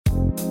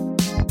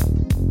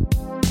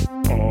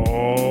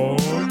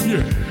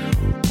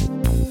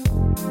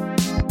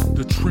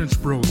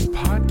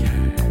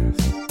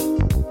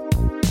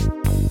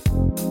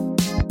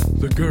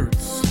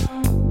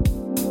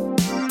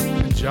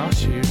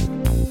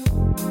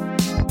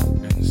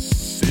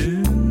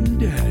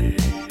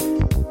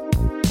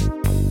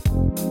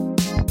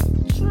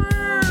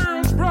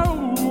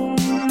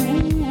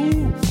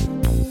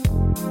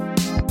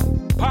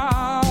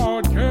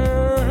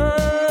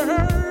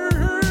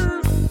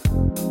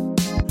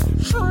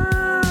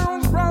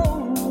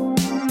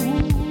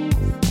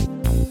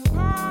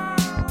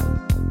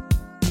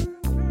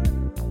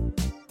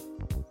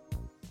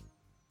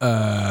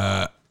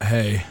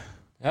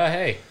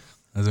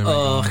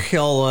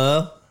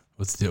YOLO.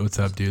 What's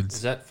up, dudes?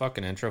 Is that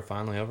fucking intro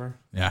finally over?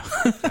 Yeah.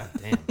 God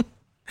damn.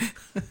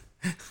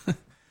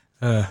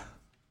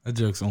 That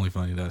joke's only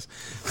funny to us.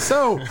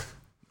 So,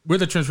 we're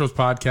the Trench Bros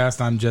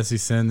Podcast. I'm Jesse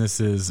Sin. This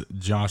is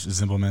Josh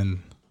Zimpelman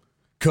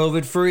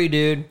COVID free,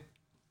 dude.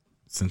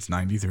 since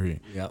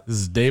 93. Yep. This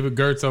is David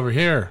Gertz over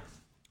here.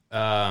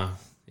 Yeah,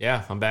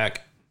 I'm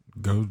back.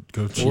 Go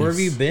Chiefs. Where have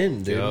you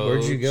been, dude? Go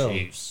Where'd you go?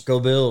 Chiefs. Go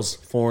Bills.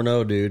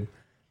 4-0, dude.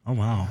 Oh,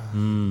 wow.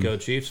 Go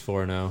Chiefs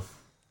 4-0.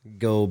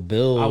 Go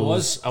Bills.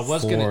 I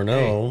was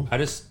 4-0.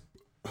 gonna.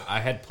 I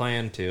had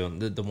planned to.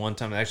 The one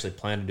time I actually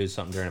planned to do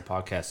something during a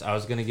podcast, I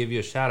was gonna give you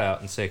a shout out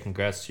and say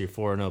congrats to your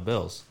 4-0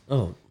 Bills,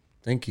 Oh,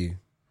 thank you.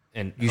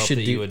 and You hope should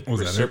that do- you would Was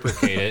that it?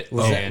 reciprocate it.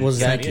 Was that- and was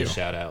give that me a you?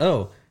 shout out?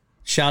 Oh,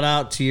 shout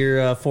out to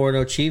your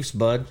 4-0 Chiefs,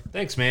 bud.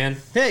 Thanks, man.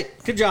 Hey,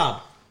 good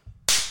job.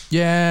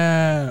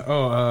 Yeah.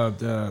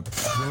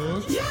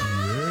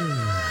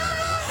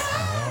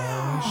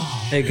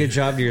 Hey, good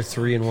job to your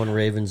 3-1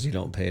 Ravens you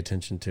don't pay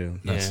attention to.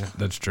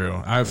 That's true.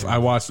 I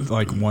watched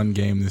like one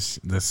game this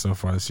so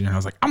far this year, and I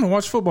was like, I'm gonna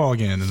watch football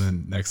again. And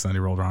then next Sunday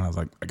rolled around, I was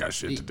like, I got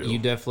shit to do. You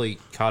definitely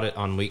caught it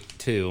on week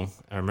 2.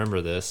 I remember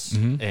this,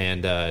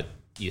 and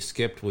you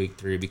skipped week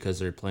 3 because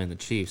they were playing the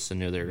Chiefs and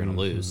knew they were going to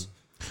lose.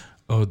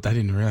 Oh, I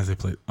didn't realize they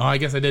played. Oh, I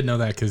guess I did know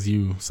that because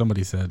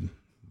somebody said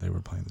they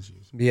were playing the Chiefs.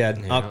 Yeah,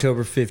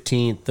 October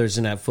 15th,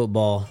 Thursday Night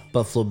Football,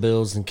 Buffalo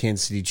Bills and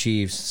Kansas City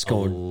Chiefs. It's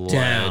going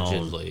down.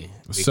 Allegedly.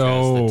 Because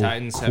So, the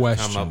Titans have come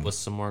question. up with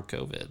some more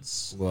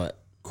COVIDs. What?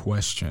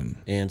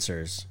 Question: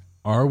 Answers.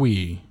 Are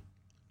we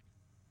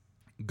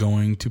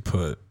going to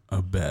put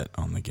a bet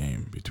on the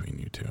game between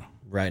you two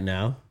Right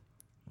now?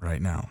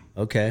 right now?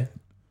 Okay.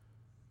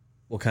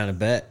 What kind of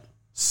bet?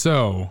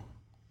 So,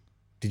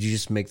 Did you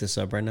just make this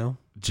up right now?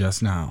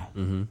 just now.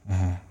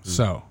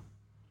 So,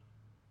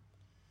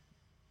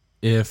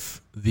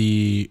 if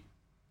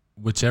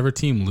whichever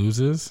team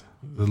loses,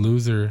 the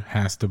loser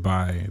has to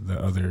buy the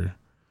other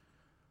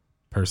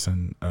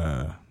person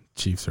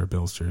Chiefs or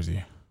Bills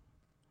jersey.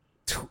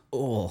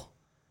 Oh,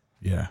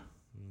 Yeah.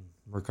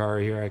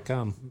 Mercari, here I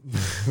come.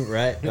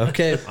 right.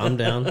 Okay, I'm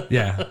down.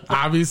 Yeah.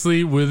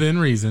 Obviously within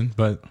reason,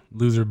 but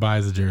loser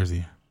buys a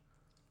jersey.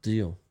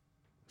 Deal.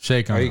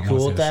 Shake on Are it. you I cool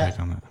wanna with see a that? Shake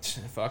on that.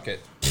 Fuck it.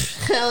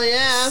 Hell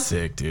yeah.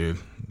 Sick, dude.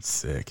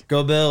 Sick.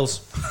 Go Bills.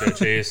 Go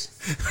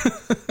Chiefs.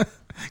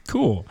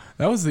 Cool.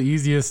 That was the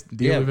easiest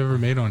deal Yeah. we've ever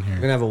made on We're here.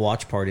 gonna have a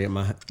watch party at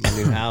my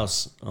new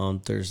house on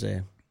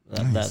Thursday.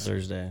 That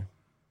Thursday.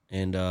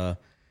 And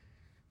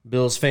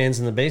Bills fans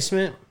in the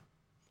basement,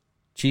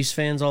 Chiefs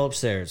fans all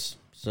upstairs.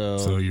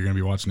 So you're gonna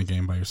be watching the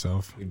game by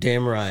yourself. You're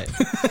damn right.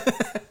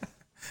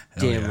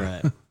 Damn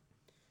yeah. right.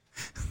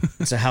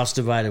 It's a house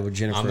divided with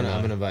Jennifer. I'm and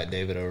I. gonna invite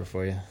David over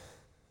for you.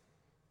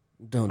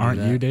 Don't do Aren't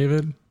that. you,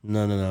 David?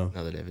 No.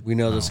 Another David. We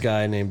know this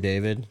guy named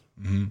David.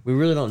 We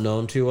really don't know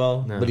him too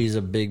well, but he's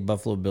a big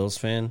Buffalo Bills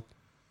fan.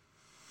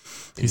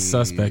 He's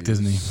suspect,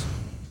 isn't he?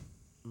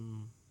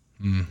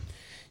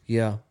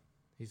 Yeah,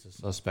 He's a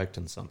suspect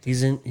in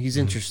something. he's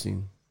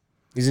interesting.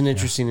 He's an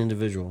interesting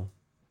individual.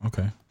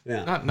 Okay.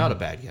 Not a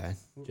bad guy.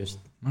 Just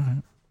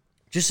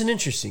Just an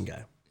interesting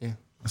guy.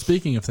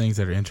 Speaking of things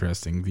that are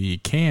interesting, the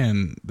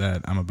can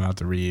that I'm about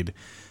to read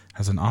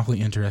has an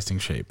awfully interesting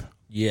shape.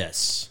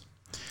 Yes.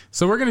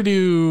 So we're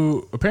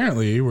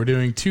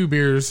doing 2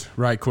 beers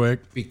right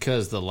quick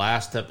because the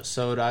last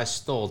episode I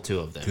stole 2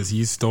 of them. because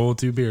you stole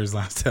 2 beers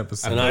last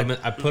episode.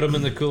 I put them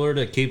in the cooler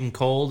to keep them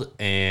cold,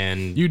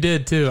 and You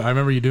did too. I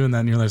remember you doing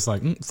that, and you're just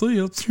like, see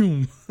you.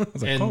 I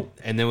was like,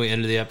 and then we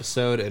ended the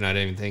episode, and I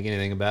didn't even think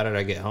anything about it.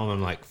 I get home,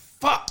 I'm like,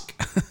 fuck,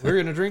 we're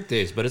gonna drink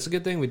these, but it's a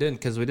good thing we didn't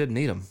because we didn't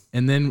need them.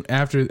 And then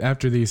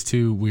after these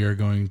 2, we are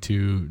going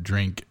to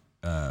drink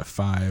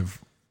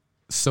 5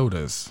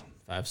 sodas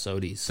 5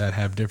 sodies. that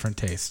have different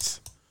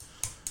tastes.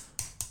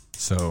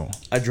 So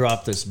I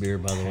dropped this beer,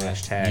 by the way.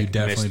 Hashtag You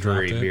definitely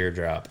mystery dropped it? beer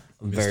drop.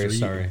 I'm very mystery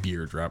sorry.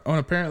 beer drop. Oh, and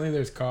apparently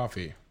there's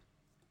coffee.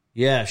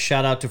 Yeah,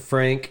 shout out to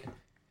Frank.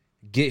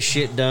 Get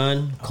shit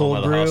done. Cold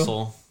of the brew.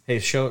 hustle. Hey,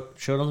 show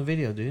it on the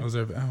video, dude. Was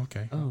there? Oh,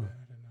 okay.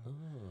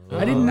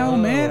 I didn't know,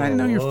 man. I didn't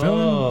know you're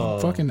filming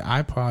fucking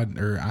iPod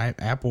or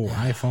Apple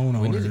iPhone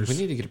We owners.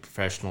 need to get a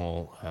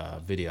professional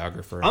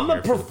videographer. I'm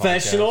a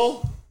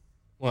professional.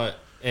 What?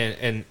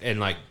 And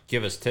like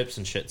give us tips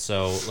and shit.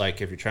 So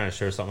like if you're trying to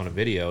share something on a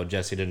video,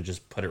 Jesse didn't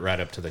just put it right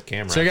up to the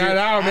camera. Check it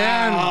out,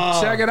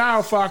 man. Check it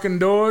out, fucking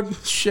dude.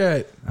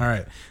 Shit. All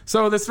right.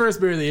 So this first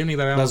beer of the evening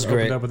that I almost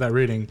opened up without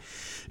reading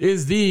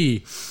is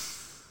the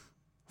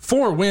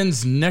Four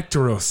Winds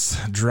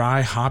Nectaros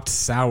Dry Hopped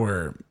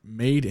Sour,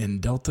 made in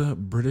Delta,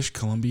 British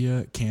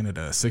Columbia,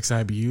 Canada. 6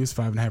 IBUs,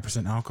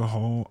 5.5%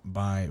 alcohol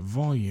by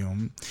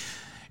volume.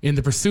 In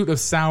the pursuit of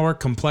sour,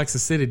 complex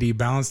acidity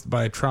balanced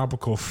by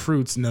tropical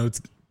fruit notes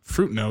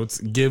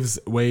gives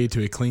way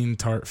to a clean,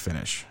 tart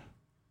finish.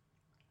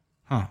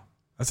 Huh.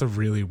 That's a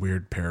really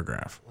weird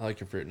paragraph. I like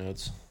your fruit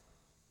notes.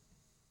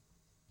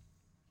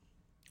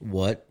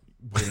 What?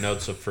 Your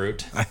notes of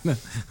fruit.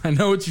 I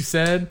know what you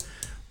said,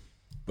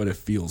 but it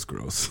feels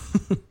gross.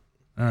 All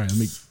right, let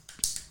me.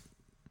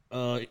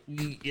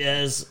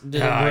 Yes.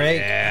 Did it break?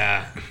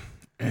 Yeah.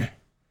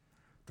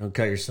 Don't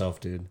cut yourself,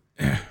 dude.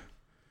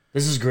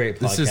 This is great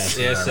podcast.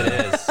 Yes, it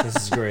is.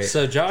 This is great.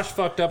 So Josh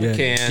fucked up a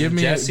can.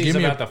 Jesse's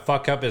about to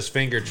fuck up his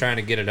finger trying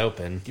to get it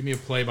open. Give me a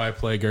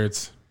play-by-play,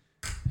 Gertz.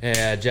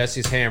 Yeah,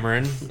 Jesse's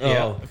hammering. Oh.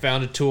 Yeah,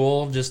 found a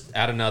tool just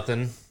out of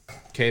nothing.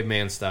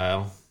 Caveman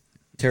style.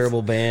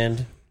 Terrible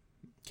band.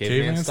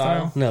 Caveman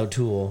style? No,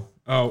 Tool.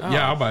 Oh,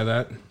 yeah, I'll buy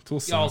that. Tool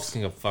Y'all sucks.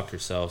 can go fuck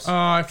yourselves. Oh,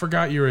 I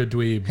forgot you were a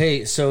dweeb.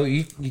 Hey, so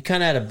you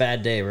kind of had a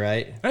bad day,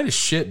 right? I had a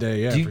shit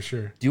day, yeah, for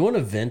sure. Do you want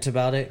to vent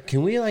about it?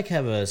 Can we like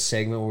have a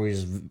segment where we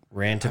just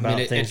rant about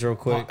things real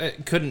quick?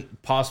 It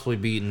couldn't possibly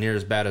be near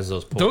as bad as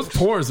those pores. Those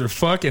pores are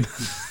fucking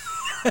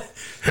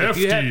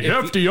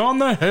hefty on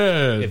the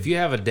head. If you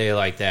have a day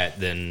like that,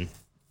 then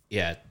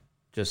yeah,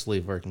 just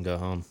leave work and go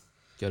home.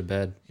 Go to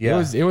bed.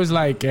 Yeah. It was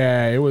like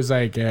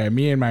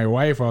me and my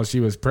wife while she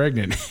was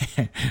pregnant.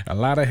 A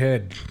lot of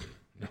head.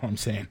 You know what I'm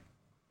saying?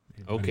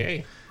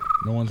 Okay.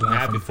 No one's I'm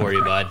laughing. happy for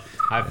you, bud.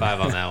 High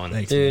five on that one.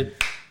 Thanks, Dude,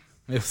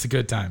 man. It was a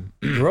good time.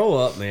 grow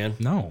up, man.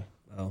 No.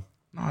 Oh.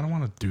 No, I don't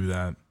want to do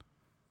that.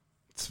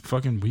 It's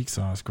fucking weak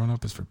sauce. Growing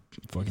up is for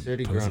fucking He's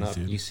already pussies, grown up.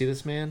 dude. You see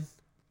this man?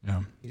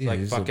 Yeah. He's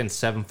like fucking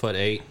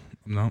 7'8".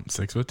 No,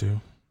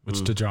 6'2",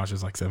 which to Josh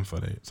is like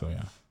 7'8". So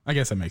yeah, I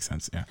guess that makes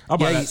sense. Yeah, I'll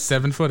buy Yeah, that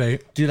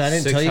 7'8". Dude, I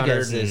didn't tell you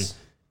guys this.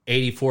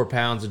 84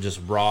 pounds of just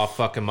raw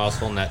fucking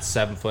muscle in that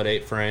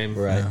 7'8" frame.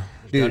 Right. Yeah.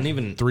 Dude, Doesn't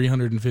even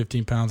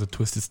 315 pounds of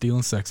twisted steel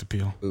and sex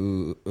appeal.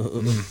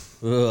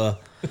 I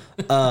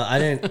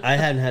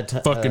hadn't had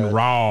Fucking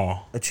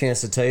raw. a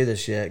chance to tell you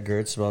this yet,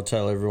 Gertz, but I'll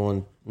tell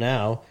everyone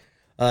now.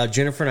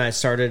 Jennifer and I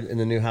started in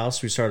the new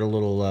house. We started a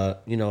little,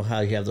 you know how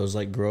you have those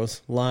like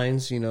growth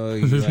lines, you know,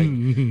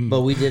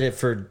 but we did it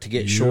to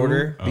get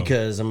shorter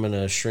because I'm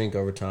gonna shrink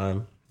over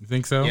time. You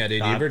think so? yeah, dude.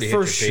 You've already hit for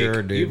your sure,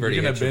 peak. dude. You've You're already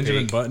gonna hit your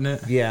Benjamin peak. Button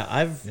it. Yeah,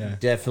 I've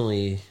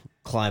definitely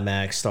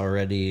climaxed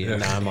already,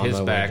 and now I'm on His my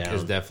way back down.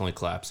 is definitely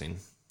collapsing.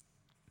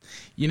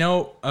 You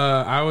know,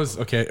 I was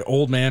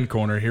old man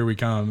corner. Here we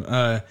come.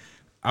 I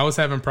was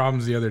having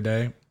problems the other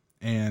day,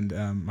 and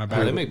my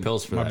back. they make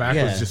pills for my that. back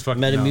Yeah, was just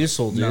fucking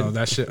Metamucil, no, dude. No,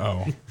 that shit.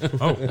 Oh,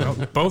 no,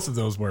 both of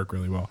those work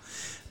really well.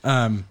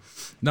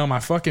 No,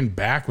 my fucking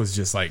back was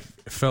just like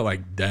it felt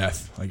like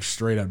death, like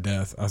straight up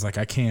death. I was like,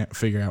 I can't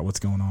figure out what's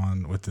going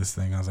on with this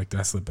thing. I was like, did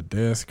I slip a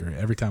disc? Or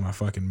every time I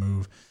fucking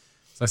move.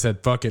 So I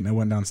said, fuck it, and I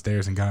went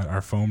downstairs and got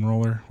our foam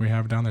roller we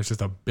have down there. It's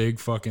just a big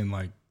fucking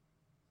like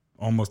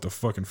almost a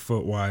fucking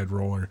foot wide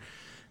roller,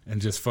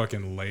 and just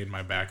fucking laid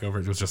my back over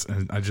it. It was just,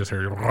 and I just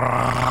heard it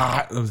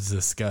was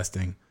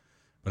disgusting.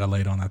 But I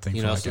laid on that thing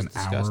You for know like what's an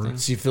disgusting? hour.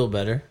 So you feel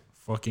better?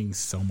 Fucking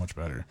so much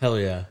better. Hell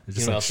yeah. It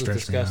You know what else is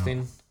stretched me out.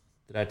 disgusting?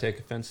 Did I take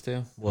offense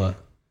to? What?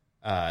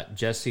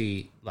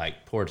 Jesse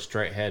like poured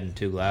straight head in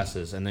 2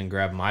 glasses and then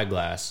grabbed my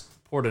glass,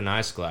 poured an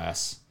ice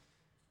glass,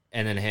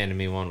 and then handed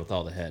me one with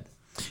all the head.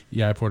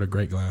 Yeah, I poured a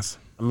great glass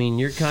I mean,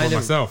 you're for kind of.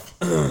 myself.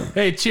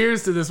 Hey,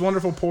 cheers to this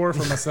wonderful pour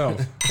for myself.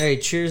 Hey,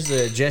 cheers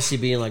to Jesse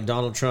being like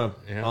Donald Trump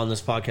Yeah. on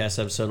this podcast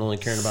episode, only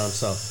caring about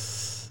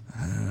himself.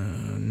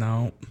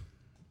 No.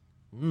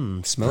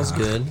 Smells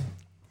good.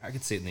 I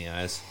could see it in the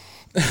eyes.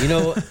 You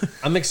know,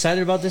 I'm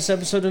excited about this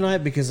episode tonight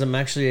because I'm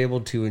actually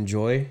able to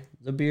enjoy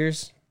the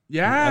beers.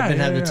 Yeah, I've been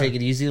having yeah. to take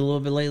it easy a little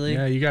bit lately.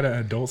 Yeah, you got an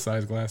adult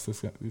size glass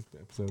this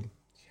episode.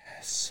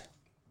 Yes.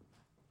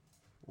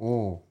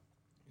 Oh,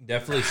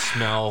 Definitely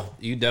smell.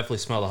 You definitely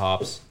smell the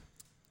hops.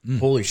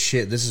 holy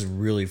shit! This is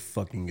really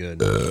fucking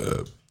good.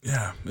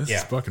 Yeah, this Yeah.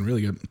 is fucking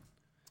really good.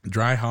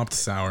 Dry hopped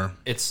sour.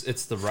 It's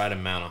the right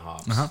amount of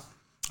hops. Uh-huh.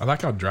 I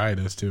like how dry it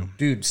is too.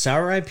 Dude,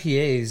 sour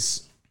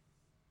IPAs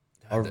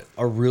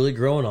are really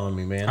growing on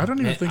me, man. I don't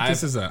even Man, think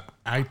this is a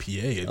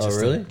IPA. It's just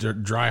really? a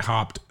dry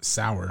hopped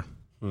sour.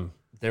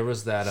 There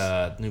was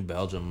that New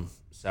Belgium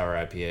sour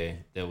IPA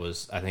that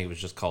was, I think it was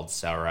just called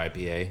sour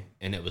IPA,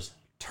 and it was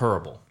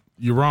terrible.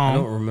 You're I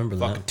don't wrong. remember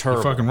Fucking that.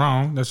 terrible. You're fucking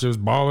wrong. That's just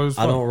ballers.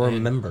 I don't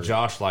remember.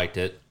 Josh liked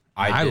it.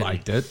 I didn't.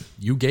 liked it.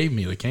 You gave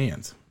me the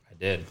cans. I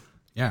did.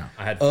 Yeah.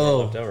 I had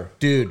 4 left over.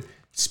 Dude,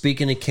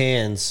 speaking of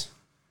cans,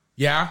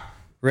 Yeah.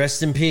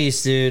 rest in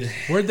peace, dude.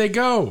 Where'd they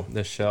go?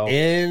 The shell.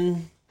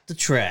 In the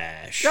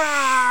trash.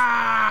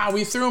 Ah,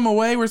 we threw them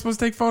away. We're supposed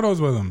to take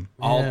photos with them.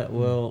 Yeah,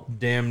 well,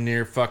 Damn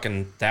near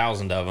fucking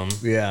 1,000 of them.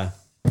 yeah.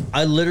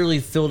 I literally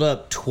filled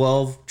up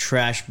 12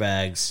 trash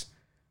bags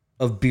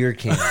of beer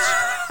cans.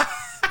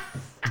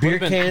 Beer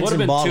cans Would have and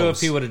been 2 bottles.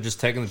 if he would have just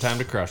taken the time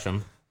to crush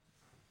them.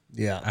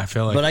 Yeah, I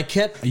feel like but I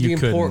kept you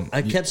the important.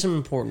 couldn't. I kept some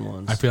important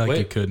ones. I feel like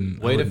you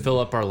couldn't. I Way to wouldn't- fill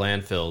up our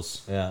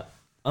landfills. Yeah,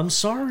 I'm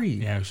sorry.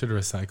 Yeah, we should have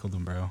recycled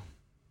them, bro.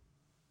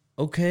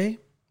 Okay,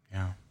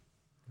 Yeah.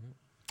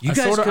 you I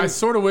guys. I could-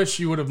 sort of wish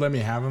you would have let me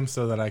have them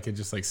so that I could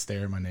just like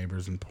stare at my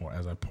neighbors and pour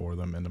as I pour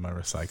them into my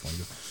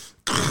recycling.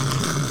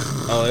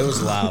 Oh, it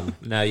was loud.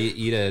 No,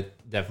 you'd have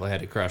definitely had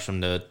to crush them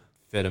to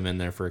fit them in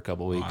there for a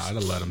couple weeks. I'd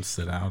have let them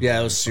sit out. Yeah,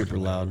 it was super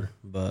loud.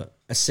 But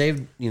I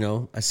saved.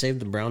 I saved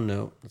the brown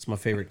note. That's my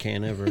favorite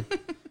can ever.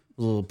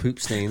 Little poop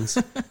stains.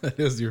 That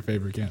is your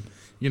favorite can.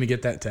 You're gonna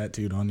get that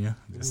tattooed on you.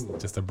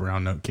 Just a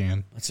brown note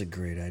can. That's a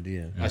great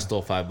idea. I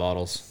stole 5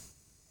 bottles.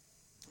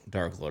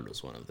 Dark Lord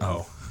was one of them.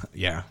 Oh,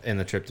 yeah. And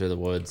the trip through the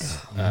woods,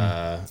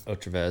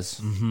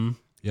 Otrevez. Mm-hmm.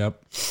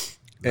 Yep.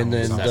 And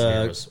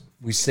then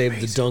we saved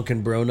the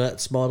Dunkin'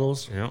 Bronuts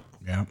models. Yep.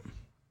 Yep.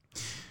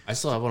 I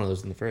still have one of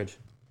those in the fridge.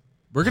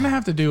 We're going to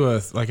have to do I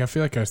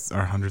feel like our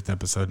 100th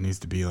episode needs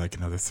to be like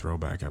another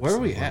throwback episode. Where are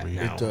we at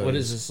now? What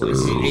is this? Like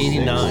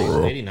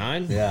 89.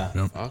 89? Yeah.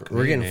 Yep.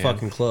 We're getting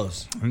fucking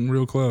close. I'm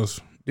real close.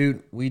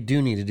 Dude, we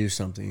do need to do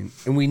something.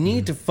 And we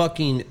need to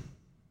fucking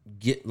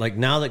get, like,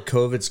 now that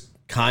COVID's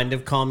kind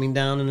of calming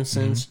down in a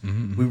sense,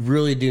 we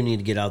really do need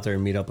to get out there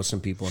and meet up with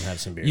some people and have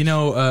some beers. You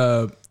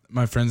know,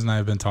 my friends and I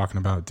have been talking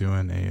about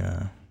doing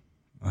a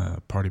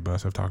party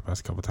bus. I've talked about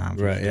this a couple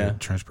times. Right, yeah.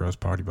 Trench Bros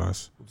party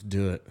bus. Let's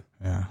do it.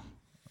 Yeah.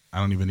 I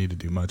don't even need to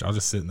do much. I'll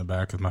just sit in the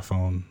back with my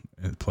phone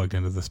and plugged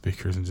into the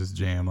speakers and just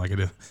jam like it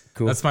is.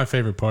 Cool. That's my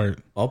favorite part.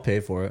 I'll pay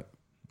for it.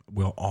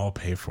 We'll all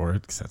pay for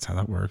it because that's how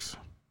that works.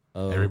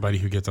 Oh. Everybody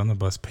who gets on the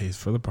bus pays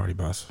for the party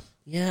bus.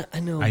 Yeah,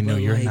 I know. I know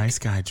you're a nice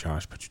guy,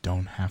 Josh, but you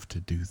don't have to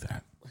do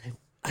that.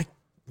 I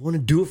want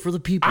to do it for the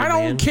people. I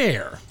don't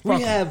care.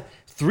 We have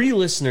 3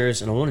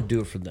 listeners, and I want to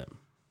do it for them.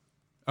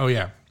 Oh,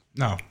 yeah.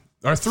 No.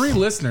 Our 3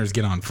 listeners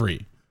get on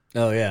free.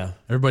 Oh, yeah.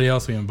 Everybody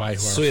else we invite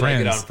who are Sweet, friends.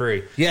 I get on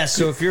free. Yeah,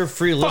 so if you're a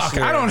free listener.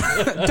 Fuck, I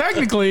don't.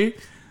 Technically,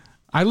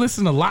 I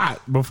listen a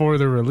lot before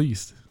they're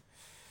released.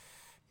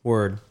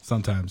 Word.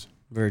 Sometimes.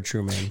 Very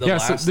true, man.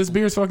 So this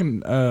beer is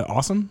fucking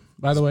awesome,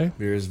 by the way.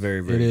 Beer is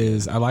very, very It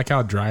is. I like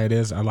how dry it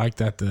is. I like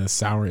that the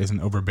sour isn't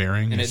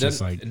overbearing. And it's it just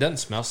doesn't, like. it doesn't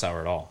smell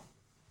sour at all.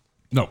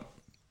 No.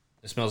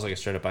 It smells like a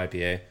straight up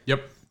IPA.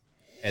 Yep.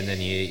 And then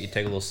you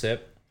take a little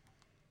sip.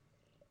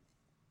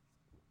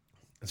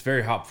 It's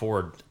very hop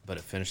forward, but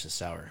it finishes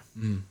sour.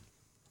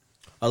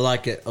 I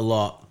like it a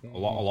lot. A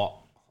lot.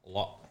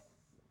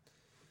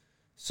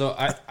 So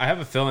I have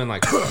a feeling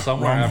like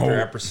somewhere after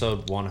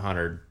episode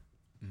 100,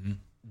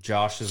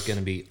 Josh is going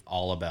to be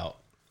all about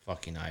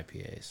fucking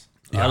IPAs.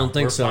 I don't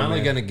think so. We're finally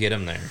man. going to get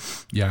him there.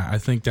 Yeah, I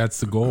think that's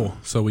the goal.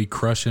 So we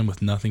crush him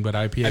with nothing but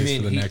IPAs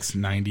for the he- next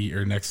 90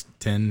 or next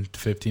 10 to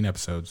 15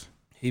 episodes.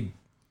 He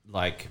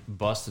like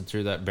busted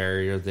through that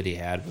barrier that he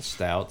had with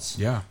stouts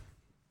Yeah.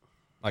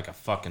 like a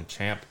fucking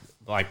champ.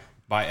 Like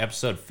by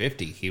episode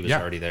 50, he was Yeah.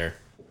 already there.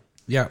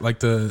 Yeah, like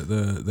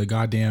the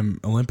goddamn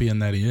Olympian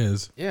that he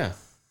is. Yeah.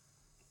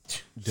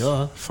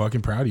 Duh.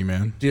 Fucking proud of you,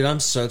 man. Dude, I'm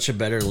such a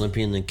better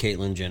Olympian than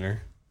Caitlyn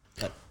Jenner.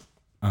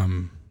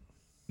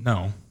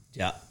 No,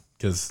 Yeah.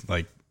 because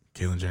like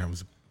Caitlyn Jenner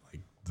was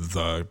like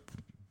the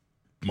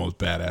most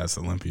badass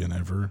Olympian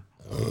ever.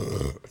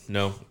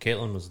 No,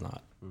 Caitlyn was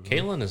not.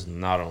 Caitlyn is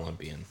not an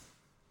Olympian.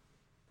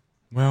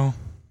 Well,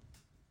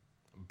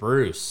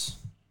 Bruce.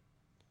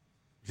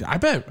 I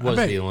bet the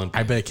Olympian.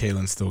 I bet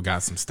Caitlyn still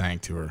got some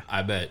stank to her.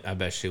 I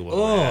bet she was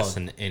Oh. ass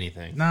in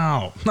anything.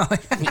 No,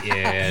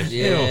 Yeah.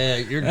 Yeah,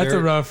 you're that's dirt.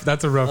 a rough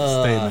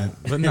statement,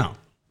 but no,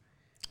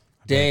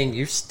 Dang,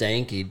 you're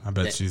stanky. I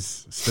bet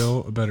she's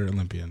still a better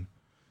Olympian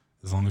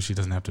as long as she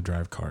doesn't have to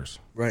drive cars.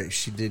 Right,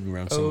 she did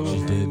run some.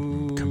 She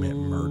did commit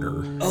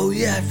murder. Oh,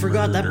 yeah, I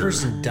forgot that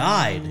person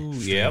died.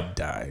 Yep.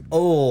 Died.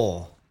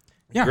 Oh,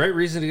 Yeah, Great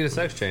reason to get a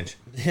sex change.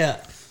 yeah.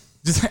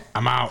 just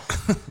I'm out.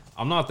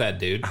 I'm not that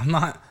dude. I'm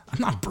not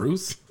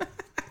Bruce.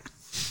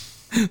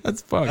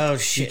 That's fucked. Oh, You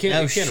shit. can't,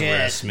 oh, you can't shit.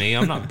 arrest me.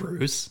 I'm not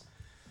Bruce.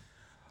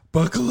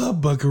 Buckle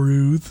up,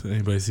 Buckaroos.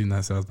 Anybody seen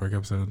that South Park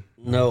episode?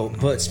 No,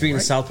 but speaking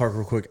of South Park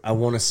real quick, I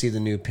want to see the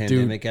new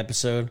pandemic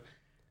episode.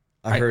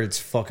 I heard it's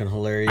fucking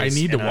hilarious. I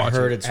need to and watch I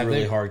heard it. it's Have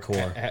really they-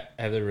 hardcore.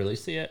 Have they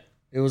released it yet?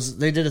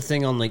 They did a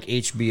thing on like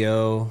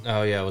HBO.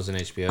 Oh yeah, it was an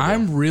HBO.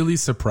 I'm really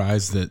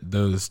surprised that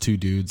those two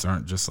dudes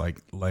aren't just like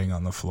laying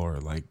on the floor.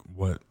 Like,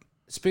 what?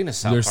 Speaking of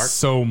South There's Park,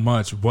 so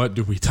much. What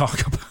do we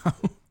talk about?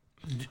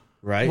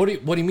 Right? what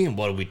do you mean?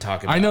 What are we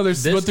talking about? I know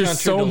there's- this but there's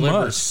country so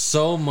delivers much.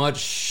 so much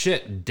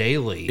shit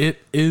daily. It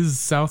is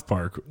South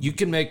Park. You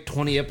can make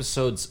 20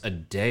 episodes a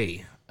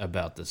day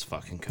about this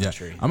fucking Yeah.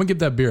 country. I'm gonna give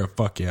that beer a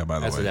fuck yeah. By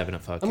the That's a way,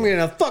 definite fuck. I'm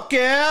gonna fuck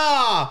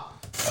yeah.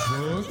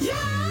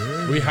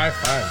 we high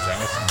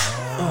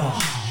five,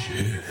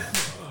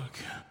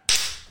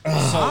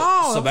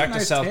 So back a to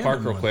nice South Park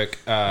tandem real one. quick.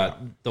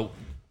 The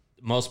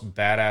most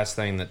badass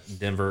thing that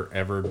Denver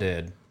ever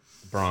did,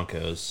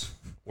 Broncos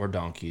or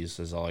Donkeys,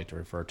 as I like to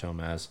refer to them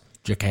as,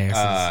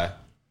 Jackasses.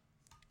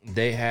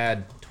 they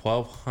had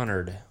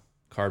 1,200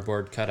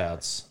 cardboard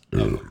cutouts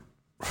of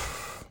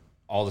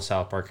all the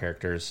South Park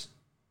characters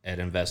at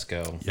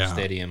Invesco Yeah.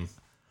 Stadium.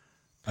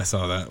 I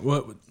saw that.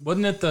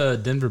 Wasn't it the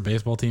Denver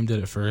baseball team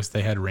did it first?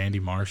 They had Randy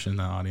Marsh in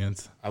the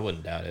audience. I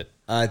wouldn't doubt it.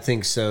 I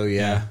think so.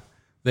 Yeah.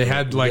 They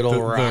had like Little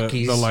the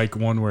Rockies. like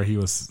one where he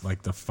was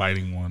like the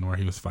fighting one where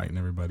he was fighting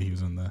everybody. He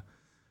was in the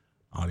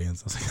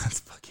audience. I was like, that's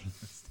fucking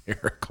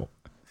hysterical.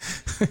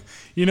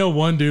 You know,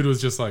 one dude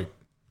was just like,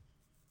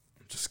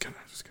 I'm just gonna.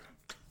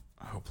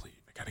 Hopefully,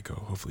 I gotta go.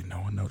 Hopefully, no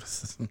one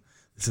notices.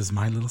 This is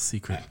my little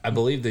secret. I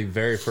believe the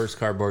very first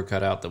cardboard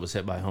cutout that was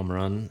hit by a home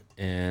run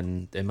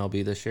in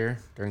MLB this year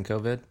during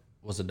COVID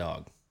was a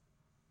dog.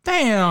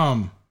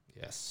 Damn.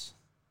 Yes.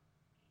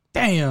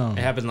 Damn.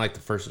 It happened like the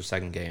first or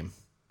second game.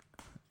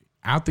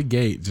 Out the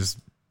gate, just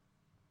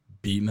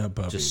Beating up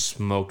puppies. Just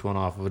smoked one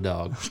off of a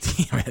dog.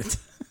 Damn it.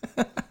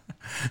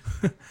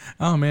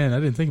 Oh man, I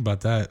didn't think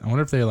about that. I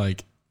wonder if they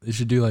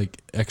should do like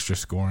extra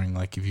scoring,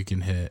 like if you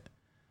can hit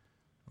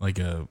like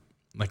a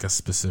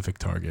specific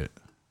target.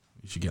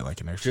 You should get like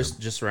an extra.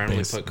 Just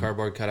randomly put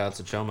cardboard cutouts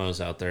of chomos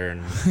out there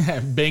and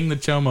bang the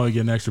chomo, you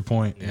get an extra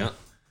point. Yeah.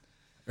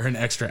 Or an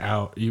extra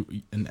out.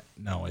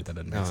 No, wait, that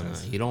doesn't make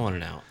sense. No, you don't want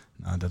an out.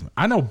 No, it doesn't.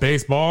 I know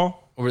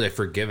baseball. Or were they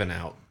forgiven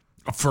out?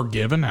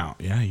 Forgiven out.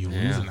 Yeah, you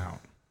lose an out.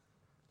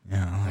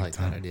 Yeah, I like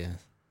that idea.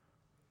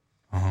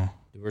 Uh-huh.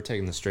 We're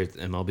taking this straight to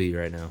MLB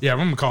right now. Yeah, I'm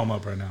gonna call him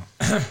up right now.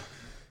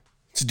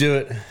 Let's do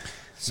it.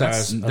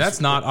 That's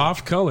not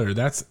off color.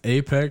 That's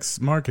Apex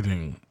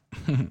marketing.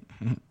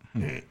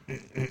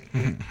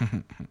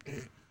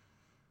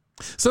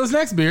 So this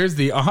next beer is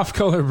the Off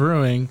Color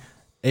Brewing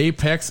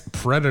Apex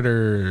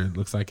Predator.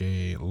 Looks like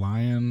a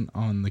lion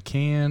on the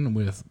can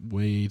with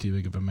way too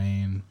big of a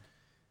mane.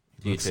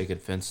 Do you take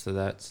offense to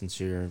that since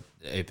your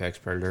Apex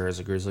Predator is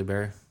a grizzly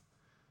bear?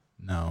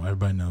 No,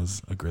 everybody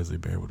knows a grizzly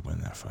bear would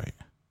win that fight.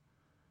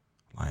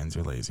 Lions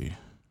are lazy.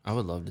 I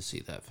would love to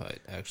see that fight,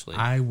 actually.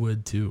 I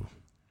would too.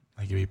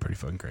 Like, it'd be pretty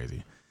fucking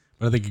crazy.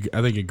 But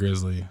I think a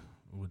grizzly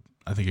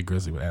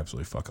would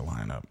absolutely fuck a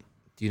lion up.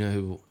 Do you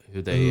know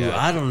who they?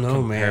 I don't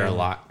know, man.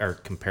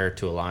 Compare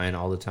to a lion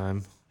all the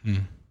time.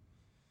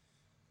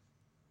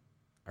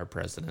 Our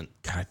president.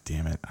 God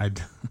damn it!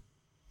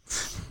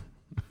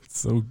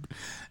 So,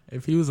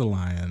 if he was a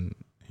lion,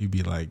 he'd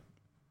be like,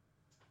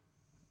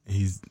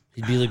 he'd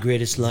be the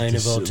greatest lion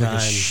of all time.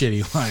 Like a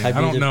shitty lion. I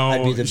don't know.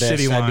 I'd be the best.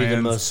 Shitty I'd be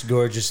the most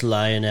gorgeous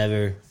lion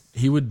ever.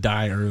 He would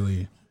die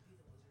early.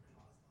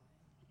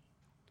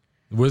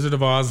 Wizard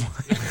of Oz.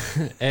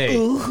 Hey,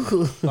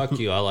 fuck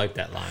you. I like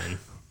that lion.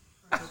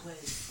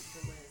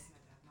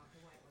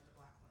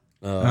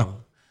 Oh.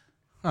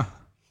 Huh.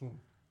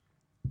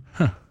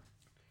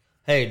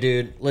 Hey,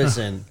 dude,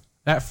 listen.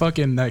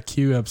 That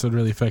Q episode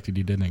really affected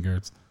you, didn't it,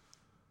 Gertz?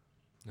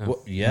 No.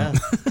 Well, yeah.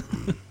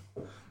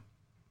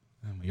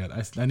 Oh my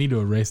god, I need to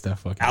erase that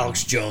fucking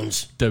Alex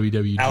Jones.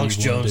 WWG. Alex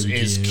Jones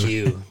is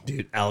Q,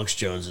 dude. Alex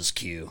Jones is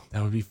Q.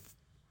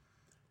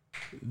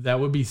 That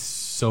would be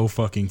so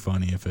fucking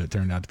funny if it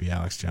turned out to be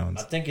Alex Jones.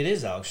 I think it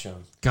is Alex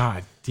Jones.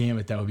 God damn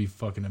it, that would be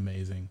fucking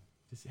amazing.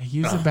 Just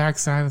use the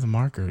backside of the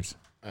markers.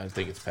 I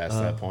think it's past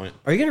that point.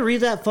 Are you gonna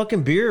read that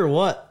fucking beer or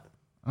what?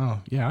 Oh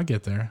yeah, I'll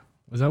get there.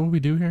 Is that what we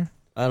do here?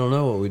 I don't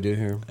know what we do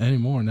here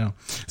anymore. No.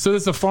 So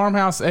this is a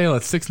farmhouse ale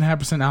at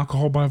 6.5%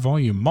 alcohol by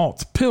volume.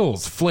 Malt,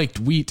 pills, flaked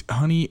wheat,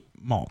 honey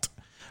malt,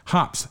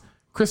 hops,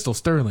 crystal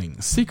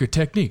sterling, secret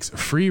techniques,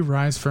 free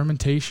rise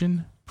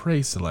fermentation,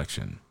 prey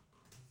selection.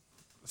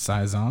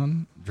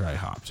 Saison, dry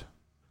hopped.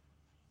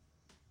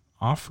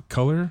 Off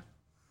color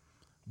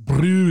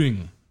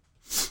brewing.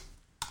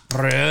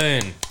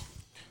 Crack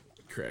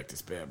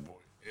this bad boy.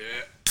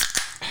 Yeah.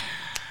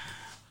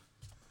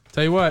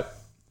 Tell you what,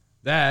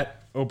 that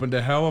opened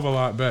a hell of a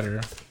lot better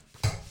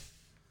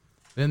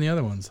than the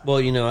other ones.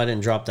 Well, you know, I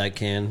didn't drop that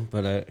can,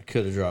 but I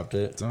could have dropped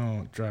it.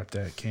 Don't drop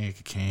that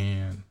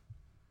can.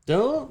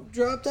 Don't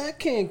drop that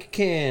can.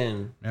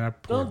 Man,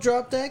 don't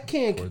drop that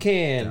can.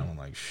 That one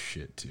like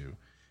shit too.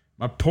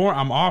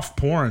 I'm off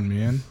pouring,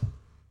 man.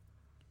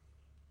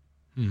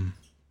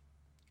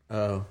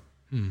 Oh,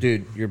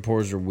 dude, your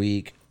pores are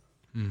weak.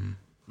 I'm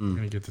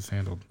gonna get this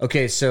handled.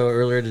 Okay, so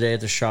earlier today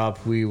at the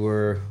shop, we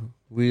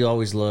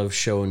always love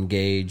show and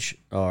gauge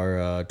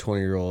our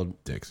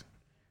 20-year-old dicks.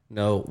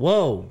 No,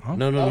 whoa, huh?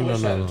 No. I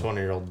wish I had a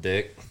 20-year-old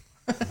dick.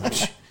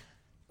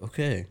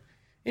 Okay.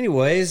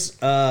 Anyways,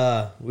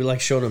 we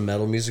like showing him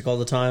metal music all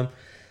the time.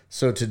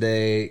 So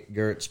today,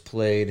 Gertz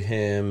played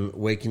him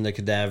 "Waking the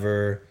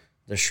Cadaver,"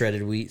 the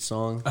Shredded Wheat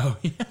song. Oh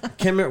yeah.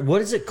 Can't remember,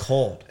 what is it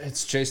called?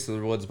 It's "Chase to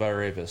the Woods" by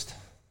Rapist.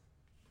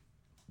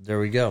 There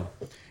we go.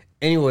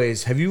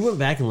 Anyways, have you went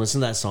back and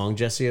listened to that song,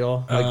 Jesse, at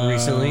all? Like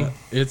recently?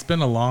 It's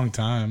been a long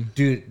time.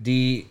 Dude,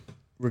 the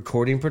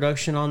recording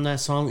production on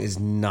that song is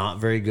not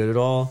very good at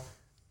all.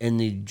 And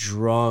the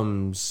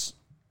drums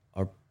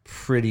are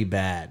pretty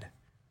bad.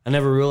 I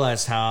never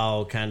realized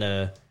how kind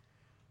of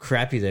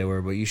crappy they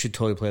were, but you should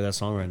totally play that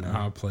song right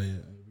now. I'll play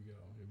it. Here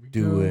we go.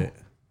 Do it.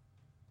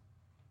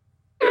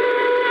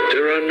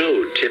 There are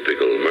no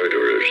typical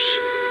murderers.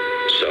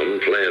 Some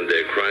plan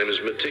their crimes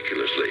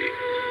meticulously,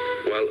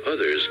 while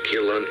others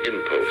kill on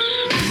impulse.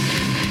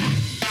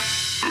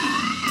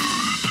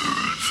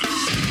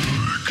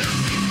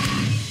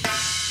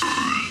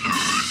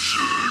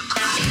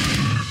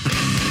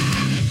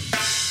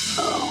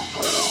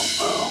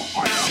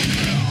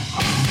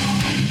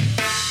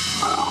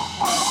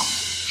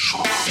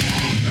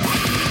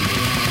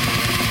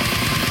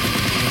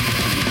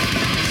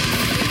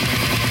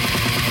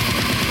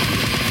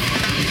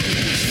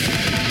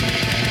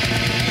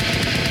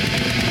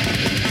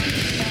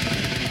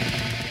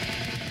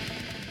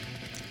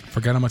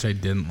 Forgot how much I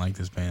didn't like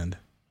this band.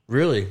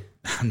 Really?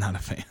 I'm not a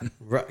fan.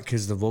 Right,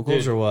 because the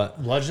vocals or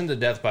what? Legend to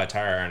Death by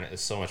Tire Iron is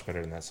so much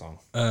better than that song.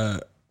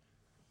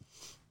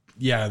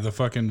 yeah, the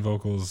fucking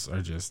vocals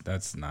are just,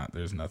 there's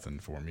nothing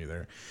for me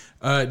there.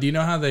 Do you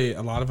know how a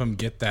lot of them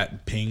get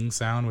that ping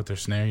sound with their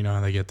snare? You know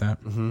how they get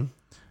that?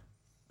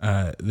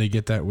 Mm-hmm. They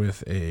get that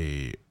with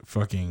a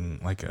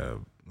fucking, like a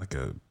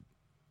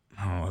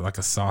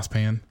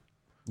saucepan.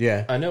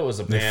 Yeah. I know it was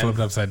a They band. flip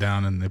it upside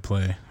down and they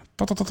play.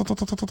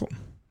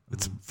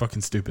 It's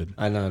fucking stupid.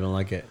 I know. I don't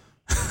like it.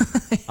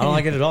 I don't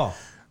like it at all.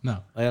 No.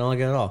 I don't like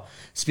it at all.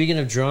 Speaking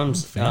of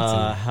drums,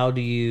 Fancy. how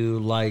do you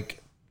like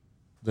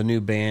the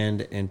new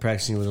band and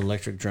practicing with an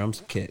electric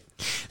drums kit?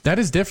 That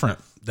is different.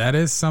 That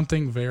is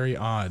something very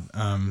odd.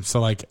 So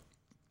like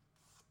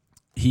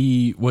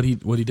what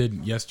he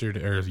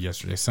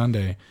did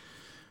Sunday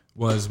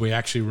was we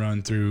actually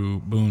run through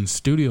Boone's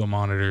studio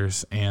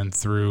monitors and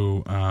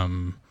through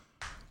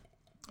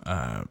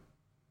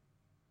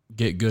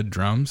Get Good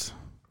drums.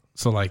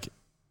 So like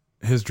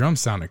his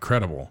drums sound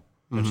incredible.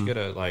 Don't you go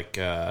to like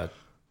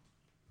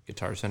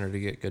Guitar Center to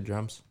get good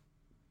drums?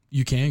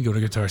 You can go to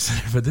Guitar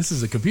Center, but this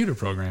is a computer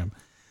program.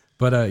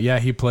 But yeah,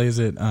 he plays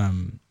it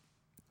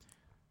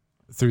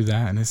through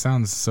that, and it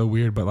sounds so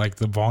weird. But like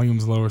the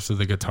volume's lower, so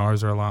the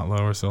guitars are a lot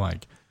lower. So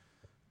like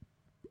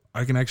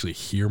I can actually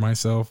hear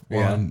myself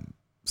while I'm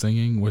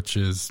singing, which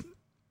is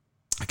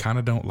I kind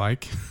of don't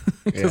like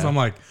because I'm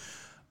like,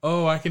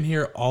 oh, I can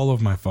hear all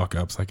of my fuck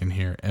ups. I can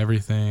hear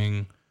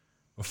everything.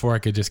 Before I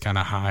could just kind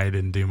of hide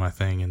and do my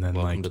thing and then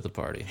Welcome to the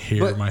party.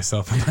 Hear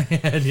myself in my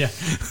head. Yeah.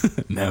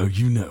 Now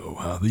you know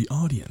how the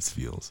audience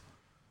feels.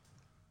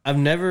 I've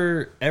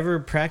never ever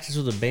practiced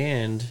with a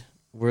band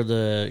where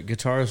the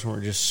guitarists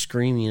weren't just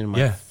screaming in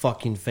my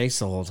fucking face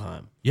the whole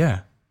time.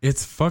 Yeah.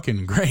 It's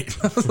fucking great.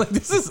 I was like,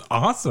 this is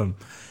awesome.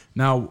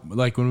 Now,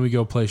 like when we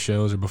go play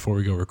shows or before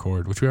we go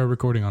record, which we are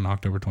recording on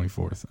October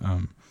 24th.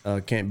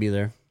 Can't be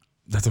there.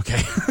 That's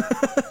okay.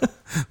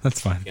 That's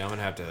fine. Yeah, I'm going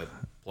to have to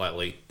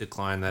politely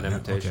decline that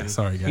invitation. Okay,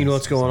 sorry, guys. You know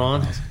what's going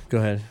on? Go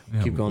ahead.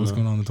 Yeah, Keep going. What's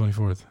going on the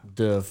 24th?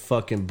 The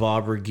fucking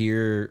Bobber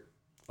Gear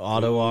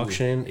auto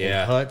auction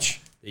in Hutch.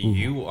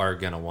 You are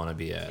going to want to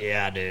be at.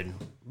 Yeah, dude.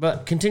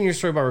 But continue your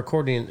story about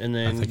recording, and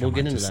then we'll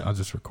get into that. I'll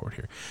just record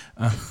here.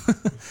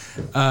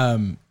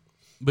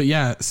 But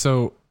yeah,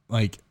 so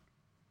like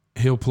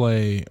he'll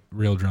play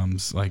real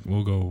drums. Like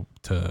we'll go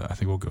to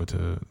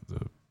the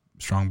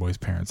Strong Boy's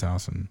parents'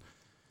 house, and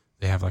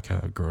they have like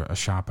a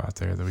shop out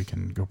there that we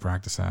can go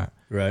practice at.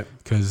 Right.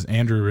 Because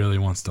Andrew really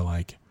wants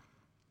to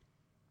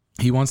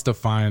he wants to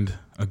find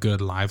a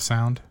good live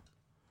sound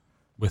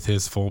with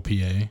his full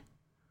PA.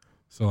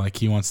 So like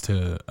he wants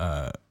to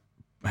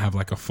have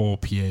like a full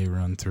PA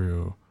run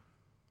through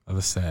of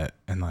a set,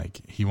 and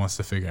like he wants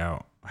to figure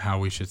out how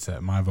we should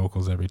set my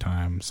vocals every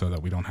time so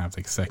that we don't have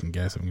to second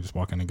guess and we can just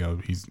walk in and go,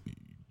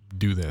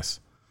 do this,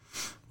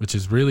 which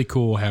is really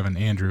cool having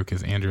Andrew,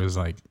 because Andrew is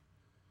like,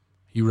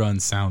 he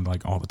runs sound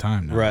like all the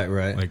time now.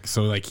 Right. Like,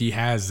 so like he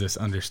has this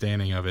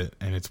understanding of it,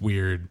 and it's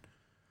weird.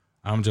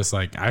 I'm just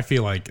like, I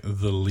feel like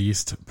the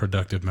least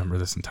productive member of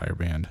this entire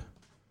band,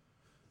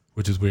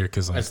 which is weird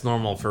because like That's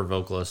normal for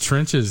vocalists.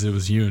 Trenches, it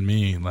was you and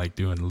me like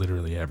doing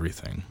literally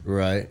everything.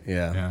 Right.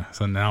 Yeah. Yeah.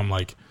 So now I'm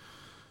like,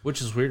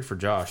 Which is weird for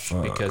Josh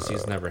because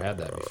he's never had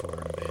that before in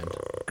a band.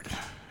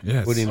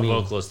 yeah. What do you A mean?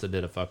 vocalist that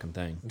did a fucking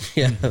thing.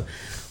 Yeah.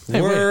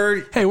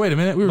 Word. Hey, wait a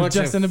minute. We were Bunch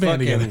just of in a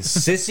band fucking together.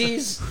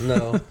 Sissies?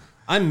 No.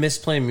 I miss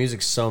playing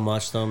music so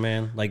much though,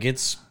 man. Like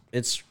it's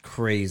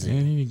crazy.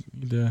 Man, you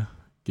need to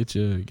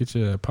get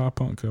your pop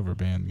punk cover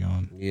band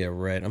going. Yeah,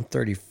 right. I'm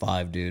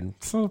 35, dude.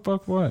 So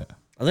fuck what?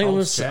 I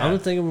think sad. I'm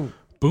thinking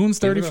Boone's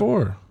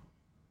 34.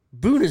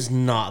 Boone is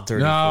not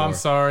 34. No, I'm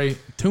sorry.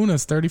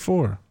 Tuna's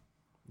 34.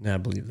 Yeah, I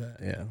believe that.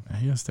 Yeah. Yeah,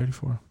 he is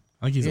 34.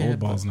 I think he's Yeah, old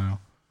balls now.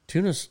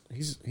 Tuna's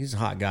he's a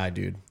hot guy,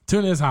 dude.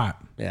 Tuna is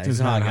hot. Yeah, Tuna's he's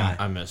a hot guy.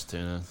 I miss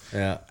Tuna.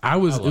 Yeah. It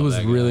was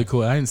that really guy.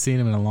 cool. I hadn't seen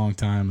him in a long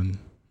time, and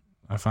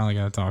I finally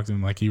got to talk to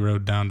him. Like he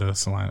rode down to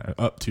Salina,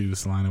 up to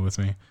Salina with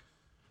me.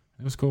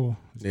 It was cool.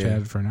 We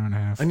chatted for an hour and a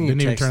half. I need to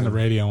Didn't even text turn the him.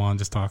 radio on.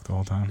 Just talked the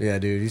whole time. Yeah,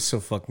 dude, he's so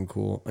fucking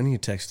cool. I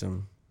need to text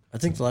him. I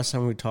think the last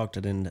time we talked,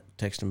 I didn't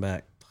text him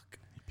back. Fuck.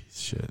 Piece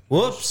of shit.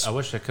 Whoops. I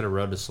wish I could have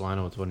rode to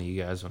Salina with one of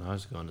you guys when I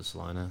was going to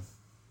Salina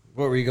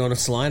What were you going to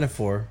Salina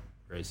for?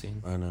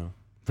 racing. I know.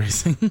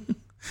 Racing.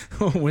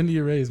 When do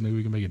you race? Maybe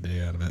we can make a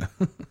day out of it.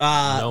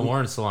 No more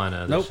in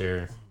Salina nope. this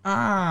year.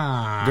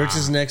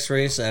 Gertz's next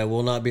race I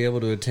will not be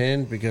able to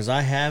attend because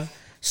I have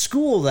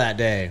school that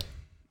day.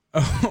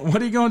 What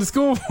are you going to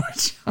school for,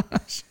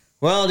 Josh?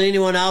 Well, to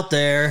anyone out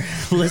there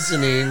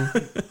listening,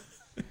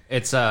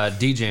 It's a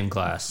DJing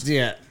class.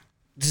 yeah,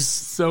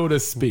 just So to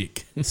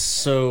speak.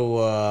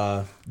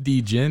 so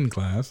D-Gen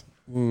class.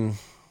 I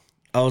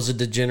was a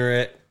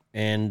degenerate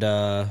and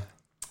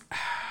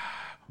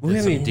we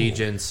Did some haven't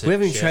DJing we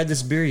haven't shit. tried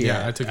this beer yet.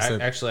 Yeah, I took a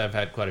sip. Actually, I've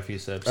had quite a few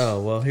sips. Oh,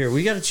 well, here,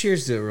 we got to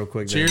cheers to it real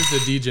quick. then. Cheers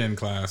to D-Gen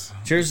class.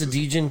 Cheers to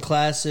DGen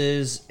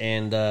classes,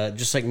 and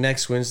just like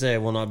next Wednesday, I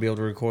will not be able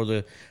to record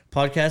the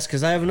podcast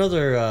because I have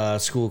another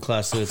school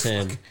class to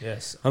attend.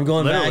 Yes. I'm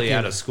going literally back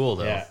out in- of school,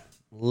 though. Yeah,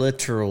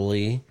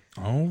 literally.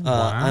 Oh,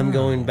 wow. I'm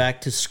going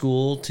back to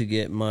school to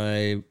get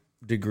my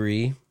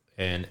degree.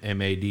 And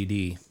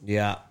MADD.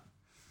 Yeah.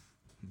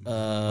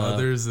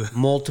 Others.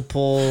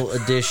 Multiple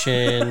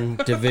addition,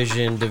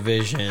 division.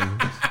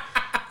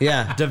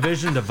 Yeah.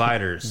 Division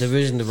dividers.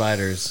 Division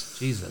dividers.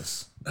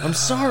 Jesus. I'm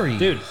sorry.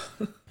 Dude,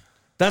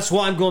 That's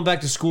why I'm going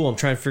back to school. I'm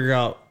trying to figure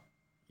out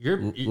you're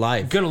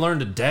life. going to learn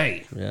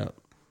today. Yeah.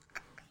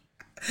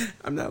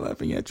 I'm not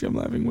laughing at you. I'm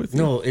laughing with you.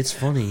 No, it's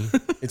funny.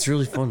 It's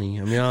really funny.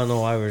 I mean, I don't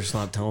know why we're just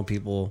not telling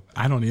people.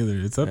 I don't either.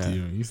 It's up to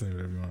you. You say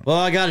whatever you want. Well,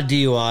 I got a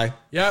DUI.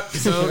 Yep.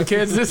 So,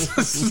 kids,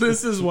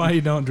 this is why you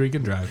don't drink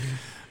and drive.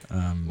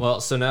 Well,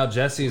 so now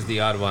Jesse's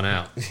the odd one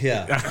out.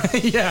 Yeah.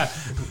 Yeah.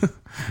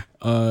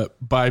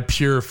 By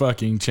pure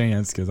fucking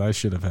chance, because I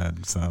should have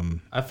had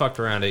some. I fucked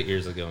around 8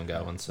 years ago and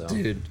got one, so.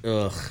 Dude,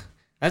 ugh.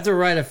 I have to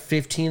write a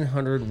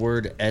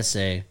 1,500-word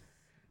essay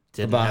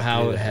about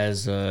how it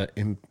has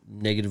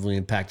negatively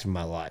impacted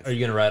my life. Are you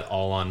going to write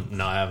all on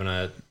not having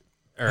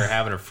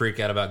having a freak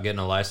out about getting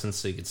a license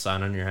so you could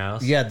sign on your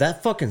house? Yeah,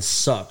 that fucking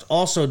sucked.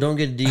 Also, don't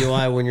get a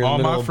DUI when you're in the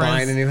middle of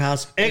buying a new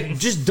house.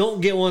 Just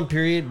don't get one,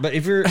 period. But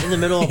if you're in the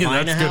middle of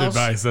buying a house... That's good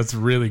advice. That's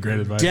really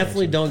great advice.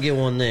 Definitely don't get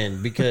one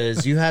then,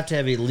 because you have to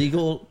have a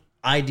legal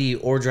ID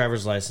or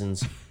driver's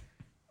license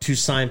to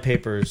sign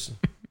papers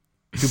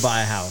to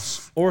buy a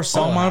house or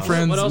sell All a my house.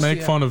 friends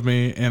make fun of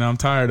me, and I'm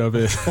tired of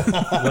it.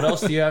 What else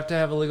do you have to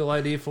have a legal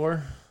ID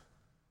for?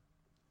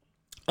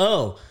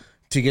 Oh,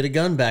 to get a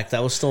gun back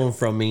that was stolen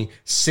from me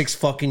 6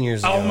 fucking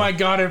years ago. Oh my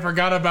God, I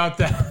forgot about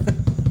that.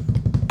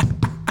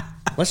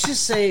 Let's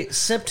just say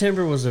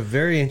September was a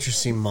very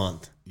interesting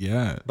month.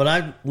 Yeah.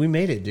 But we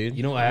made it, dude.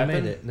 You know what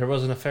happened? made it. There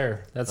was an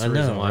affair. That's the I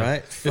reason know, why.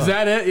 right? Is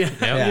that it? Yeah.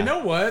 Yeah. You know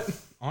what?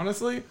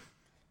 Honestly,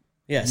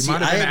 Yeah, you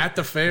might have been at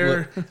the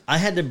fair. Look, I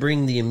had to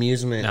bring the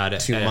amusement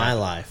to yeah. my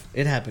life.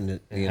 It happened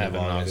at the end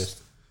of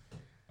August.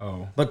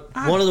 Oh. But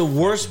one of the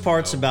worst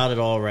parts about it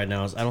all right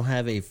now is I don't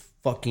have a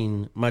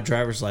my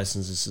driver's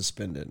license is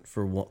suspended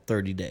for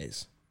 30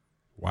 days.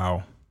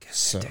 Wow.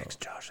 So Takes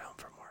Josh home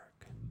from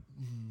work.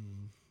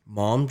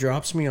 Mom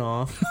drops me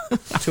off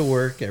to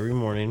work every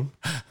morning.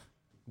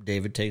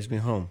 David takes me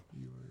home.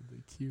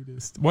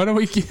 Cutest. Why don't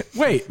we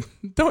wait,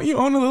 don't you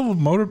own a little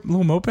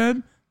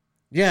moped?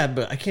 Yeah,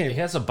 but I can't. He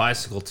has a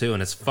bicycle too,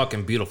 and it's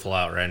fucking beautiful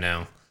out right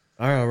now.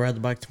 All right, I'll ride the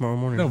bike tomorrow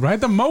morning. No,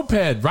 ride the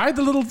moped. Ride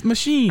the little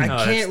machine. I No,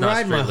 can't it's not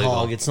ride my street legal.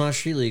 hog. It's not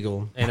street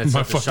legal. And it's My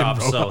at the shop,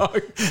 fucking so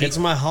hog. It's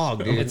my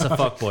hog, dude. it's a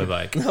fuckboy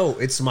bike. No,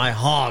 it's my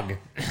hog.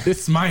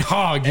 It's my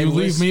hog. You And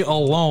leave me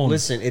alone.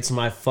 Listen, it's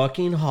my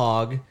fucking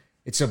hog.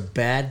 It's a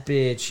bad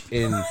bitch,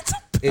 and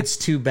it's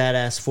too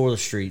badass for the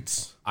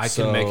streets. I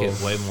can make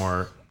it way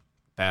more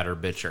badder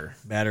bitcher.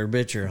 Badder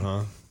bitcher,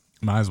 huh?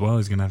 Might as well.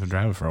 He's gonna have to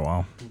drive it for a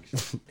while.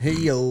 Hey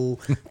yo,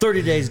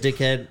 30 days,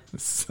 dickhead.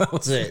 So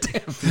That's it.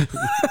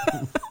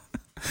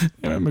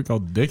 yeah, I'm gonna call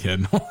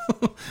Dickhead.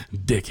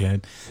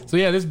 Dickhead. So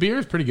yeah, this beer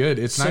is pretty good.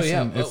 It's nice.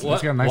 And it's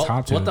got a nice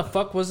hop to what it. the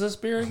fuck was this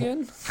beer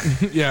again?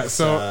 Yeah.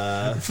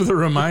 So for the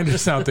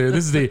reminders out there,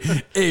 this is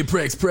the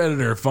Apex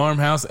Predator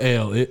Farmhouse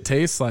Ale. It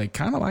tastes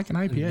kind of like an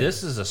IPA.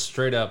 This is a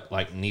straight up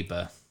like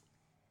NEPA.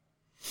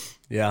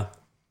 Yeah.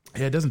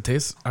 Yeah, it doesn't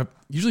taste.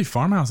 Usually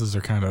farmhouses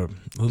are kind of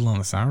a little on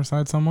the sour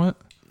side, somewhat.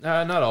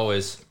 Not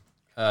always.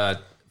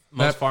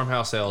 Most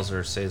farmhouse ales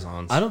are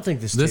saisons. I don't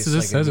think this This tastes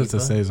just says it's a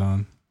Nipah.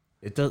 saison,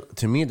 It does.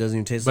 To me, it doesn't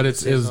even taste but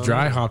like it's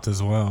dry hopped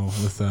as well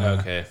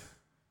Okay.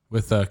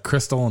 with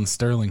crystal and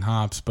sterling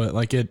hops. But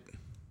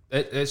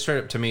It straight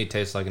up to me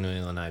tastes like a New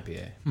England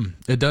IPA.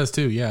 it does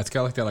too. Yeah, it's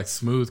got that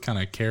smooth kind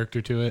of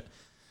character to it.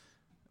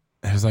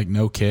 There's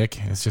no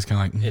kick. It's just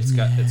kind of It's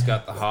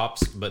got the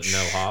hops, but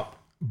no hop.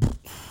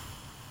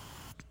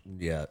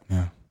 Yeah.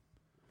 yeah.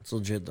 It's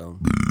legit though.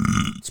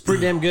 It's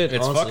pretty damn good.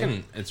 It's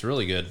honestly. it's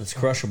really good. It's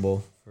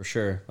crushable for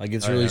sure.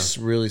 It's Oh, really yeah.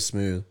 really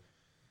smooth.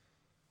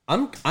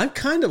 I'm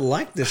kind of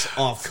like this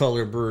Off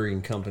Color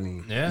Brewing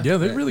Company. Yeah. Yeah,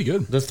 they're really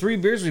good. The 3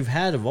 beers we've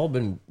had have all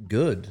been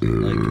good. I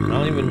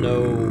don't even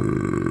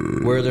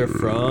know where they're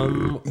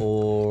from I want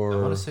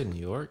or to say New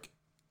York.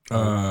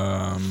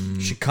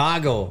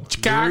 Chicago.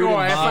 Chicago, Brewed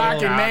in bottle.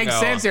 fucking makes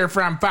sense. They're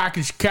from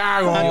fucking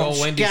Chicago. Old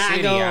Windy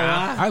City,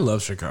 huh? I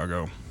love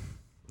Chicago.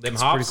 Them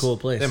It's a hops, pretty cool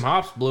place. Them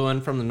hops blew in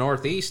from the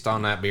northeast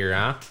on that beer,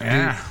 huh?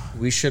 Yeah.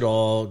 We should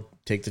all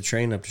take the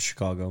train up to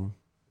Chicago.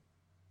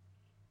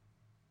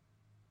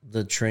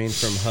 The train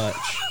from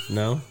Hutch.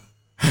 No?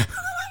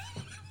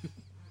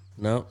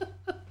 No?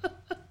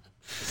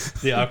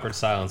 The awkward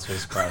silence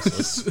was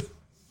priceless.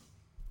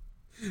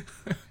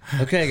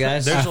 Okay,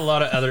 guys. There's a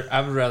lot of other.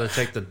 I would rather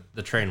take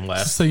the train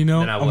west. So than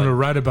I I'm would going to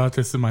write about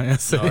this in my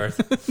essay.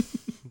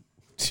 north.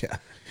 Yeah.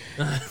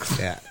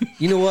 Yeah.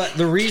 You know what?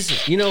 The reason,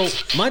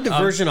 my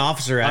diversion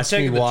officer I'm asked me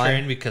taking the why.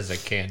 train because I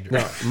can drink.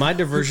 No, my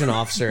diversion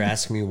officer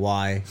asked me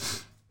why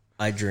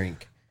I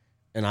drink.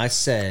 And I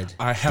said,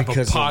 I have a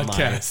because of my-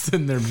 podcast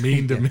and they're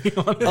mean to me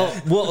on it.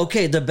 Oh, well,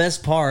 okay. The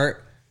best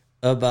part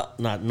about,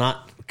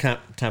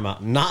 time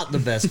out. Not the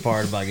best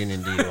part about getting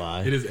in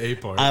DUI. It is a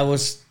part.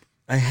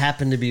 I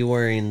happened to be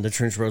wearing the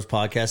Trench Bros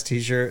podcast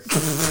t-shirt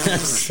that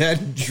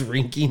said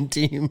Drinking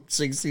Team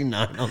 69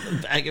 on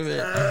the back of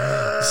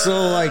it.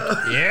 So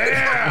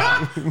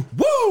Yeah.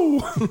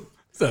 Woo!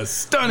 a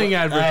stunning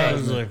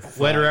advertisement.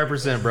 Way to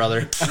represent,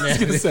 brother. I was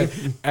gonna say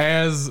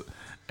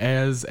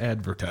as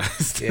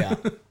advertised. Yeah.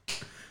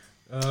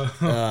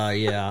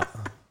 Yeah.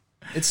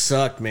 It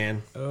sucked,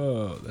 man.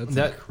 Oh, that's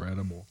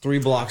incredible. 3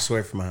 blocks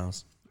away from my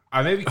house.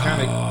 I maybe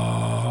kind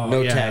of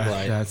No tag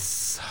light. That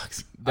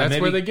sucks. That's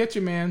where they get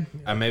you, man.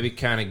 I maybe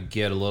kind of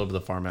get a little bit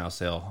of the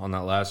farmhouse ale on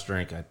that last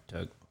drink I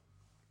took.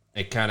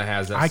 It kind of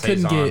has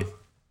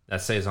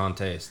that saison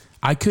taste.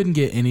 I couldn't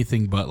get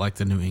anything but like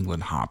the New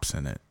England hops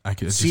in it. I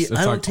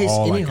don't taste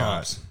any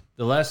hops.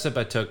 The last sip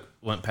I took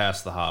went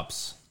past the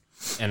hops,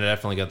 and it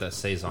definitely got that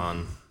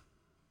saison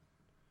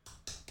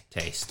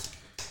taste.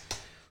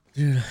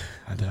 Dude,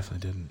 I definitely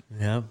didn't.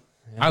 Yeah.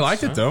 I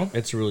liked it though.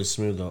 It's really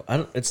smooth though.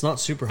 It's not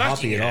super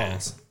hoppy at all.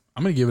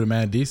 I'm gonna give it a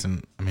mad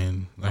decent. I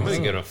mean, I'm gonna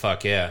give it a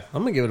fuck yeah.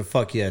 I'm gonna give it a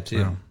fuck yeah too.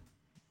 Yeah.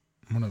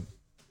 I'm gonna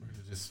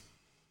just.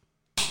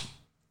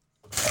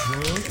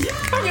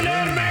 Fucking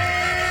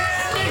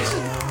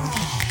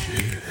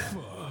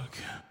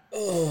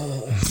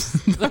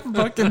that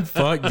fucking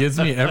fuck gets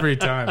me every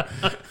time.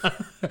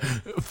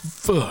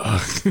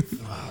 Fuck.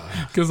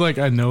 Because like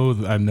I know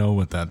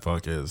what that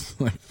fuck is.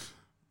 Like,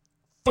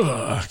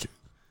 fuck.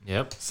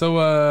 Yep.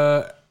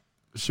 So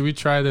should we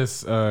try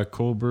this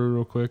cold brew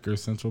real quick or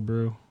essential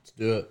brew? Let's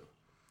do it.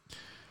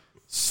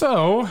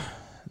 So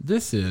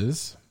this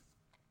is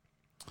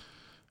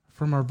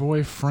from our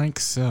boy Frank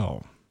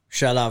Sell.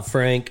 Shout out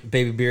Frank,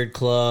 Baby Beard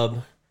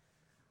Club,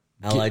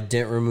 Allied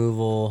Dent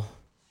Removal.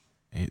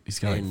 He's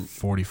got like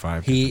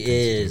 45. He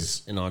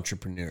is an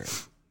entrepreneur.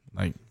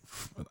 Like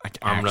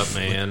Armored Up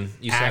Man.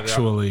 You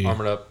actually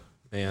Armored Up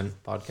Man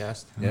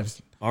podcast. Yep.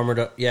 Armored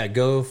Up. Yeah,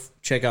 go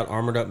check out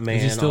Armored Up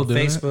Man on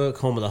Facebook.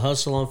 Home of the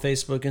Hustle on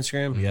Facebook,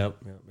 Instagram.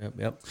 Mm-hmm.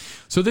 Yep.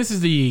 So this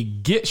is the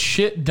Get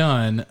Shit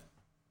Done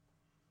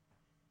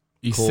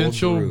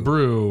Essential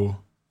Brew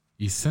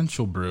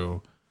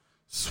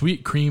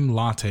Sweet Cream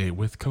Latte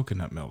with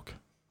coconut milk.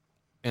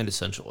 And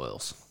essential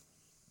oils.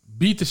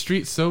 Beat the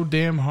streets so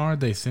damn hard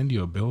they send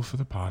you a bill for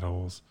the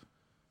potholes.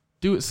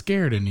 Do it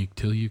scared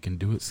until you can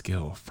do it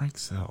skill. Frank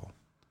Sell.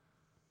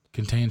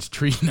 Contains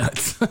tree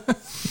nuts.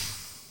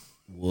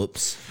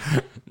 Whoops.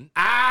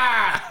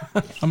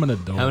 I'm an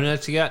adult. How many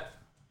nuts you got?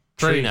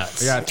 Tree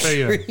nuts. I got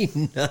tree nuts. Tree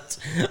nuts.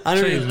 I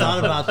never even thought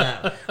about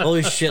that.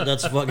 Holy shit,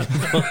 that's fucking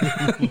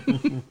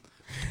funny.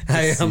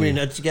 How many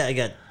nuts you got? I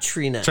got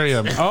tree nuts.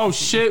 Oh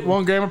shit,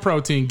 1 gram of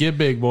protein. Get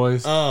big,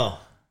 boys. Oh.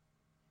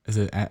 Is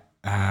it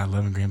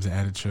 11 grams of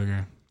added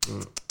sugar?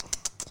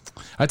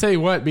 I tell you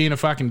what, being a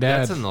fucking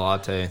dad. That's in the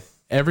latte.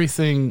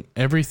 Everything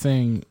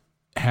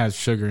has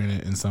sugar in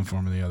it in some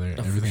form or the other.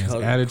 Everything has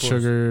added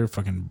sugar.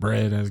 Fucking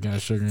bread has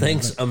got sugar in it.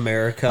 Thanks,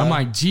 America. I'm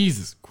like,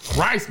 Jesus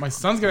Christ, my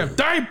son's gonna have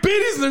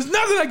diabetes and there's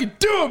nothing I can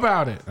do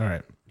about it. All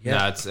right. Yeah,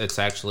 no, it's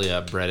actually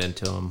bred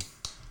into him.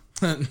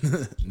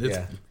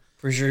 Yeah.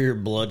 For sure your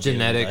blood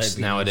genetics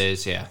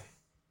nowadays, yeah.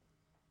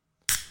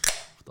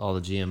 With all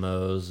the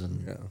GMOs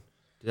and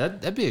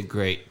that'd be a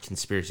great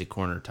conspiracy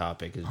corner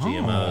topic is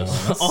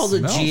GMOs. All the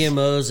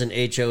GMOs and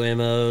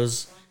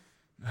HOMOs.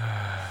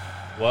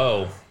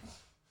 Whoa.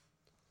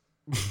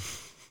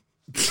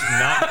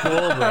 Not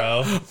cool,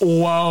 bro.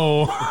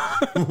 Whoa.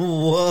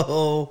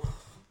 Whoa.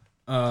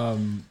 I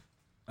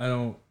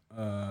don't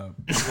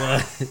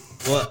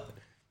What?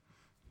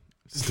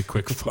 Just a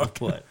quick fuck.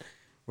 What?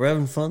 We're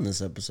having fun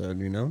this episode,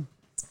 you know?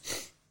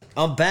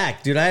 I'm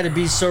back, dude. I had to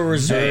be so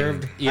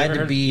reserved. Hey, you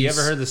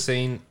ever heard the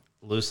saying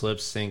loose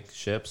lips sink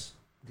ships?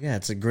 Yeah,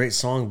 it's a great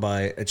song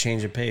by A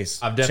Change of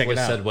Pace. I've definitely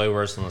said way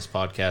worse on this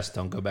podcast.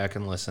 Don't go back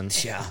and listen.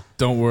 Yeah.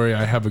 Don't worry,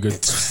 I have a good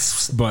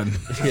button.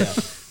 Yeah.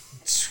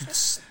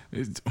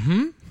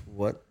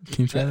 What?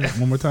 Can you try that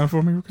one more time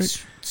for me real quick?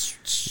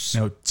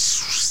 No.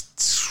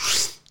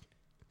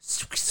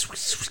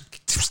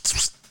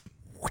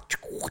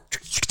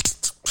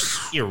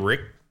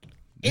 Rick.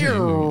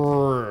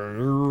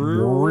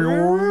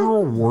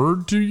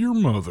 Word to your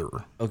mother.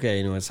 Okay,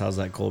 anyways, how's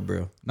that cold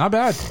brew? Not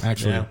bad,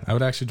 actually. Yeah. I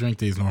would actually drink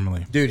these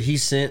normally. Dude, he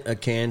sent a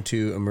can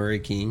to a Murray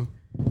King,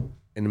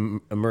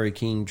 and a Murray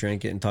King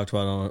drank it and talked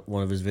about it on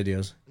one of his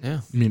videos.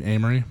 Yeah. You mean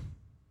Amory?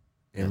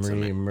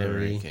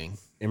 Emery King.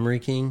 Emery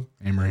King?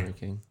 Amory.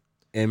 King.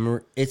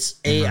 It's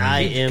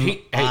AIMIR.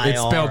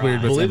 It's spelled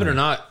weird, but believe it or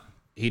not,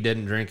 he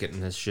didn't drink it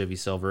in his Chevy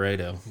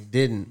Silverado. He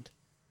didn't.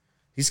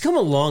 He's come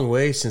a long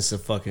way since the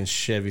fucking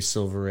Chevy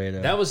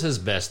Silverado. That was his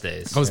best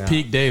days. That was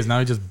peak days. Now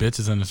he just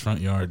bitches in his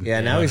front yard.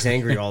 Yeah, now he's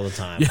angry all the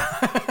time.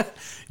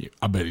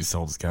 I bet he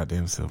sold his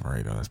goddamn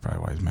Silverado. That's probably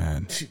why he's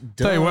mad.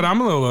 Tell you what,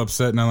 I'm a little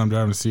upset now that I'm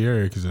driving a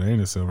Sierra because it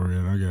ain't a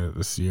Silverado. I got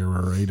the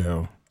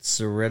Sierra-rado.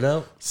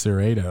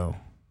 Cerrado?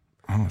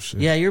 Oh, shit.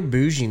 Yeah, you're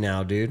bougie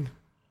now, dude.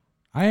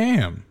 I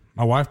am.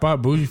 My wife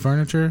bought bougie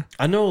furniture.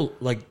 I know,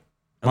 like,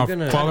 My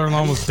father-in-law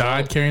almost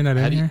died carrying that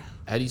in here.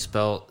 How do you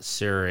spell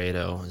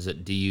Cerrado? Is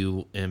it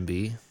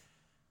D-U-M-B?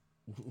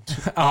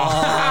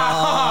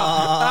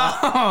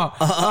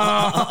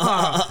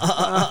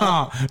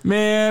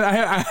 Man,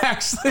 I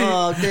actually,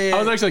 damn. I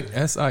was actually like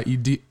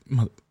S-I-E-D.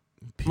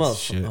 Piece of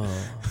shit.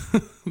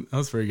 That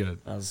was very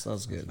good. That was good. Nice. That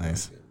was good, man.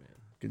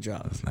 Good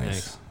job. That's nice.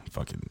 Thanks.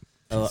 Fucking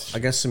I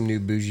got some new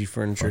bougie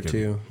furniture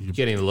too. You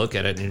can't even look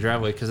at it in your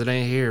driveway because it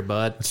ain't here,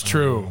 bud. It's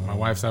true. My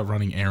wife's out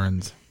running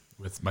errands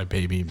with my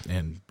baby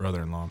and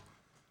brother-in-law.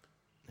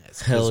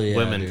 Hell yeah,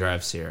 women dude.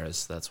 drive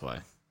Sierras. That's why.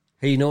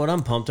 Hey, you know what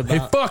I'm pumped about?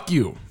 Hey, fuck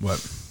you.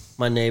 What?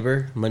 My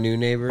new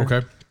neighbor.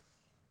 Okay.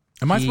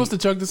 Am I supposed to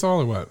chug this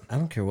all or what? I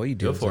don't care what you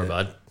do. Go with for it, it.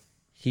 bud.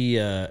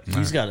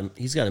 He's got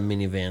a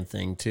minivan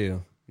thing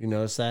too. You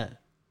notice that?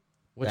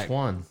 Which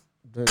one?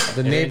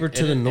 The neighbor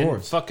to the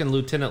north. Fucking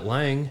Lieutenant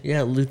Lang.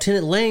 Yeah,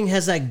 Lieutenant Lang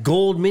has that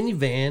gold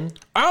minivan.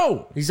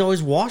 Oh! He's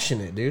always washing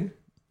it, dude.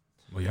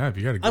 Well, yeah, if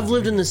you got to go. I've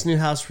lived in this new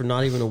house for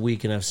not even a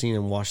week, and I've seen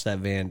him wash that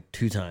van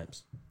 2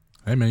 times.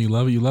 Hey, man, you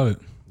love it. You love it.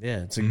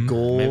 Yeah, it's a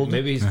gold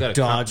Maybe he's got a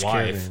Dodge cunt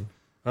wife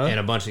Caravan. and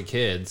a bunch of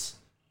kids,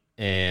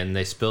 and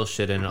they spill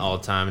shit in it all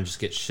the time and just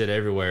get shit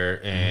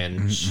everywhere,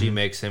 and she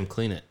makes him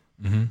clean it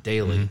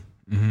daily.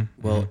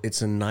 Well,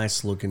 it's a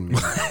nice looking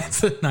minivan.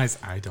 It's a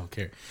nice. I don't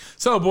care.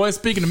 So, boys,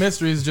 speaking of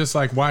mysteries, just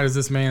like why does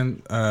this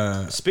man?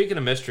 Speaking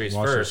of mysteries,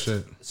 Watch first,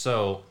 this shit.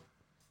 So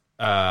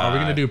Are we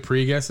gonna do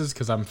pre-guesses?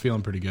 Because I'm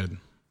feeling pretty good.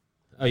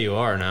 oh, you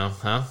are now,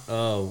 huh?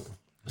 Oh,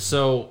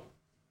 So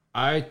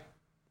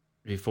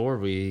before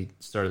we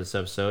started this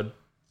episode,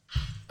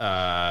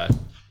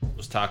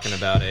 was talking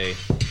about a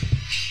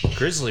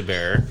grizzly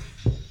bear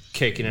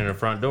kicking in a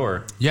front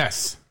door,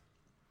 Yes,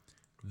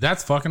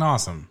 that's fucking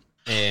awesome.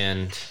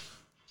 and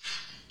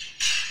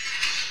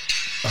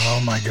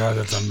Oh my god,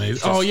 that's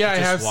amazing. Oh yeah, I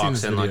just have seen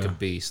walks this in video. like a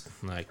beast.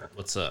 Like,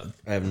 what's up?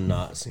 I have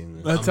not seen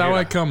this. That's I'm how here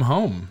I to- come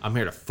home. I'm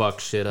here to fuck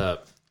shit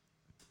up.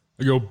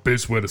 I go,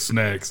 bitch, where the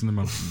snacks, and then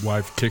my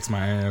wife kicks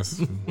my ass.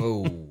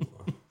 Whoa.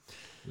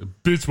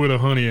 Bitch with a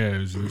honey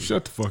ass.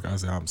 Shut the fuck up. I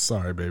say, I'm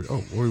sorry, baby. Oh,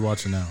 what are we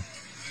watching now?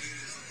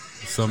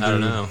 Some I don't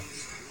dude- know.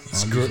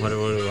 What are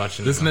we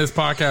watching? This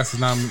podcast is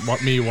not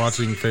me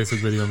watching Facebook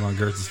videos on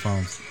Gertz's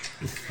phones.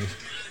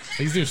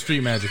 He's doing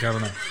street magic. I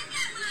don't know.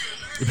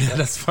 Yeah,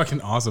 that's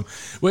fucking awesome.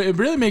 Well, it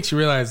really makes you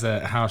realize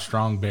that how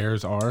strong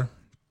bears are.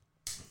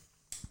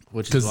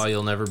 Which is why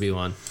you'll never be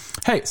one.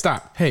 Hey,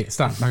 stop. Hey,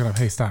 stop. Knock it off.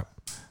 Hey, stop.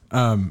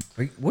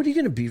 What are you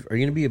gonna be? Are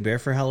you gonna be a bear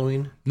for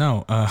Halloween?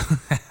 No. I'm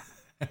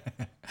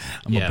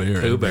Yeah, a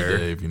bear. Pooh every Bear.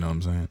 day, if you know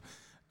what I'm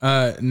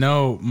saying.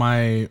 No,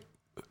 my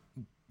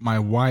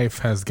wife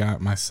has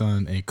got my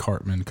son a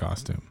Cartman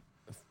costume.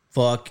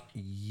 Fuck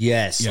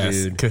yes, Yes,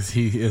 dude. because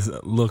he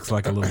looks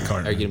like a little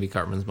Cartman. Are you gonna be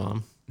Cartman's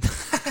mom?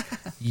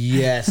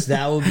 Yes,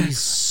 that would be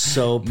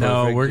so perfect.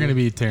 No, we're dude. gonna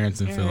be Terrence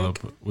and Phillip,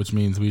 which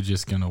means we're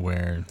just gonna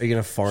wear. Are you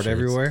gonna fart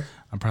everywhere?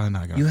 I'm probably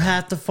not gonna. You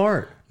have to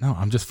fart. No,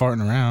 I'm just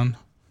farting around.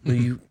 Well,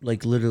 you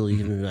like literally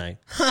gonna be like,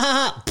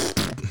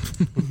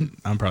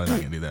 I'm probably not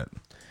gonna do that.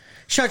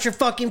 shut your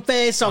fucking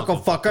face, Uncle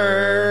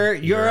Fucker.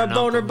 You're a an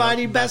boner Uncle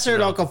body bastard,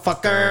 Uncle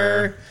Fucker.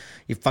 Fucker.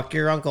 You fuck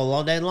your uncle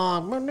all day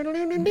long.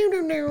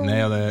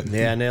 Nail that.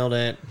 Yeah, nailed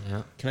it.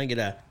 Yeah. Can I get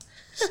a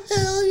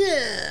hell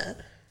yeah?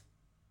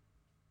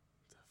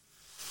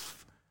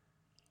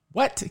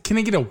 What? Can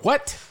I get a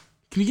what?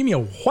 Can you give me a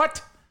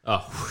what?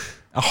 Oh,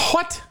 A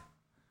what?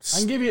 I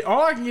can give you.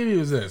 All I can give you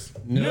is this.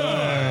 you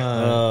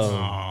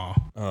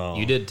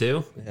did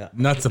too?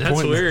 Nuts.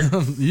 That's weird.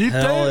 You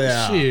Hell did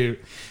yeah. shoot.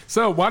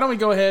 So why don't we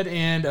go ahead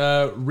and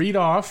read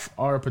off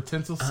our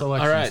potential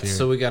selections? All right, here.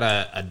 so we got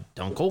a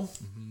dunkel.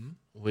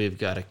 We've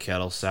got a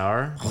kettle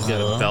sour. We've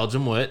got a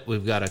Belgian wit.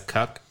 We've got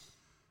a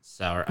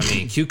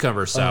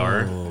cucumber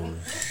sour.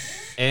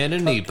 And a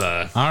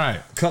Nipa. all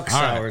right, Cook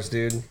All right. sours,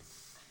 dude.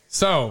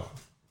 So,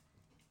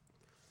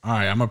 all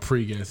right, I'm a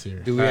pre-guess here.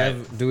 Do we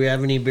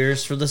have any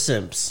beers for the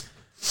simps?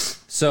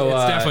 So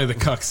It's definitely the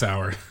cuck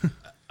sour.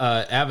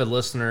 avid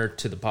listener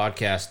to the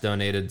podcast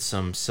donated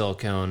some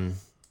silicone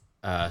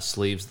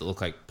sleeves that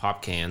look like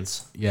pop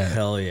cans. Yeah,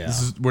 Hell yeah.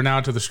 We're now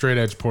to the straight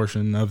edge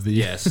portion of the.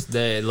 Yes,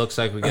 it looks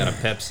like we got a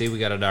Pepsi, we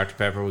got a Dr.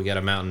 Pepper, we got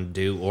a Mountain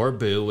Dew or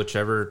Boo,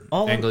 whichever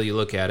angle you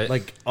look at it.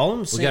 Like all I'm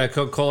we saying, got a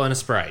Coca-Cola and a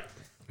Sprite.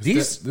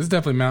 these This is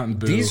definitely Mountain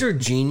Dew. these are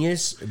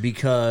genius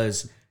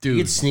because you Dude.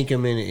 could sneak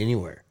them in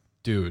anywhere.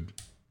 dude.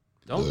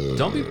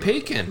 Don't be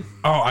peeking.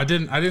 Oh, I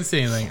didn't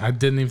say anything. I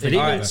didn't even think It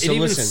about even, that. so it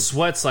even listen.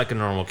 sweats like a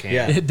normal can.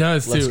 Yeah. It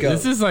does Let's too. go.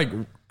 This is like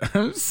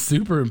I'm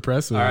super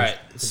impressed with All this.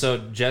 right, so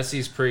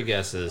Jesse's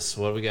pre-guesses.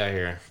 What do we got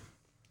here?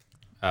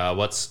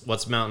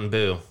 What's Mountain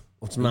Boo?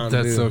 What's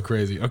Mountain That's Dew? so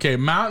crazy. Okay,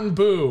 Mountain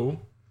Boo.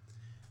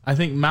 I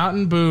think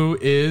Mountain Boo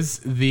is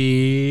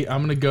the.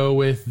 I'm gonna go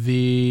with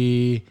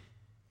the.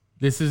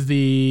 This is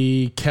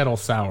the kettle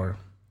sour,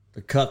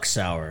 The Cuck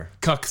sour.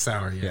 cuck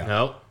sour. Yeah.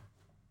 Nope.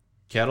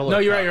 Kettle. No,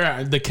 or you're cup? right. You're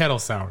right. The kettle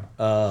sour.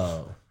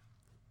 Oh,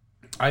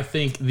 I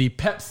think the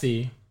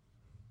Pepsi.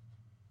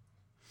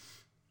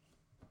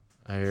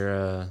 I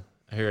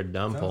hear a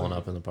dumb pulling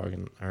up in the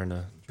parking or in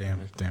a Damn.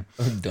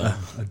 dumb.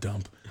 A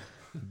dump.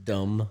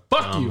 Dumb.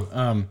 Fuck you.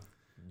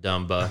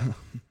 dumba.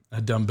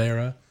 A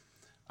Dumbera.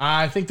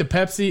 I think the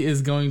Pepsi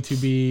is going to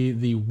be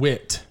the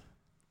Wit.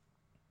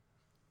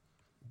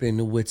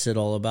 Ben, what's it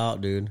all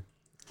about, dude?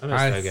 I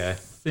miss that guy.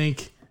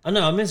 think. I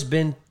know. I miss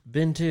Ben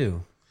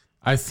too.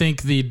 I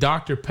think the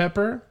Dr.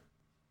 Pepper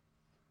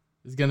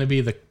is going to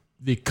be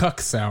the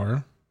cuck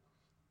sour.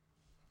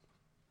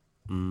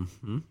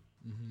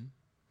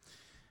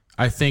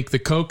 I think the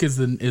Coke is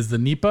the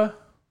Nipa.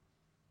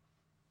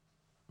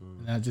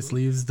 And that just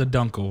leaves the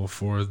Dunkel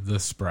for the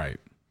Sprite.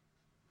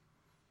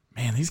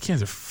 Man, these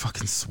cans are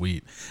fucking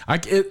sweet.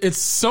 It's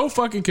so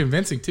fucking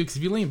convincing too, because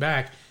if you lean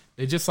back,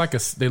 they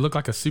look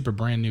like a super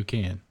brand new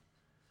can.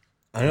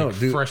 I know,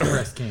 dude. Fresh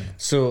pressed can.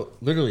 So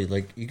literally,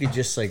 like, you could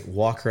just like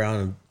walk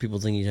around and people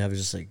think you have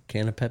just like a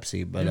can of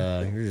Pepsi, but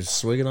you're just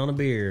swigging on a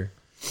beer.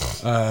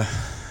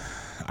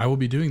 I will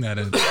be doing that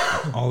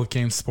at all of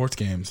Kane's sports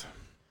games.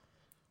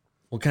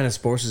 What kind of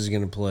sports is he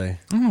going to play? I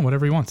don't know,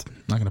 whatever he wants. I'm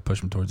not going to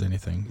push him towards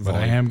anything, but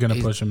I am going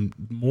to push him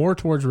more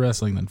towards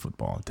wrestling than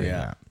football. I'll tell you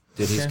that.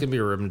 Dude, he's gonna be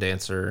a rhythm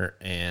dancer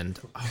and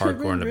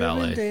hardcore into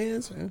ballet.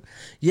 Dancer.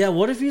 Yeah,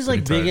 what if he's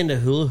like big into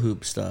hula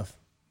hoop stuff?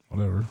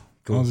 Whatever.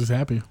 As long as he's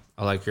happy.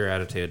 I like your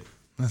attitude.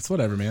 That's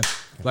whatever, man.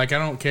 Like, I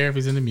don't care if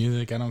he's into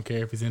music. I don't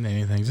care if he's into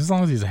anything. Just as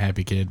long as he's a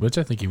happy kid, which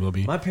I think he will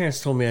be. My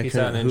parents told me I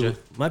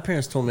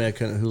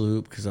couldn't hula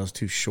hoop because I was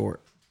too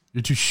short.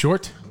 You're too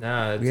short?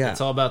 Nah,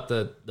 it's all about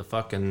the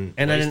fucking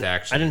and waist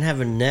action. I didn't have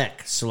a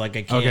neck, so like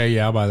I can't. Okay,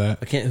 yeah, I'll buy that.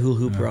 I can't hula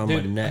hoop around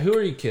my neck. Who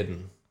are you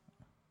kidding?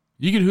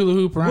 You can hula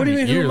hoop around. What do you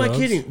mean? Who am I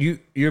kidding?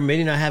 You're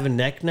admitting I have a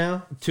neck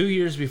now? 2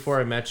 years before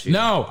I met you.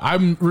 No, I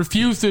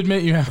refuse to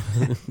admit you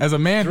have. As a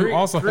man who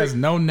also has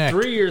no neck.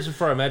 3 years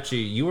before I met you,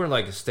 you were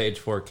like a stage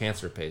 4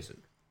 cancer patient.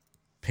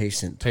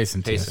 Patient.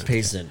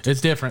 It's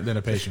different than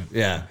a patient.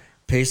 Yeah,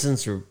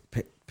 patients are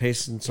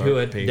patients are who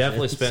had patients.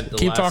 definitely spent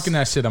Keep talking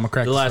that shit. I'm gonna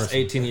crack the last person.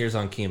 18 years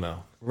on chemo.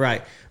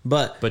 Right,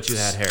 but you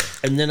had hair.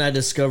 And then I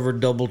discovered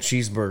double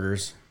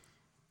cheeseburgers.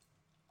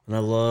 And I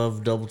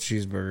love double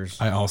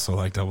cheeseburgers. I also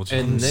like double cheeseburgers.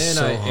 And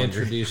then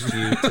introduced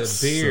you to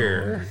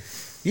beer.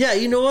 Yeah,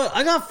 you know what?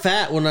 I got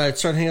fat when I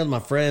started hanging out with my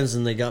friends,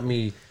 and they got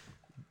me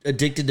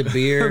addicted to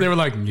beer. They were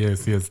like,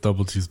 yes,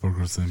 double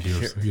cheeseburgers and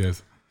beers.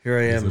 Yes. Here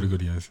I am. Really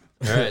good, yes.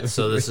 All right,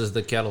 so this is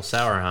the kettle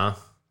sour, huh?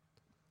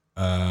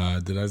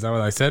 Is that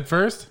what I said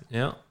first?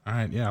 Yeah. All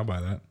right, yeah, I'll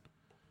buy that.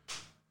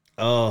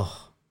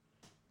 Oh.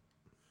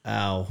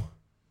 Ow.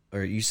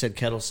 Or you said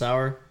kettle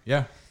sour?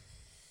 Yeah.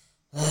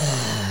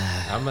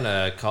 I'm going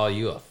to call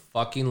you a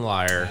fucking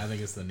liar. I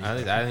think it's the Nipa.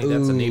 I think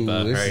that's a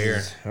Nipa right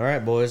here. All right,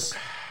 boys.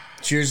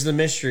 Cheers to the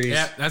mysteries.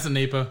 Yeah, that's a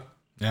Nipa.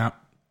 Yeah,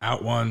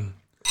 out one.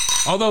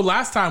 Although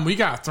last time we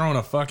got thrown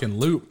a fucking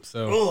loop,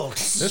 so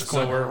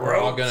So we're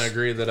all going to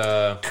agree that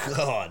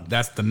God.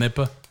 that's the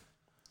Nipa.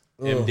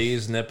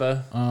 MD's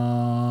Nipa.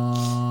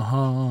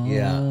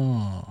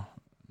 Yeah.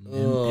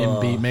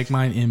 MB. Make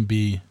mine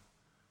MB.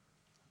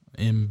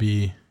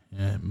 MB.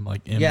 Yeah,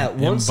 like M,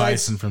 one M side,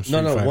 Bison from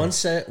Street Fighter.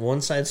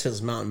 One side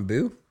says Mountain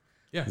Dew.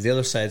 Yeah. The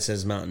other side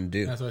says Mountain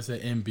Dew. That's why I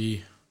said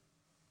MB.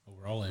 Oh,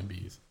 we're all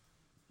MBs.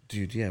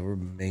 Dude, yeah, we're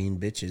main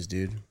bitches,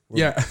 dude.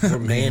 We're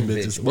man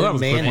bitches. Well, We're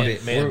man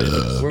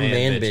bitches. We're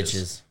man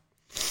bitches.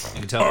 bitches. You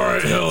can tell. All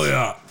right, hell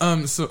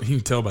yeah. So you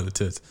can tell by the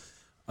tits.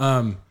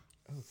 Oh,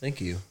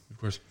 thank you. Of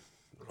course.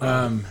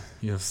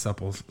 You have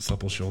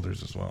supple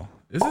shoulders as well.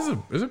 This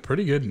is a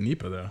pretty good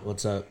Nipa though.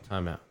 What's up?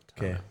 Time out.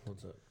 Okay.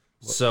 What's up?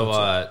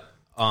 So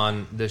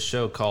on this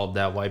show called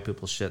That White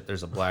People Shit,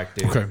 there's a black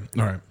dude Okay,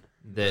 all right.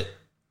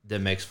 that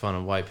makes fun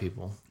of white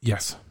people,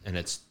 Yes. and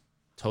it's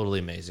totally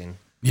amazing.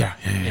 Yeah.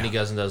 And he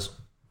goes and does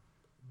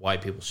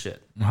white people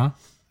shit. Uh-huh.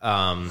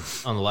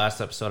 On the last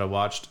episode I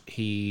watched,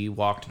 he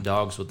walked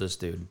dogs with this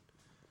dude.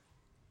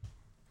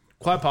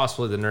 Quite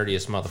possibly the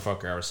nerdiest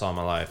motherfucker I ever saw in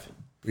my life.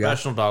 Yeah.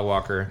 Professional dog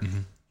walker. Mm-hmm.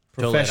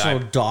 Professional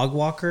dog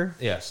walker?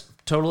 Yes.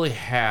 Totally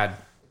had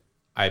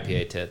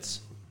IPA tits.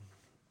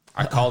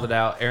 I called it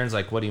out. Aaron's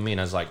like, what do you mean?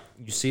 I was like,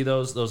 you see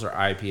those? Those are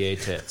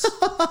IPA tits.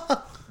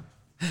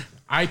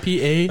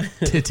 IPA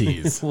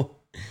titties.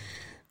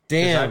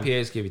 Damn.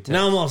 IPAs give you tits.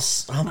 Now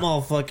I'm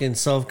all fucking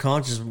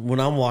self-conscious when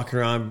I'm walking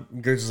around.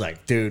 Gertz is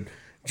like, dude,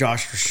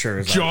 Josh for sure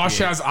is Josh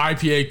IPA. has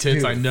IPA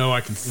tits. Dude, I know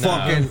I can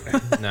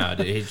fucking. No,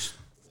 dude.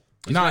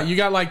 Nah, you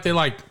got like they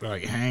like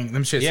hang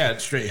them shits. Yeah,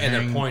 straight and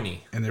hang, they're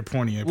pointy. and they're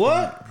pointy.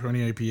 What?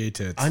 Pointy IPA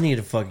tits. I need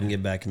to fucking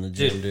get back in the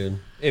gym, dude.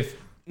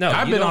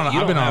 I've been on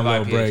a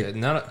little break.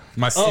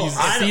 My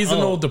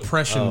seasonal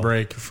depression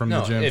break from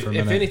the gym for a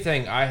minute. If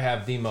anything, I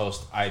have the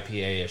most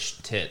IPA-ish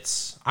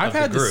tits. I've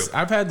had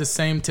the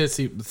same tits.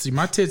 See,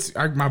 my tits,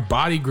 my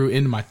body grew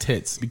into my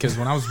tits because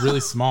when I was really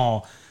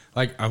small,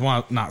 like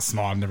not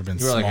small, I've never been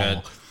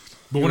small.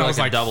 But when I was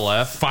like double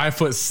F,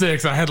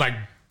 5'6", I had like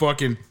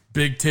fucking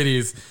big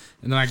titties,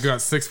 and then I got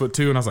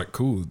 6'2", and I was like,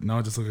 cool. No,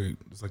 I just look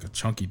like a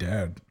chunky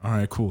dad. All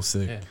right, cool,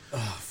 sick. Yeah.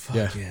 Oh fuck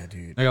yeah,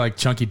 dude. I got like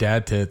chunky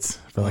dad tits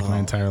for like my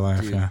entire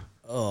life. Dude. Yeah.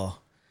 Oh,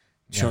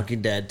 chunky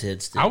dad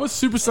tits. Dude. I was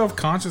super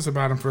self-conscious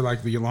about them for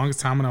like the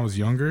longest time when I was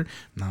younger.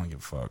 Now I don't give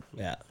a fuck.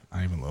 Yeah.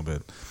 Not even a little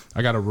bit.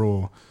 I got a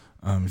rule.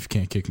 If you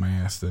can't kick my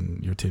ass, then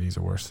your titties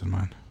are worse than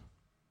mine.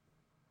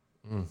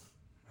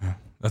 Yeah.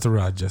 That's a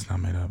rule I just not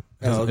made up.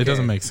 It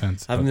doesn't make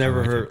sense. I've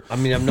never heard. I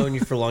mean, I've known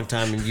you for a long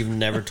time, and you've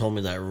never told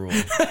me that rule.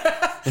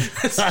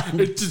 It's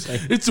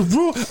a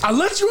rule. I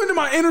let you into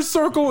my inner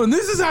circle, and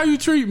this is how you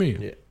treat me.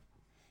 Yeah.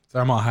 So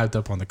I'm all hyped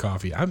up on the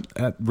coffee. I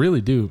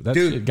really do. That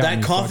Dude, shit got that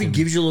me coffee fucking,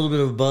 gives you a little bit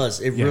of a buzz.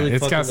 It really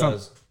it's fucking got some-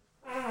 does.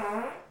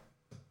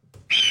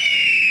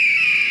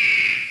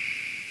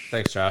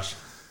 Thanks, Josh.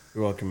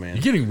 You're welcome, man.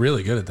 You're getting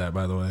really good at that,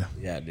 by the way.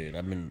 Yeah, dude.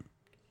 I've been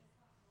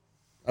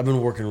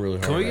working really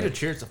hard. Can we get a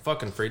cheers to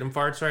fucking freedom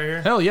farts right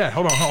here? Hell yeah.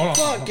 Hold on.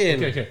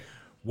 Fucking. Okay.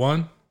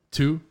 1,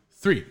 2,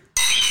 3.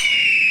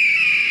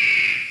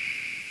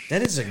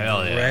 That is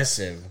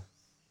aggressive. Yeah.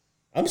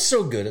 I'm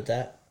so good at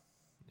that.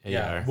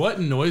 Yeah.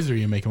 What noise are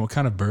you making? What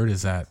kind of bird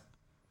is that?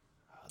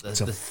 It's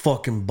a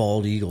fucking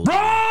bald eagle.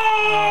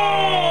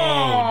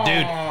 Oh,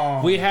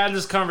 dude. We had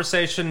this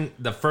conversation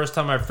the first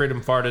time I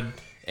freedom farted,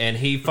 and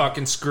he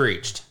fucking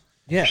screeched.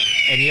 Yeah.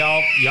 And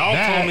y'all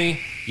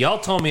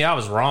told me I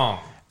was wrong.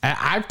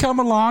 I've come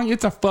along.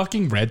 It's a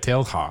fucking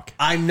red-tailed hawk.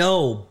 I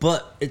know,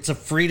 but it's a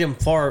freedom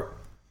fart.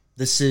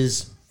 This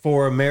is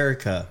for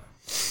America.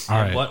 All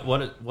right.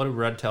 What do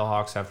red-tailed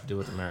hawks have to do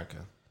with America?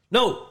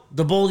 No,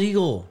 the bald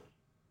eagle.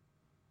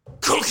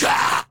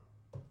 Kuka!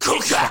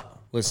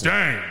 Listen,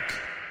 Dang.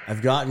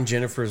 I've gotten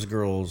Jennifer's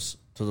girls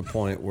to the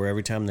point where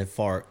every time they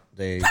fart,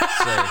 they say,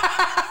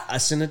 I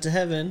send it to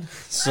heaven.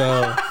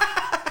 So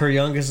her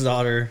youngest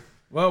daughter.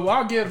 Well,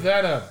 I'll give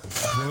that a...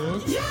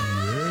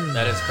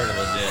 That is pretty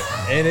legit.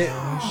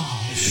 And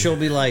she'll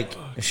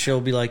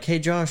be like, hey,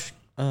 Josh,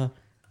 I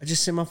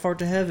just sent my fart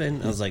to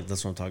heaven. I was like,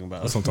 that's what I'm talking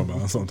about. That's what I'm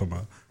talking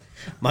about.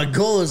 My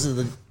goal is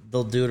that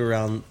they'll do it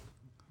around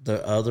their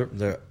dad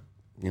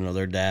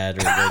or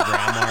their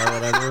grandma or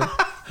whatever.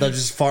 They'll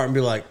just fart and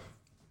be like,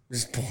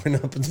 just point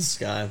up in the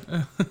sky.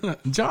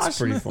 Josh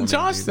funny,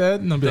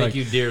 said, and they'll be Thank like,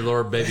 you, dear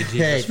Lord, baby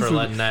Jesus, for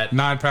letting that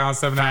 9 pounds,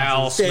 7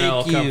 foul ounces.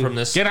 smell Thank come you. from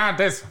this. Get out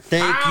this.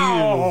 Thank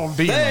foul you.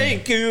 demon.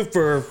 Thank you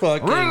for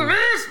fucking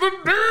Release the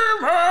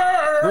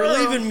demon.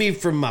 relieving me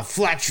from my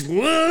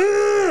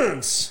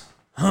flatulence.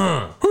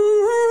 I'm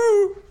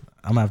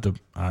gonna have to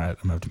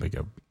make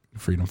a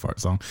freedom fart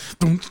song.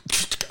 You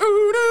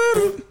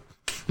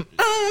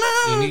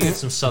need to get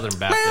some Southern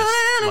Baptist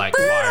like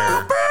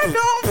fire.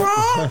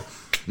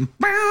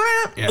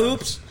 Yeah.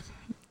 Oops.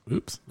 Oh.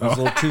 That was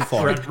a little too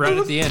far. Right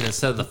at the end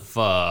instead of the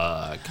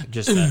fuck.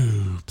 Just that.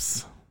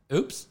 Oops.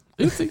 Oops.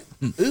 Oopsie.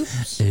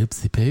 Oops.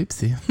 Oopsie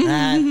poopsie.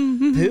 I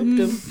pooped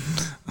him.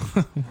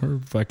 We're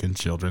fucking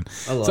children.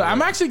 love So it.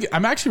 I'm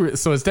actually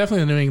so it's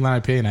definitely a New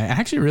England IPA, and I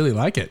actually really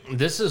like it.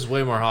 This is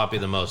way more hoppy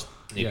than most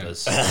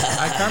Nikas.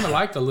 I kind of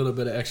liked a little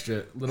bit of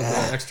extra.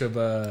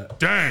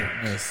 Dang.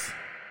 Yes.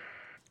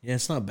 Yeah,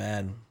 it's not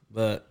bad,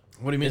 but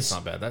What do you mean it's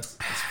not bad? That's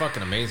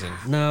fucking amazing.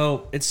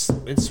 no, it's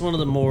one of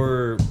the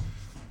more.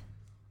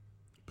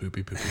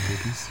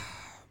 Poopies.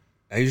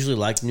 I usually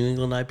like New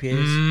England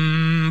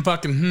IPAs,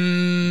 but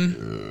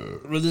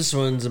this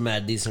one's a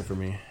mad decent for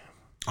me.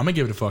 I'm gonna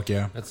give it a fuck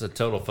yeah. That's a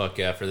total fuck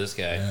yeah for this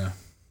guy. Yeah.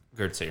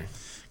 Gert's here.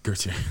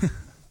 Gert's here.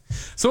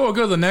 So we'll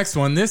go to the next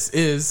one. This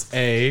is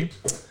a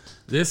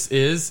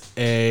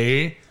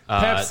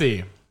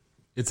Pepsi.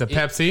 It's a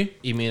Pepsi.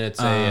 You mean it's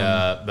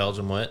a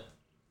Belgian wit?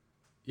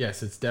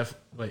 Yes, it's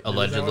wait,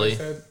 Allegedly. is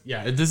that what I said?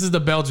 Yeah, this is the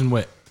Belgian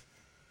wit.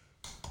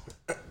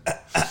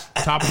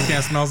 Top of the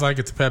can smells like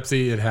it's a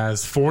Pepsi. It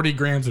has 40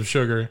 grams of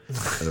sugar.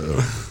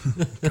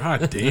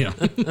 God damn.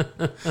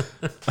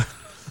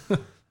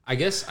 I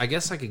guess I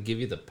could give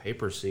you the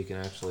paper so you can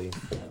actually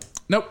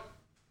Nope.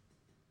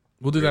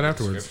 We'll do that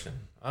afterwards. description.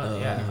 Oh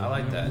yeah, I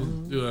like that.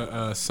 Do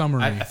a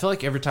summary. I feel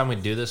like every time we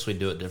do this, we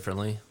do it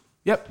differently.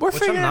 Yep, we're Which I'm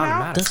figuring it not out.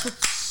 mad at. That's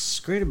what's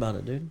great about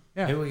it, dude.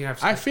 Yeah. Maybe we can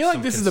have I feel like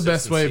some this is the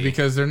best way consistency.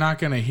 because they're not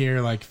going to hear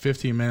like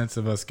 15 minutes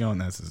of us going.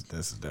 This is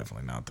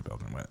definitely not the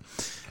Belgian wet.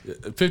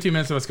 15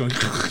 minutes of us going.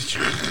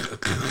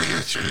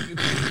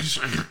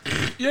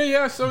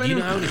 Yeah. So Do you anyway,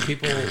 know how many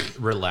people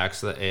relax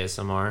to the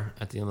ASMR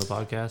at the end of the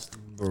podcast?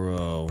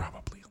 Bro,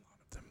 probably a lot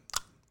of them.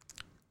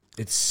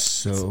 it's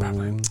so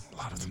Probably a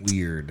lot of them.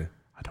 weird.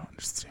 I don't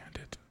understand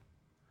it.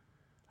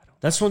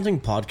 That's one thing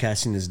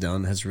podcasting has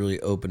done, has really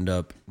opened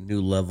up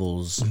new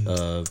levels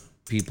of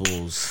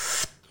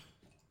people's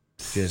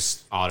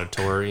just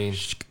Auditory.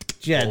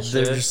 yeah, Bullshit.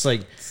 they're just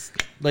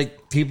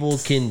like people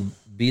can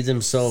be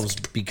themselves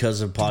because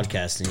of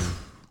podcasting.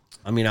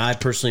 I mean, I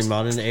personally am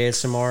not into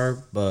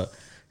ASMR, but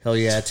hell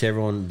yeah to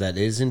everyone that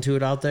is into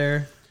it out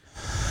there.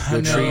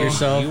 Go treat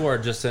yourself. You are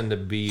just into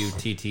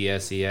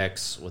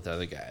BUTTSEX with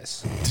other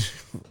guys.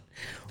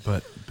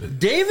 But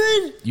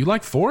David? you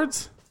like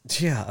Fords?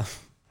 Yeah.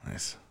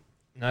 Nice.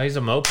 No, he's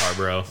a Mopar,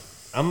 bro.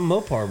 I'm a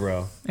Mopar,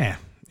 bro. Yeah,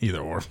 either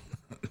or.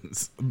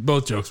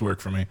 Both jokes work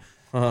for me.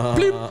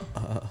 Bleep.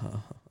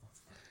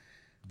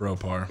 Bro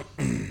par.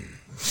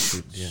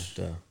 Yeah,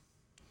 duh.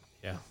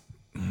 Yeah.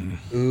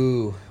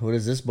 Ooh, what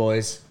is this,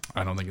 boys?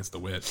 I don't think it's the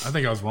wit. I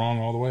think I was wrong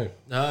all the way.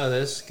 No,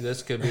 this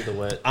could be the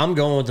wet. I'm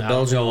going with the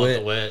Belgian going with wit.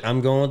 the wit.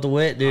 I'm going with the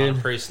wit, dude.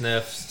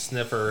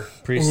 Sniffer.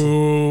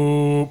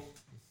 Ooh.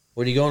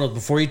 What are you going with?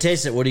 Before you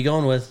taste it, what are you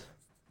going with?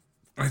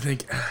 I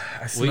think I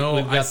We've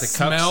smell. got the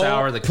cup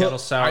sour, the kettle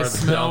sour, I the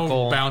smell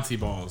uncle. bouncy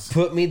balls.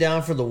 Put me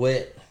down for the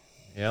wit.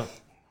 Yep.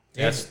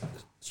 That's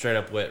straight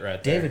up wit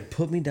right there. David,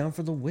 put me down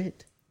for the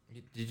wit.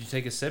 Did you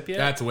take a sip yet?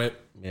 That's wit.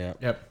 Yeah.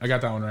 Yep, I got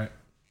that one right.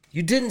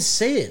 You didn't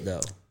say it, though.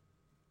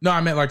 No,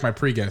 I meant like my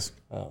pre-guess.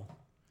 Oh.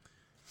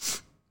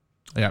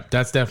 Yeah,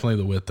 that's definitely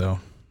the wit though.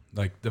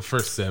 Like the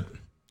first sip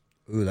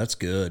Ooh, that's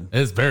good.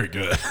 is very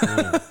good.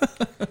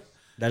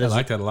 I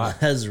like that a lot.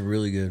 That's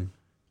really good.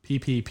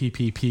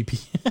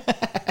 PP.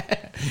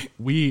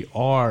 We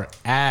are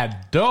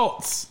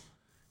adults.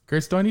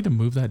 Grace, do I need to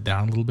move that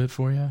down a little bit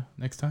for you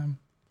next time?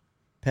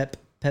 Pep.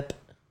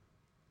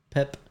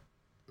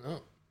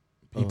 Oh.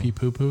 PP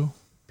poo poo.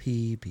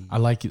 PP. I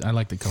like it. I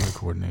like the color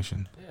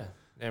coordination. Yeah.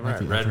 Damn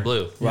right. Red and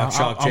blue. Yeah, Rock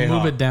Chalk I'll Jayhawk.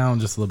 move it down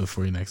just a little bit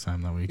for you next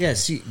time that week. Yeah,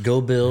 see,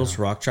 go Bills,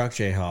 Rock Chalk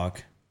Jayhawk.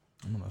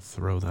 I'm gonna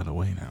throw that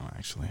away now.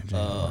 Actually,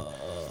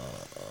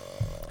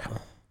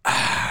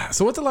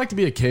 so what's it like to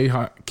be a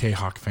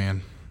K-Hawk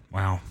fan?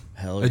 Wow,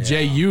 Hell a yeah.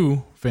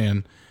 JU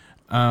fan.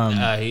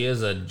 He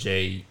is a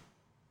JEW.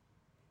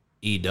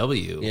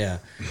 Yeah.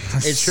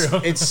 true.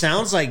 It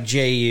sounds like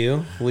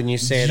JU when you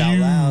say it out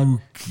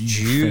loud.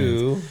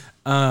 Jew.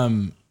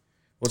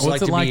 What's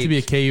it like to be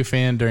a KU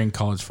fan during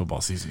college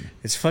football season?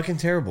 It's fucking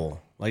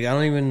terrible. Like, I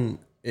don't even...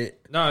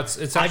 No,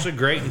 it's actually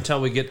great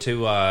until we get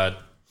to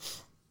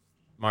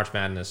March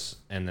Madness,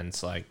 and then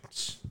it's like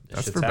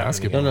That's for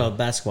basketball. No,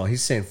 basketball.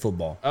 He's saying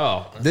football.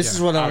 Oh, This is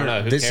what I don't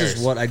know. Who This cares?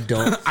 is what I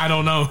don't... I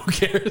don't know. Who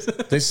cares?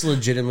 This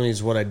legitimately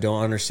is what I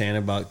don't understand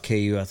about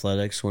KU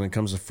athletics when it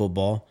comes to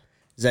football.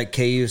 Is that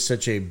KU is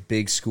such a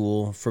big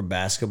school for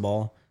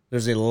basketball.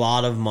 There's a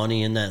lot of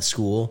money in that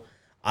school.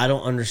 I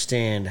don't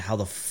understand how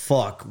the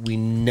fuck we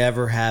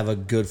never have a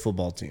good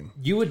football team.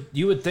 You would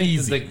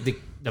think that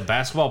the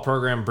basketball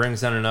program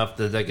brings in enough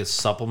that they could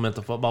supplement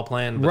the football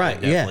plan, but Right,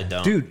 they definitely yeah.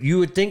 don't. Dude, you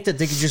would think that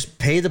they could just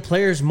pay the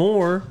players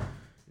more.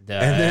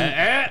 Time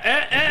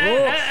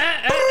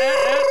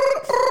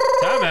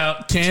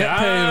out. Can't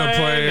pay the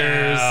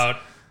players. Out.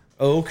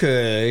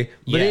 Okay.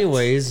 But Yet.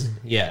 anyways,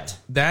 Yet.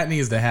 That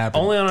needs to happen.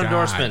 Only on God.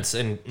 endorsements,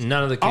 and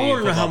none of the KU I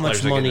want to know how football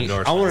much players are getting money. I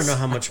want to endorsements. know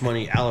how much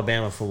money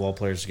Alabama football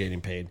players are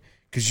getting paid,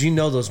 because you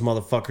know those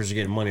motherfuckers are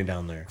getting money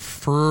down there.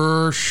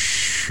 For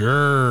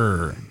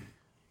sure.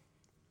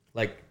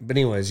 Like, but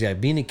anyways, yeah,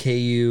 being a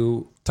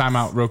KU. Time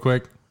out real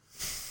quick.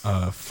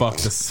 Fuck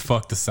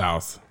the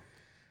South.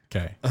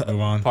 Okay, move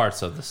on.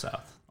 Parts of the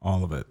South.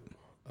 All of it.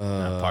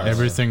 Not parts.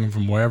 Everything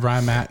from wherever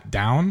I'm at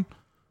down.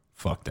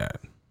 Fuck that.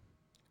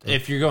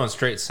 If you're going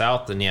straight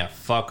south, then yeah,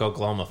 fuck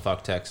Oklahoma,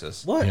 fuck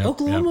Texas. What? Yep,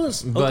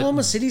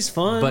 Oklahoma City's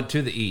fun. But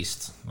to the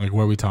east, Like,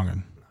 where are we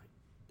talking?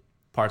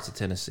 parts of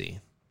Tennessee.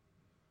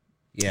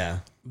 yeah.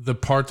 The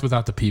parts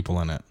without the people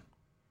in it.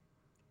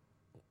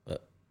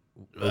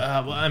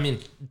 Well, I mean,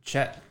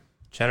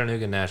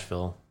 Chattanooga,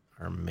 Nashville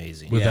are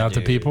amazing. Without the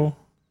dude. people?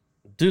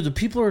 Dude, the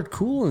people are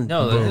cool. And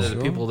No, the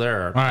people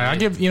there are. All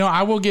right,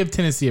 I will give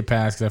Tennessee a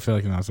pass because I feel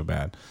like it's not so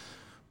bad.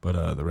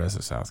 But the rest of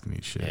the South can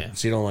eat shit. Yeah.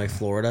 So you don't like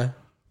Florida?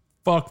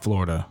 Fuck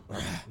Florida.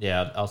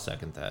 Yeah, I'll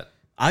second that.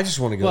 I just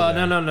want to go Well,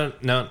 there.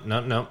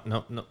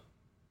 no.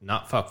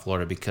 Not fuck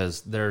Florida,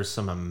 because there's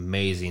some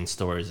amazing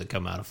stories that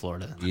come out of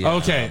Florida. Yeah,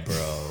 Okay.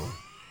 bro.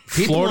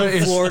 People Florida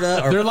in is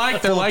Florida are they're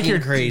like your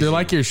crazy. they're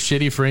like your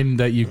shitty friend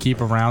that you keep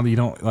around that you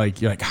don't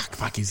like. You're like,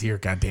 fuck, he's here,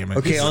 god damn it.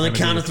 Okay, on the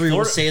count of three,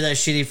 we'll say that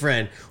shitty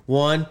friend.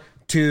 1,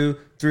 2,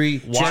 3.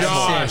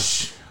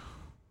 Josh.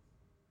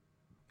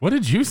 What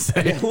did you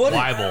say? What?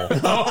 Bible.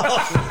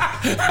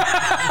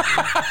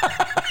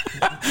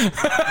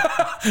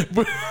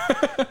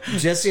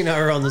 Jesse and I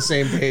are on the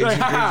same page.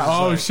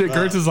 Oh shit,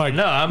 Gertz is like,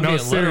 No, I'm being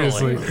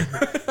seriously.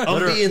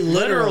 I'm being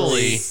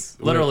literally.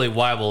 Literally,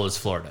 Weibel is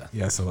Florida.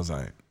 Yeah, so was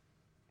I.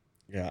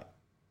 Yeah.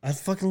 I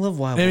fucking love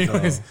Wild.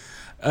 Anyways,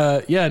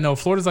 yeah, no,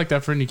 Florida's like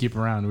that friend you keep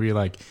around where you're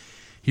like,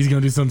 he's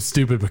gonna do something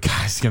stupid, but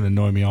God, he's gonna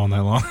annoy me all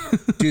night long.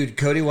 Dude,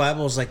 Cody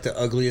Weibel is like the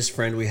ugliest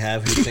friend we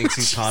have who thinks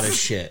he's hot as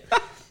shit.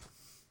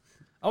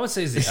 I would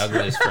say he's the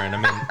ugliest friend.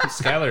 I mean,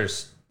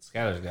 Skylar's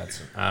got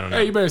some. I don't know.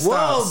 Hey, you better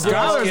stop. Whoa,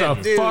 Skylar's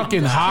a dude.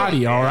 fucking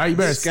hottie, all right? You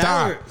better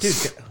Skylar, stop. dude,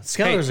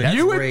 Skylar's a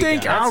You would great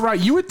think, guy. all right,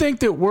 you would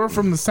think that we're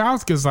from the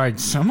South because, like,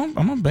 I'm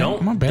gonna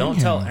bang Don't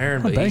him. tell Aaron,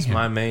 I'm gonna but he's bang him.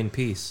 my main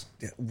piece.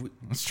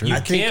 That's true. You I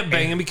think- can't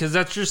bang him because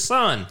that's your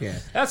son. Yeah.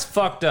 That's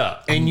fucked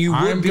up. And you would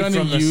I'm be gonna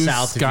from the use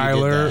South if you did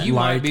Skylar that. You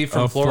might like be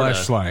from a Florida.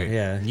 fleshlight.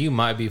 Yeah. You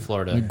might be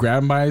Florida.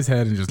 Grab him by his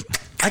head and just.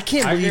 I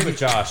can't I agree believe with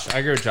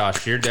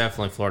Josh. You're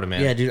definitely Florida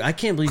man. Yeah, dude, I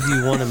can't believe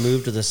you want to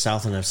move to the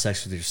South and have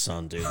sex with your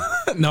son, dude.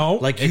 No,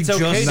 Like, you It's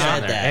just okay said down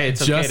there. that. Hey,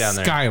 it's just okay down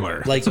there.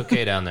 Skylar. Like, It's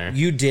okay down there.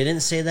 you didn't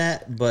say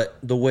that, but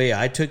the way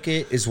I took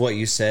it is what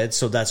you said,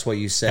 so that's what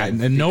you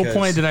said. At no because-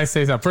 point did I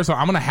say that. First of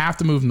all, I'm gonna have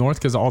to move north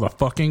because of all the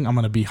fucking. I'm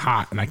gonna be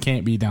hot, and I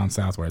can't be down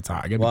south where it's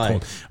hot. I gotta Why? be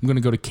cold. I'm gonna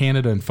go to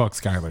Canada and fuck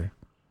Skylar.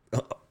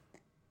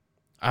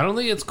 I don't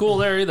think it's cool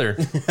there either.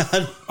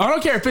 I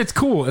don't care if it's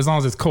cool as long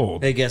as it's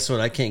cold. Hey, guess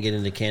what? I can't get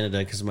into Canada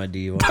because of my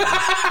DUI.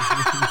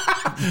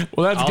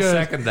 Well, that's I'll good.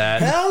 second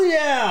that. Hell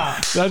yeah!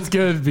 That's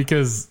good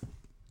because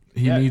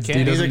he needs. He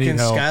Canada doesn't Neither need can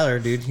help.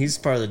 Skylar, dude. He's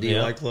part of the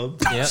DUI Yeah.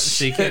 club. Yeah,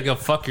 so you can't go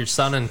fuck your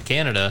son in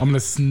Canada. I'm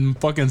gonna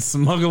fucking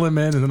smuggle him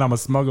in, and then I'm gonna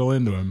smuggle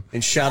into him.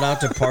 And shout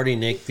out to Party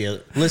Nick.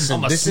 Listen,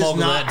 I'm gonna this is smuggle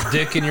not that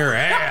dick in your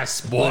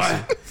ass, boy.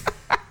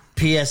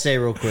 PSA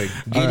real quick.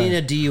 Getting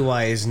a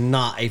DUI is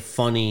not a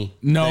funny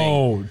thing,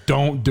 No,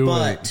 don't do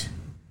but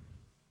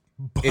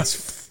it.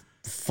 it's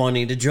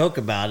funny to joke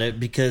about it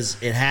because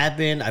it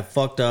happened. I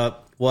fucked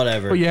up.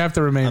 whatever. Well, you have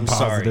to remain I'm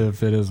positive.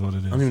 sorry. It is what it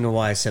is. I don't even know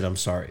why I said I'm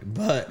sorry,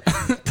 but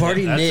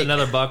Party That's Nick.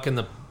 another buck in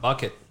the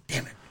bucket.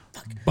 Damn it.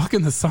 Buck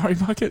in the sorry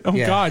bucket? Oh,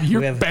 Yeah, God, you're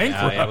we have-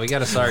 bankrupt. Yeah, we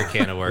got a sorry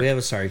can of work. We have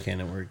a sorry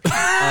can at work.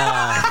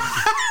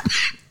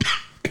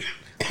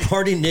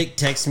 Party Nick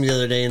texted me the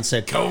other day and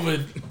said,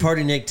 COVID.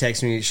 Party Nick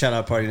texted me, shout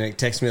out Party Nick,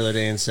 texted me the other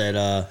day and said,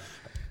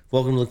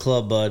 welcome to the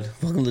club, bud.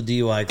 Welcome to the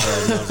DUI club.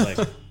 And I was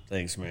like,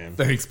 thanks, man.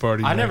 Thanks,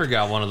 Party I Nick. never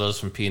got one of those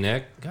from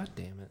P-Nick. God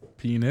damn it.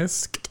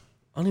 Penis.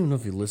 I don't even know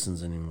if he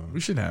listens anymore. We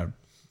should have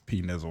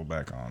P Nizzle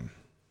back on.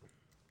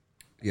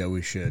 Yeah,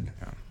 we should.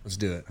 Yeah. Let's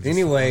do it. Any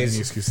Anyways,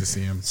 excuse to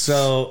see him.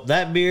 so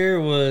that beer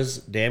was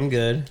damn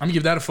good. I'm gonna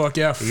give that a fuck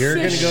yeah. You're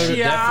going to go to...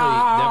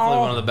 Definitely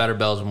one of the better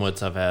Belgian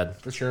woods I've had.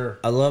 For sure.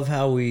 I love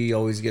how we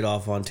always get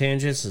off on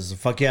tangents. This is a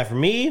fuck yeah for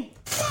me.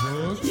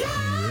 I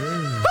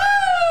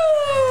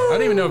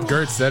don't even know if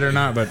Gert said it or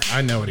not, but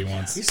I know what he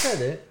wants. He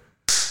said it.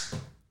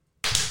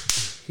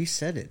 He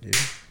said it, dude.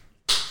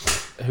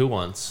 Who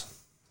wants?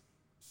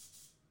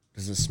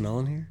 Does it smell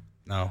in here?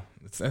 No,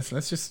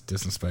 that's just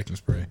disinfecting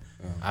spray.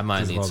 I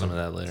might need some of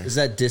that later. Is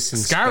that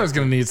distance? Skylar's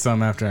gonna need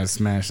some after I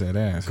smash that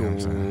ass. You know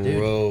what I'm saying?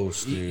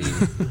 Gross, dude.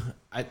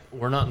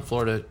 We're not in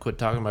Florida. Quit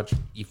talking about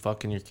you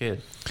fucking your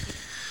kid.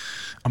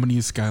 I'm gonna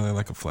use Skylar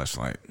like a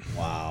fleshlight.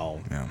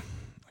 Wow. Yeah,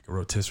 like a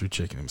rotisserie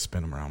chicken and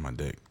spin him around my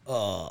dick.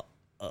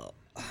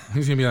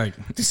 He's gonna be like,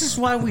 This is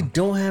why we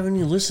don't have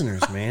any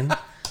listeners, man.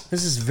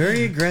 This is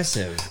very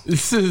aggressive.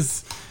 this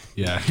is.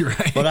 Yeah, you're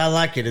right. But I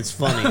like it. It's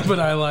funny. But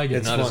I like it.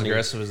 It's Not as funny.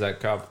 aggressive as that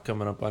cop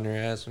coming up on your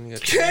ass when you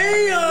got.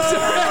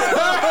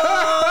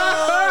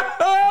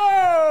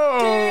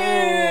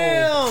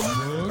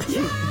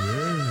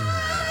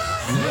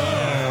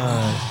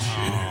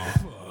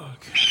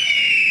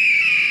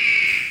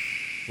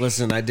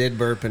 Listen, I did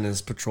burp in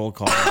his patrol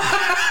car.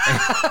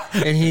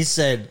 And he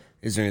said,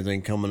 is there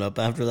anything coming up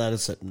after that? I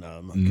said, no,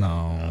 I'm not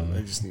No.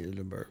 I just needed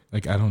to burp.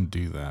 Like, I don't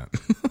do that.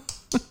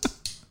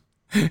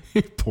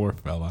 Poor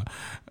fella.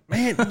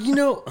 Man, you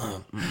know,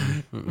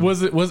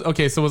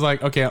 Okay, so it was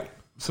like, okay,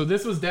 so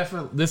this was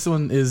definitely, this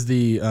one is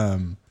the,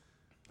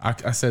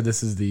 I said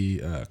this is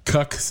the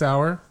cuck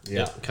sour.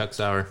 Yeah, cuck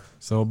sour.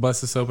 So I'll bust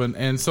this open.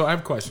 And so I have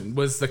a question.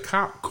 Was the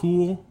cop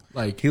cool?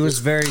 Like, he was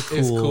very cool.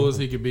 as cool as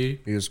he could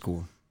be? He was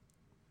cool.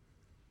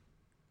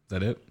 Is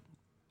that it?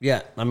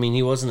 Yeah, I mean,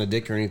 he wasn't a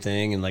dick or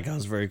anything, and like I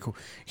was very cool.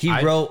 He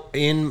wrote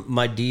in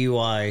my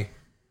DUI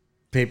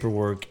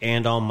paperwork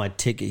and on my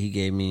ticket he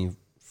gave me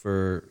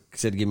for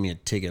said give me a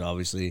ticket.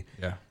 Obviously,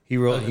 Yeah. he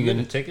wrote. You get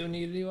a ticket when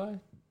you get a DUI?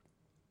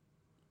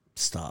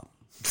 Stop.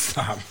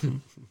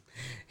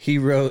 He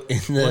wrote in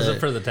the. Was it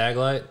for the tag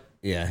light?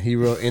 Yeah, he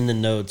wrote in the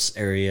notes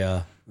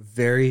area.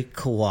 Very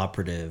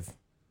cooperative.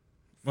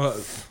 Well,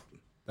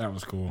 that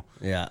was cool.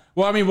 Yeah.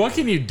 Well, I mean, what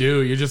can you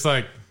do? You're just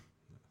like,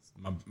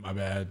 my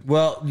bad.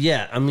 Well,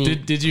 yeah. I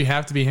mean, Did you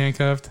have to be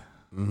handcuffed?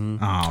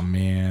 Mm-hmm. Oh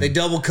man, they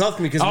double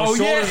cuffed me because my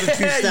shoulders yeah, are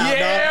too stout.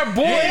 yeah, dog.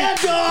 boy, Yeah,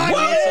 dog.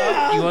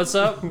 Yeah. You what's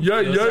up? Yeah,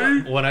 You what's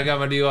yeah. up? When I got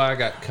my DUI, I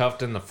got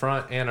cuffed in the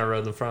front and I rode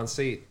in the front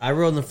seat. I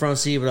rode in the front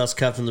seat, but I was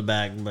cuffed in the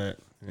back. But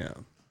yeah.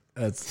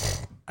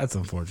 That's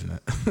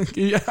unfortunate.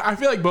 Yeah, I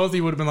feel like both of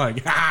you would have been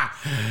like,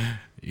 "Ha,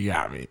 you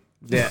got me."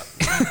 Yeah.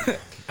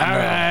 All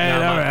right,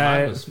 No, all mine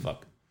right. was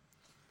fuck.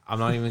 I'm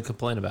not even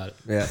complaining about it.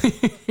 Yeah.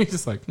 You're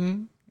just like,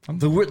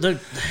 The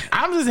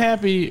I'm just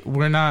happy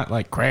we're not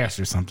like crashed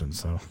or something.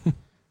 So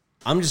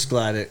I'm just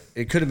glad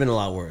it could have been a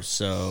lot worse.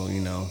 So,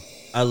 you know,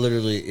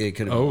 it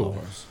could have been a lot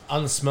worse.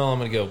 On the smell, I'm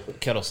gonna go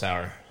kettle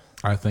sour.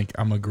 I think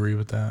I'm agree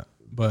with that.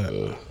 But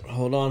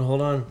Hold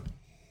on.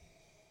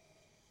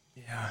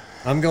 yeah,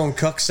 I'm going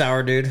cuck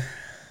sour, dude.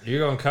 You're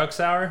going cuck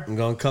sour? I'm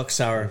going cuck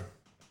sour.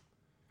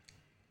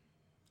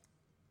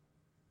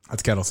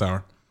 that's kettle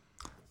sour.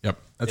 Yep,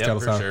 that's Yep, kettle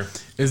for sour. sure.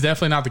 It's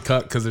definitely not the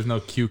cuck because there's no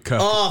Q cuck.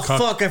 Oh,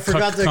 fuck. I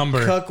forgot the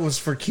cucumber. cuck was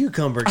for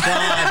cucumber.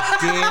 God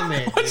damn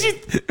it.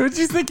 What'd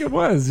you think it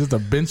was? Just a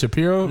Ben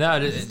Shapiro? No,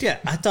 Yeah,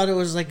 I thought it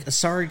was like a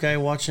sorry guy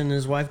watching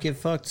his wife get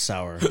fucked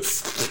sour.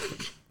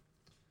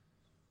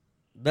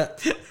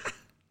 That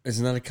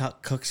isn't that a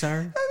cuck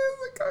sour?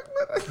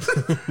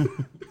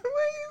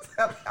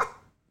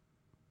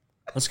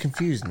 I was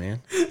confused,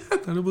 man. I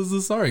thought it was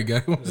the sorry guy.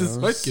 His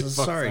wife get fucked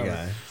Sorry sour.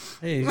 guy.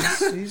 Hey,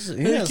 he's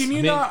Hey, can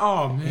you not?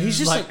 Oh man, He's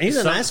just like, he's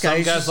a nice guy. Some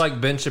He's guys just,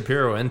 like Ben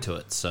Shapiro into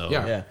it. So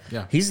Yeah.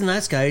 yeah. He's a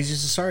nice guy. He's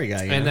just a sorry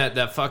guy. you And know?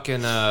 that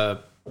fucking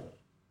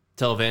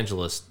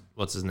televangelist,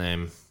 what's his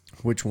name?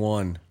 Which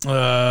one?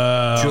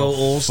 Joe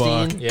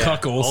Olstein? Yeah,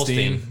 Cuck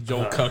Olstein. Olstein.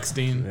 Joel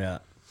Cuckstein. Yeah.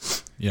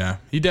 Yeah,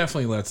 he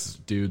definitely lets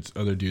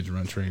other dudes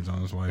run trains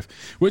on his wife.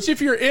 Which,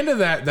 if you're into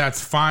that,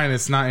 that's fine.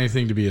 It's not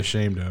anything to be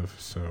ashamed of.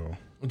 So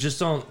Just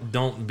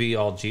don't be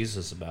all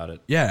Jesus about it.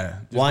 yeah,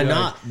 just Why be like,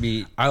 not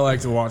be? I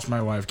like to watch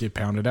my wife get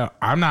pounded out.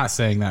 I'm not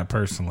saying that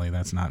personally.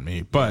 That's not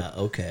me. But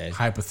Okay.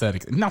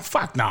 hypothetically, no,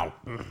 fuck no.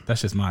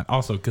 That's just mine.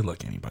 Also, good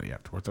luck anybody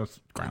afterwards.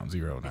 That's ground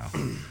zero now.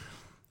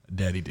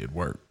 Daddy did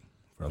work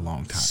for a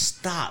long time.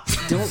 Stop!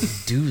 Don't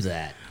do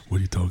that. What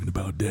are you talking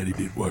about? Daddy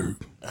did work.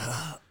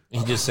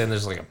 You just saying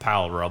there's like a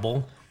pile of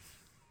rubble.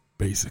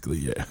 Basically,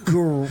 yeah.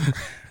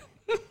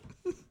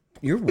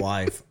 Your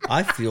wife.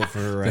 I feel for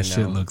her right That shit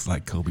now. looks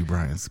like Kobe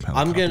Bryant's I'm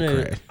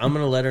helicopter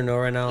gonna let her know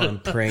right now. I'm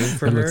praying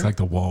for That her. looks like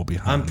the wall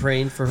behind. I'm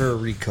praying for her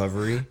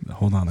recovery.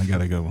 Hold on, I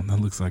gotta go. That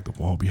looks like the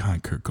wall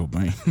behind Kurt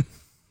Cobain.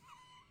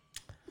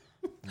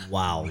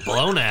 Wow.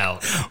 Blown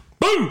out.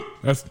 Boom!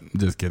 That's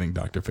just kidding.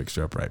 Doctor fixed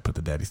her up right. Put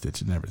the daddy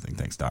stitch and everything.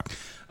 Thanks, Doc.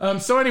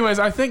 So, anyways,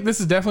 I think this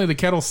is definitely the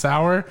kettle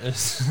sour.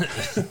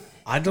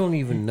 I don't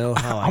even know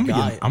how I I'm gonna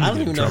got get- it. I'm I gonna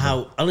don't even get know in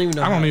how. I don't even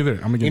know. I don't how- either. I'm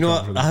gonna get You in know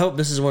trouble what? for I this. hope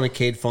this is one of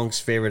Cade Funk's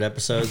favorite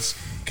episodes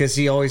because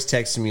he always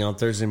texts me on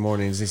Thursday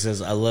mornings. He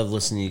says, "I love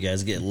listening to you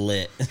guys get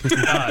lit."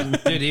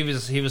 Dude, he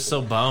was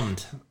so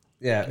bummed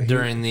Yeah.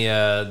 during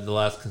the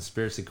last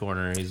conspiracy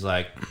corner. He's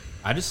like,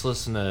 I just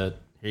listen to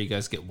hear you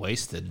guys get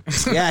wasted.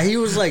 Yeah, he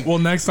was like, Well,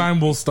 next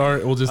time we'll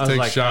start. We'll just I was take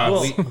like,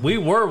 shots. we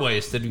were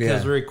wasted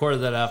because Yeah. we recorded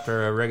that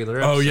after a regular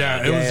episode. Oh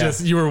yeah, it was yeah.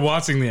 just you were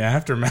watching the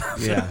aftermath.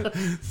 yeah.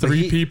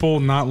 Three he- people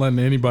not letting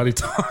anybody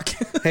talk.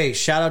 Hey,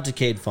 shout out to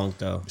Cade Funk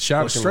though.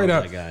 Shout Fucking straight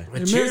love up. that guy.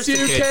 I Cheers miss to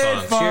you, Cade Cade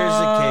Funk. Funk. Cheers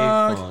to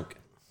Cade Funk.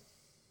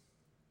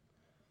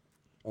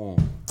 Oh.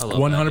 I love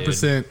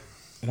 100%.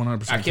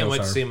 100%. I can't wait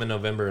to see him in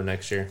November of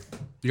next year.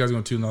 You guys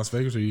going to Las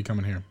Vegas or are you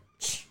coming here?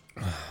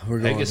 We're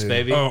going Vegas, to,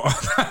 baby. Oh, all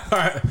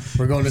right.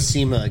 We're going to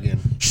SEMA again.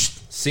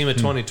 SEMA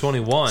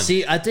 2021.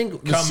 See, I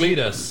think the Come SEMA meet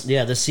us.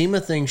 Yeah, the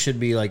SEMA thing should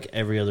be like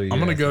every other year. I'm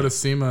gonna go to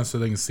SEMA so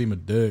they can see my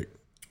dick.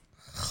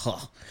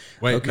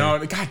 Wait, Okay.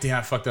 no, goddamn,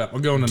 I fucked up.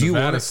 I'm going to you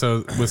Nevada wanna- so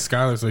with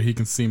Skylar so he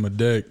can see my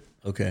dick.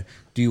 Okay.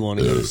 Do you want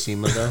to go to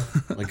SEMA though?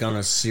 Like on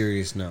a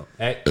serious note.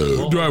 Hey,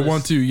 we'll Do I hold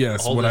want this- to?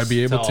 Yes. hold Would I this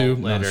be able till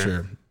to? Not later.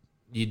 sure.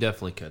 You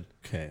definitely could.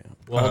 Okay.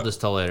 We'll hold this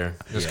till later.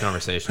 This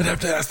conversation. I'd have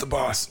to ask the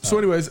boss. So,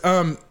 anyways,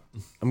 I'm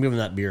giving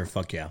that beer a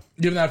fuck yeah.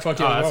 give that fuck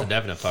Oh, yeah. that's well. a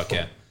definite fuck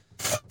yeah.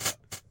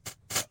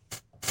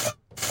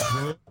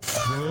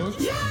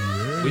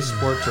 We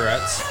support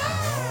Tourette's.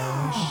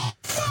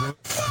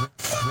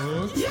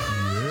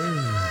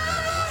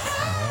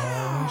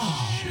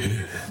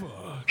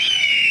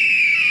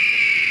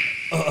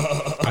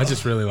 I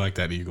just really like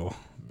that eagle,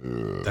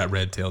 that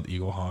red-tailed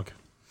eagle hawk.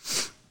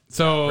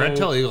 So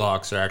Red-tailed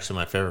eaglehawks are actually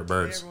my favorite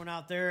birds. Everyone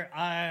out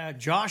there,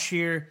 Josh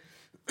here.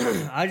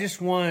 I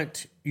just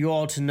want you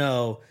all to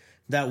know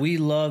that we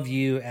love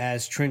you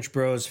as Trench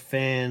Bros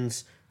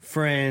fans,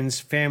 friends,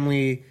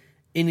 family,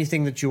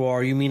 anything that you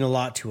are. You mean a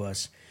lot to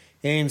us.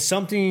 And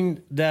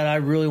something that I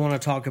really want to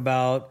talk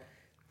about,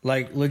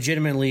 like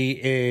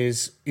legitimately,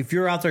 is if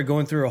you're out there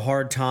going through a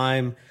hard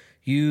time,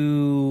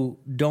 you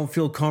don't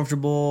feel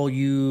comfortable,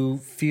 you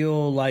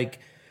feel like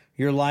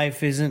your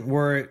life isn't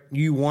where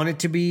you want it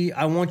to be,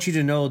 I want you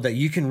to know that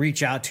you can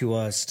reach out to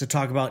us to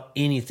talk about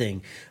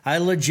anything. I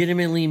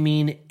legitimately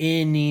mean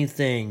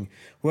anything,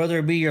 whether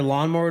it be your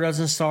lawnmower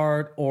doesn't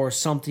start or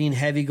something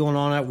heavy going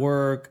on at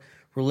work,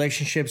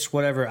 relationships,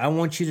 whatever. I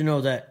want you to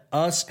know that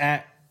us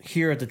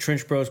here at the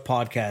Trench Bros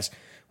podcast,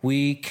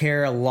 we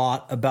care a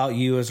lot about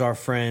you as our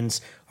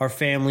friends, our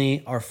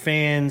family, our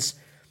fans.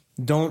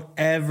 Don't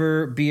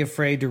ever be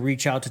afraid to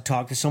reach out to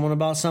talk to someone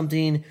about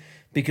something,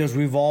 because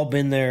we've all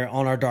been there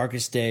on our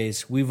darkest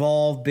days. We've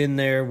all been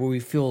there where we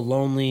feel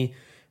lonely,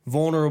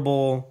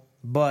 vulnerable,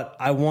 but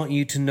I want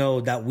you to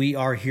know that we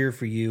are here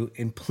for you.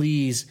 And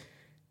please,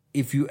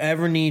 if you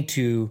ever need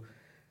to,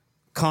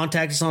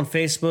 contact us on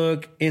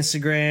Facebook,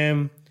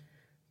 Instagram,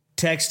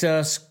 text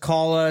us,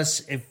 call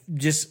us.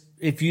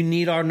 If you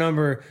need our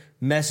number,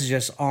 message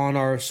us on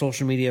our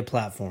social media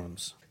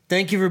platforms.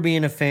 Thank you for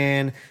being a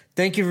fan.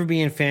 Thank you for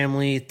being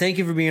family. Thank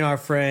you for being our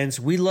friends.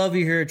 We love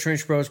you here at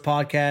Trench Bros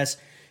Podcast.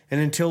 And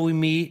until we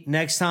meet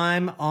next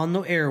time on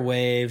the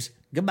airwaves,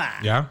 goodbye.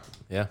 yeah,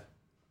 Yeah.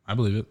 I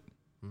believe it.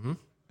 Mm-hmm.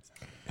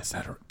 Is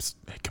that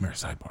hey, come here,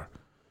 sidebar.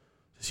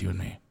 Just you and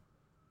me.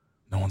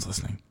 No one's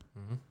listening.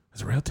 Mm-hmm.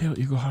 Is a red-tailed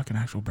eaglehawk an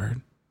actual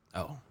bird?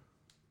 Oh.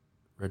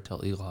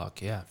 Red-tailed eaglehawk.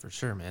 Yeah, for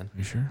sure, man.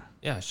 You sure?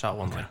 Yeah, I shot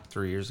one like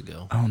 3 years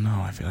ago. Oh no,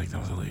 I feel like that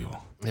was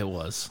illegal. It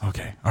was.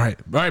 Okay. All right.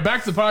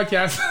 Back to the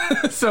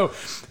podcast. So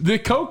the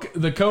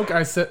Coke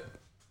I said.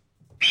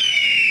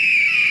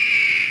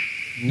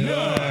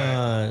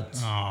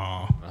 Nuts.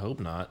 I hope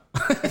not.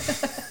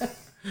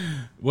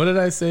 What did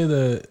I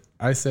say?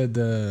 I said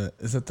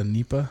is that the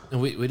Nipa?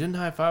 We didn't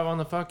high five on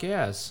the fuck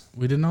yes.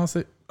 We didn't all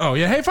say. Oh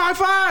yeah, hey,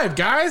 five,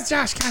 guys.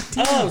 Josh,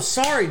 goddamn. Oh,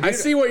 sorry, dude. I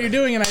see what you're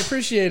doing and I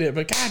appreciate it,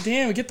 but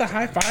goddamn, get the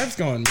high fives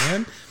going,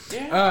 man.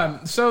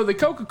 Yeah. So the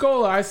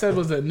Coca-Cola I said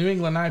was a New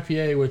England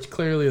IPA, which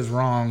clearly is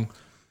wrong.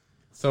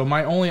 So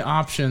my only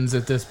options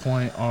at this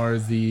point are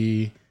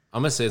the.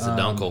 I'm gonna say it's a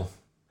Dunkel.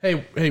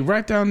 Hey,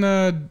 write down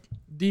the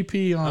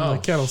DP on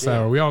the kettle shit.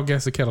 sour. We all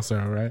guessed the kettle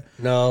sour, right?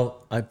 No,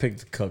 I picked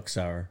the Coke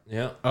Sour.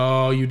 Yeah.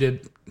 Oh, you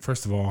did.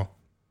 First of all,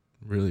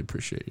 really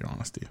appreciate your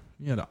honesty.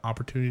 You had an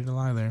opportunity to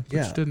lie there, but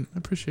Yeah. you didn't. I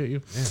appreciate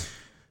you.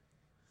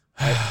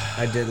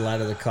 I did lie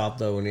to the cop,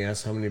 though, when he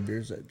asked how many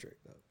beers I drank.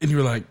 And you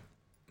were like,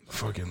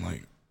 fucking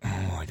like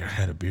I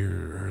had a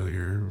beer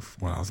earlier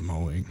when I was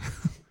mowing.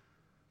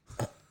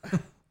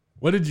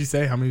 What did you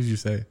say? How many did you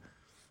say?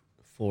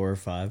 4 or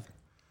 5.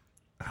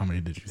 How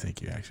many did you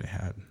think you actually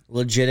had?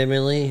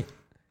 Legitimately,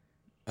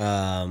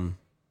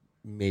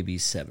 maybe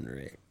 7 or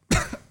 8.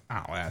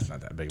 Oh, that's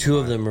not that big. Two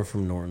of them are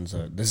from Norton's.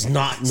 That's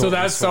not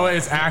Norton's. So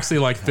it's actually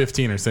like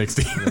 15 or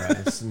 16.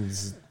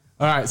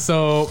 All right.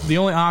 So the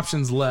only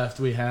options left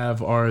we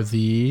have are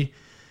the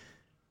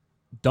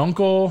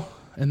Dunkel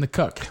and the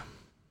Cuck.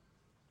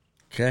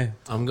 Okay.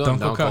 I'm going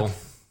Dunkel Dunkel. Cuck.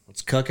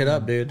 Let's cuck it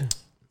up, dude.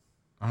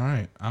 All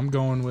right. I'm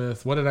going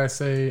with, what did I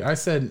say? I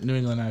said New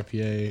England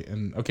IPA.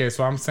 And okay,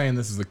 so I'm saying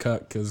this is the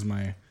Cuck because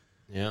my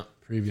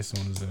previous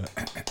one is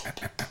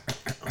that.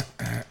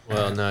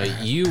 Well, no,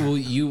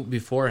 you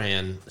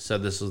beforehand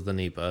said this was the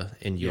NEPA,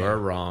 and you are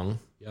wrong.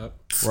 Yep.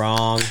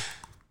 Wrong.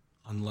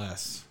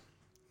 Unless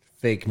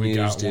Fake we news,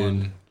 got dude.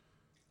 one.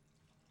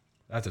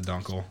 That's a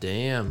Dunkel.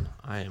 Damn,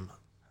 I am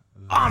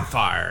on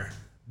fire.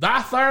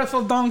 That's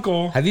a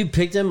Dunkel. Have you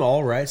picked them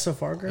all right so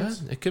far,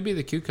 Chris? It could be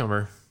the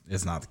cucumber.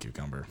 It's not the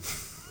cucumber.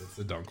 It's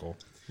the Dunkel.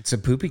 It's a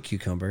poopy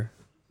cucumber.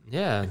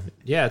 Yeah,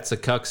 it's a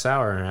cuck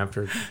sour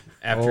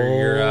after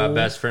your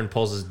best friend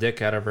pulls his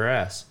dick out of her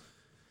ass.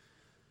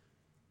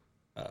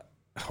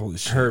 Holy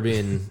shit. Her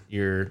being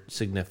your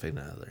significant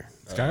other.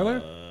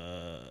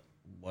 Skylar?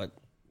 What?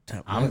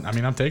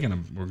 I'm taking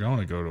them. We're going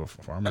to go to a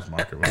farmer's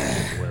market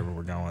wherever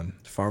we're going.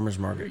 Farmer's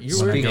market.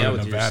 You were Speaking out of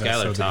with your Nevada,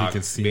 Skylar so that talk. he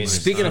could see being my-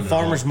 his Speaking of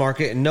son-in-law. farmer's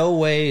market, in no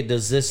way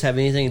does this have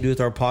anything to do with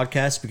our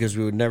podcast because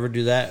we would never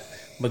do that.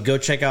 But go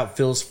check out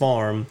Phil's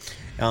Farm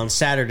on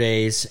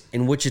Saturdays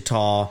in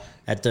Wichita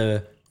at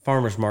the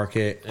farmer's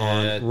market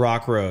on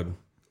Rock Road.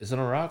 Is it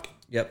on Rock?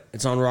 Yep,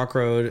 it's on Rock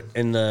Road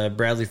in the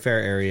Bradley Fair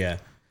area.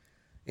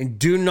 And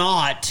do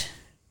not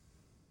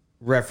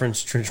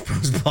reference Trench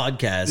Bros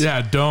podcast.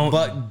 Yeah, don't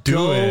But do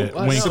go- it.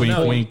 Well, Wink, no, wink,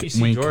 no, wink, you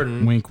see wink,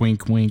 Jordan. wink,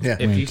 wink, wink, Yeah. If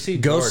wink. you see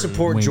Go Jordan,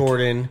 support Wink.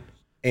 Jordan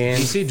and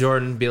you see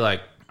Jordan, be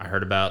like, I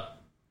heard about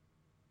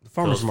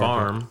Farmer's Phil's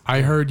Market. Farm.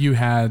 I heard you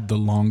had the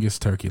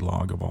longest turkey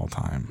log of all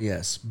time.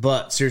 Yes,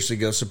 but seriously,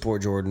 go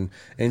support Jordan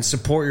and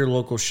support your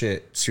local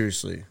shit.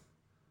 Seriously.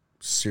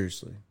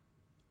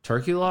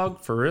 Turkey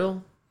log for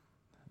real?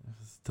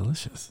 It's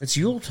delicious. It's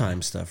Yule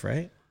time stuff,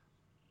 right?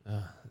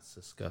 It's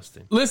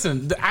disgusting.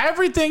 Listen,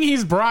 everything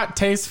he's brought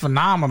tastes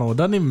phenomenal. It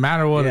doesn't even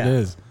matter what it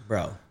is.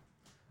 Bro.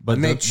 But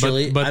made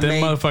chili- But I them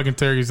made- motherfucking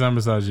turkey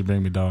summersides you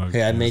bring me, dog.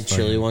 Hey, I It's made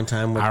chili fucking- one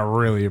time with I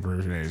really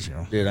appreciate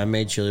you. dude. I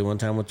made chili one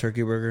time with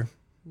turkey burger.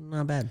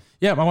 Not bad.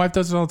 Yeah, my wife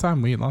does it all the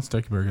time. We eat lots of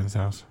turkey burger in this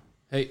house.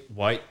 Hey,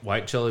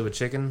 white chili with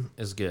chicken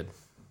is good.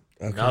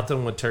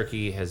 Nothing with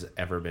turkey has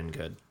ever been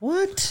good.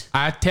 What?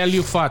 I tell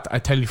you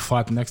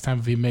what. Next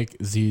time we make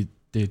the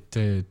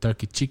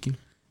turkey chicken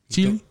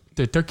chili,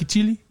 the turkey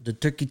chili. The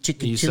turkey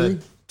chicken You chili.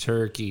 said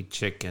turkey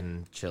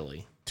chicken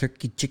chili.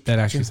 Turkey chicken. That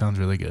actually chili. sounds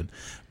really good.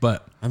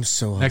 But I'm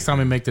so hungry. next time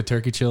we make the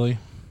turkey chili,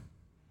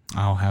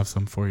 I'll have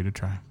some for you to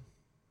try.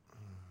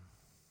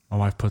 My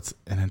wife puts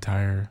an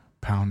entire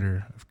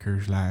pounder of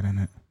Coors Light in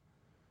it.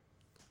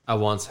 I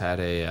once had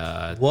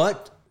a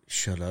What?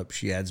 Shut up.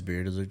 She adds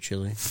beer to the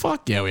chili.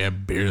 Fuck yeah, we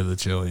have beer to the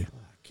chili.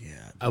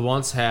 Yeah. I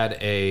once had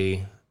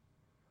a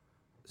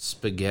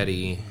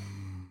spaghetti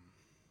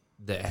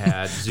that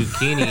had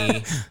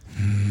zucchini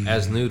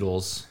as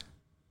noodles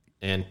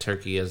and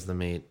turkey as the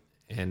meat,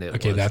 and it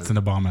Okay, that's an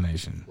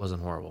abomination.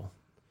 wasn't horrible.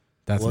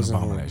 That's Wasn't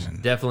an abomination.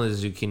 Definitely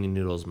the zucchini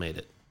noodles made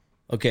it.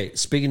 Okay,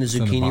 speaking of It's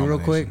an zucchini real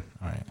quick, abomination.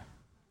 All right.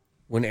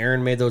 when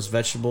Aaron made those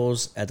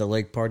vegetables at the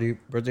lake party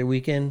birthday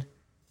weekend,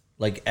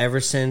 like ever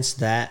since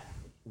that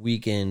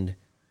weekend,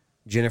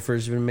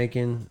 Jennifer's been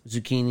making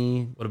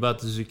zucchini. What about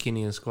the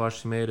zucchini and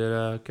squash you made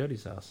at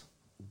Cody's house?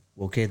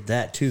 Okay,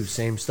 that too,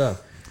 same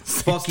stuff.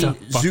 Fucking stuff,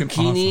 fucking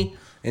zucchini awesome.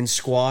 and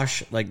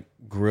squash, like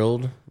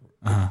grilled.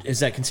 Is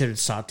that considered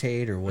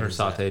sautéed or what? Or is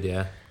that? sauteed,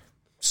 yeah.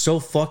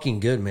 So fucking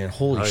good, man.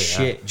 Holy yeah.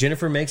 shit.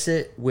 Jennifer makes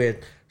it with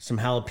some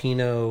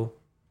jalapeno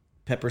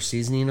pepper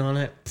seasoning on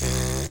it.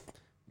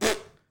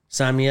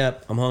 Sign me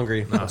up. I'm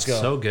hungry. Let's go.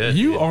 So good.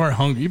 You dude. are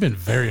hungry. You've been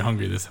very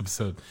hungry this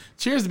episode.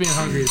 Cheers to being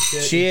hungry as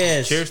shit.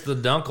 Cheers. Cheers to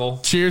the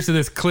Dunkel. Cheers to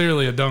this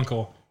clearly a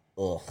Dunkel.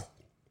 Ugh.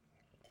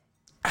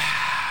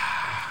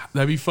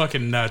 That'd be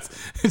fucking nuts.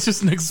 It's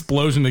just an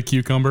explosion of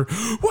cucumber.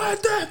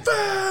 What the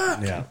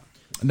fuck? Yeah.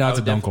 No, it's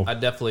a Dunkel. I'd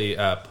definitely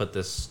put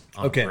this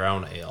on Okay.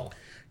 brown ale.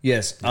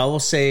 Yes, I will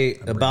say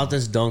about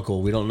this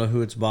Dunkel. We don't know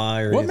who it's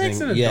by or What anything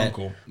makes it a yet,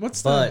 Dunkel?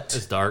 What's But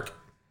It's dark.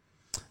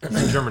 It's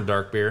a German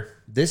dark beer.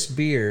 this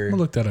beer I'm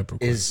gonna look that up real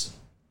quick. is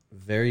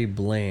very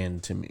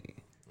bland to me.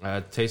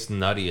 It tastes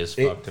nutty as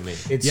fuck to me.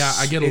 It's, Yeah,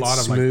 I get a it's lot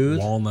of smooth.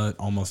 like walnut,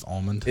 almost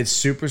almond. It's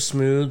super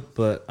smooth,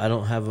 but I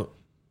don't have a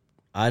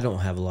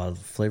lot of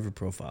flavor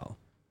profile.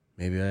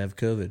 Maybe I have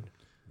COVID.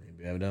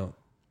 Maybe I don't.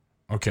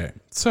 Okay,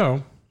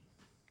 so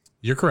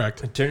you're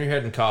correct. Turn your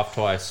head and cough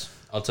twice.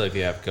 I'll tell you if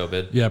you have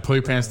COVID. Yeah, pull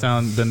your pants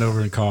down, bend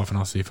over, and cough, and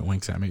I'll see if it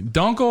winks at me.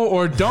 Dunkel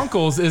or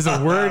Dunkels is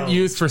a word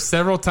used for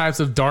several types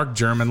of dark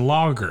German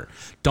lager.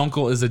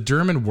 Dunkel is a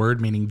German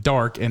word meaning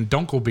dark, and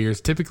Dunkel beers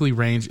typically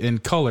range in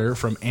color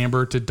from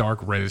amber to dark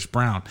reddish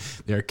brown.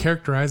 They are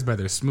characterized by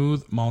their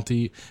smooth,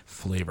 malty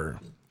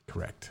flavor.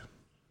 Correct.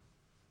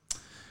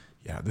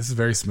 Yeah, this is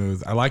very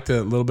smooth. I like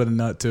the little bit of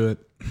nut to it.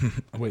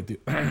 Wait,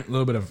 a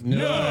little bit of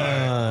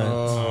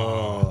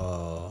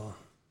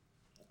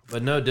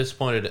But no,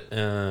 disappointed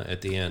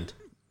at the end.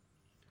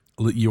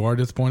 You are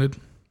disappointed?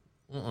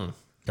 Okay.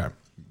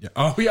 Yeah.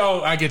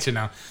 Oh, I get you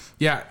now.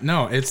 Yeah,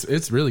 no,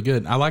 it's really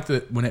good. I like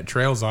that when it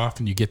trails off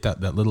and you get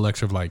that little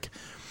extra of like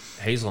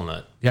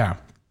hazelnut. Yeah,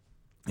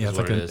 it's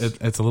like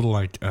it's a little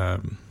like I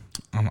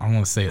don't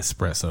want to say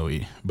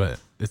espresso-y, but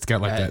it's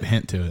got like that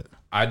hint to it.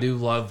 I do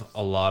love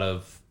a lot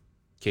of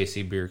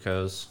KC Beer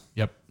Co.'s.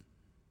 Yep.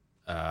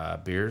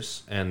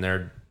 Beers, and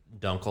their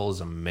Dunkel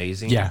is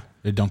amazing. Yeah,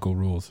 their Dunkel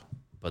rules.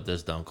 But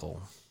this Dunkel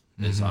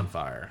is on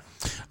fire.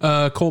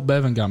 Colt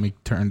Bevan got me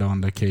turned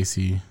on to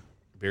KC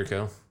Beer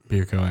Co.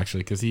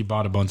 Actually, because he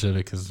bought a bunch of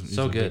it because he's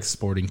a big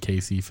Sporting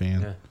KC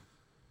fan.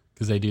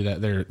 Because they do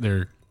that.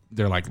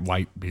 They're like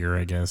light beer,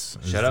 I guess.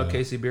 Shout out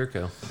KC Beer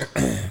Co.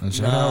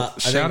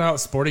 Shout out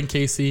Sporting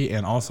KC,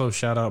 and also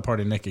shout out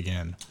Party Nick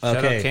again. Shout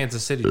out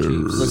Kansas City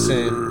Chiefs.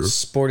 Listen,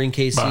 Sporting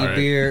KC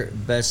beer,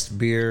 best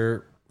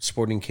beer,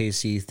 Sporting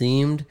KC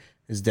themed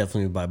is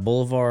definitely by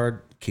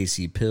Boulevard.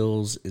 KC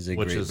Pils is a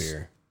great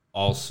beer.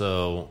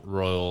 Also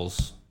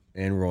Royals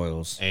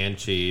and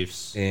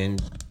Chiefs,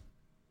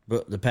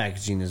 but the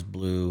packaging is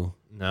blue.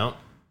 No,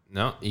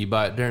 you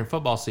buy it during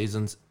football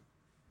seasons.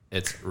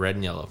 It's red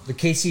and yellow. The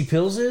KC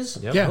Pils is?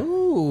 Yep. Yeah.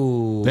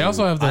 Ooh. They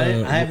also have the.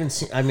 I haven't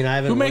seen. I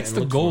haven't. Who makes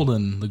the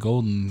golden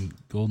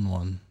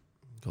one?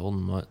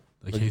 Golden what?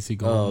 The KC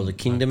Golden. Oh, the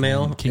Kingdom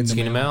Ale.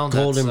 Kingdom Ale.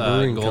 Golden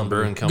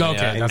Brewing Company.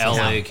 Okay, that's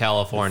LA,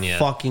 California.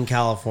 Fucking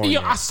California.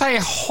 Yeah, I say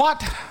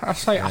what? I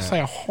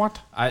say what?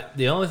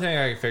 The only thing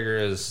I can figure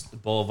is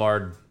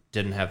Boulevard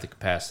didn't have the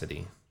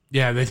capacity.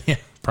 Yeah,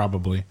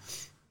 probably.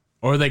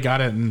 Or they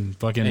got it in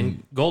fucking.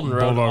 And Golden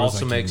Road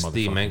also makes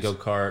the mango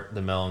cart,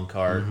 the melon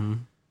cart,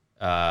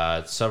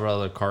 several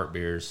other cart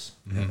beers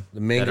The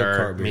mango that are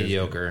cart beer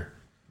mediocre.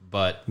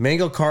 But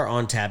mango cart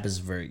on tap is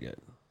very good.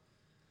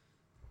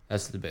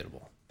 That's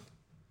debatable.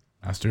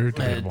 That's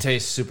debatable. It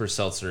tastes super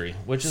seltzery,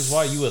 which is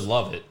why you would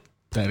love it.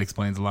 That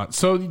explains a lot.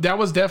 So that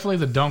was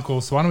definitely the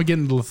Dunkel. So why don't we get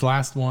into this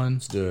last one?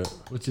 Let's do it.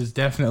 Which is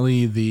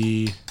definitely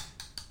the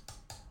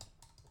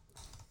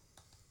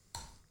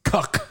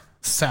Cuck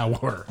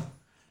Sour,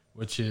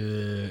 which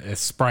is a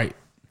Sprite.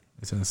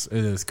 It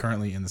is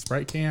currently in the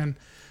Sprite can.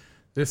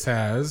 This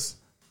has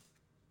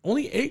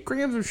only 8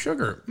 grams of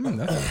sugar.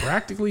 That's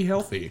practically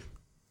healthy.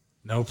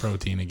 No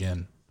protein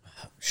again.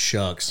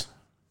 Shucks.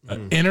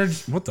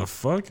 Energy. What the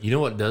fuck? You know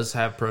what does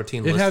have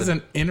protein? It has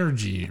an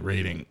energy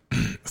rating,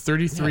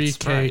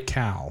 33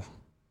 cal.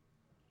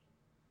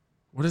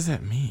 What does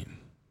that mean?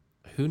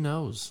 Who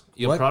knows?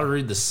 You'll probably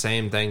read the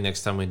same thing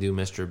next time we do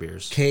Mr.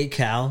 Beers.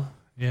 K-cal.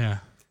 Yeah.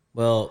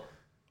 Well,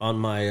 on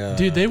my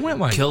dude, they went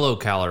like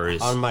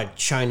kilocalories on my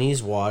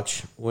Chinese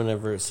watch.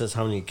 Whenever it says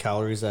how many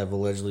calories I've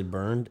allegedly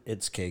burned,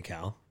 it's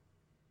K-cal.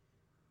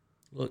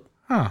 Look,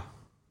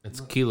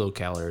 it's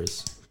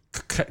kilocalories.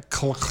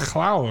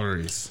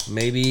 Calories.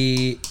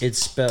 Maybe it's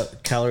spelled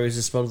calories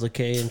is spelled with a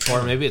K in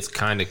China. Or maybe it's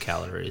kind of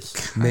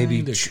calories.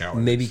 Maybe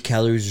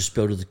calories are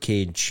spelled with a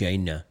K in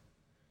China.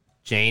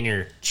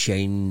 China.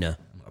 I'm gonna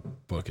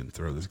fucking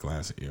throw this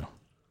glass at you.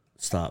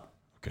 Stop.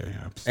 Okay.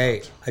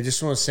 Hey, I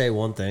just want to say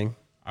one thing.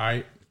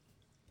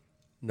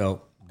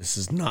 No, this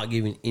is not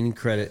giving any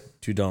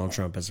credit to Donald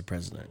Trump as a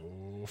president.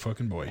 Oh,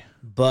 fucking boy.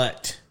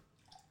 But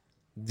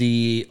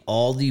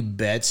all the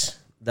bets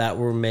that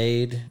were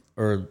made,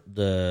 or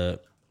the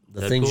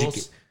things you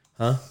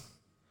could,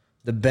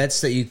 the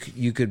bets that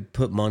you could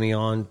put money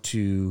on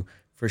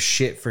for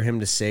shit for him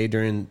to say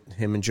during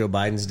him and Joe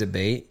Biden's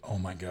debate. Oh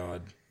my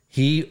God.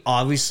 He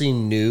obviously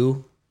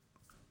knew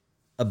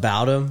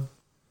about him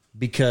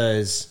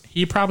because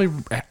he probably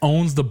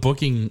owns the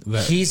booking.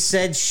 That he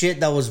said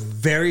shit that was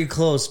very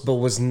close, but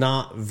was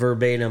not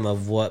verbatim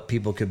of what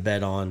people could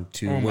bet on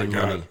to win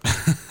money.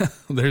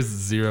 There's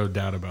zero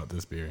doubt about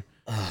this beer.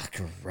 Ah,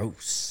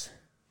 gross.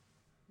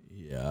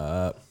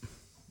 Yup.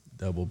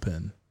 Double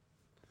pin.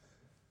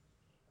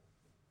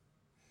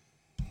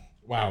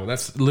 Wow,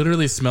 that's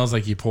literally smells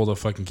like you pulled a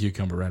fucking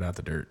cucumber right out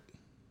the dirt.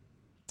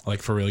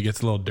 Like for real, it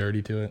gets a little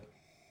dirty to it.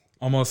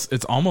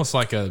 It's almost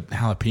like a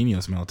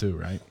jalapeno smell too,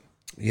 right?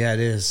 Yeah, it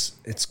is.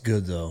 It's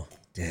good though.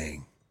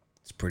 Dang,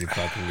 it's pretty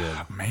fucking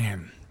good,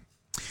 man.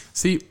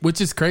 See, which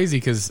is crazy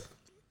because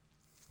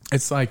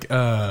it's like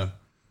I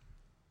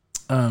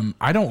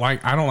don't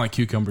like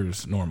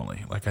cucumbers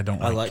normally. Like I don't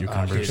like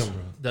cucumbers.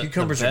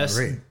 Cucumbers are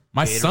great.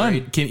 My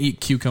son can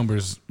eat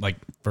cucumbers like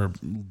for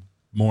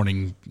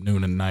morning,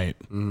 noon, and night.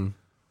 The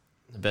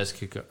best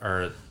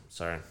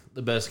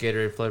the best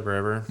Gatorade flavor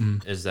ever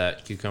is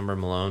that cucumber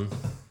Malone.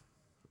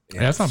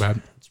 Yeah, that's not bad.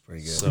 It's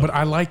pretty good. So, but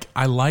I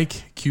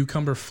like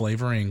cucumber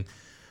flavoring.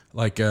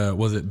 Like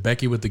was it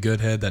Becky with the good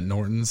head that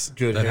Norton's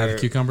good that hair. had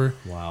cucumber?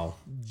 Wow.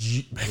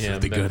 Becky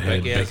with the good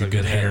head. Becky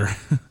good hair.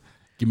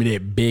 Give me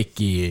that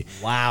Becky.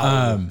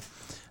 Wow.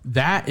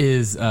 That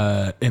is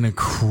an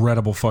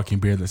incredible fucking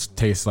beer that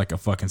tastes like a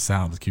fucking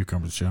salad with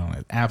cucumbers shown.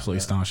 It's absolutely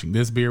astonishing.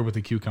 This beer with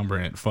the cucumber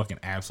in it, fucking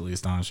absolutely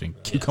astonishing.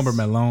 Yes. Cucumber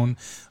melon,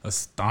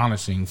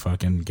 astonishing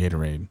fucking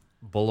Gatorade.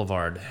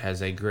 Boulevard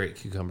has a great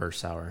cucumber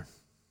sour.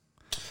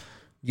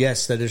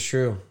 Yes, that is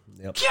true.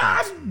 Yep.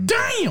 God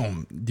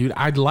damn. Dude,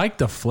 I like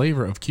the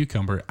flavor of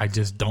cucumber. I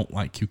just don't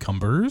like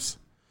cucumbers.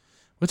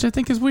 which I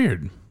think is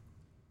weird.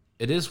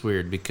 It is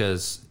weird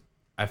because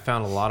I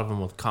found a lot of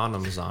them with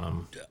condoms on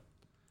them.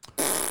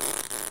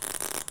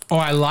 Oh,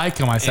 I like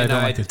them. I said I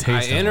don't like the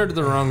taste. I entered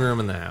the wrong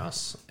room in the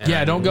house.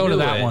 Yeah, don't go to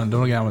that one.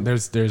 Don't go to that one.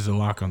 There's a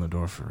lock on the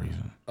door for a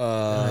reason.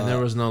 And there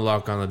was no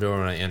lock on the door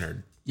when I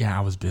entered. Yeah,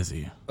 I was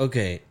busy.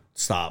 Okay,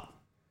 stop.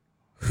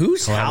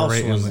 Whose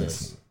house was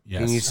this?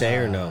 Yes. Can you say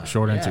or no?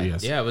 Short answer,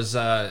 yes. Yeah, it was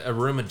a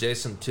room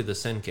adjacent to the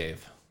Sin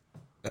Cave.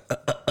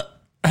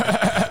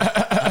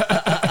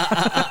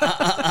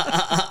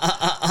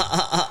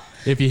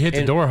 If you hit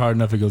the door hard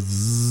enough, it goes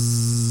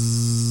zzz.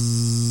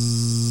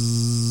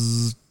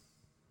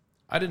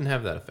 I didn't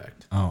have that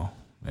effect. Oh,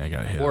 yeah, I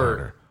gotta hit it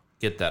harder.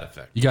 Get that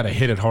effect. You gotta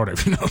hit it harder,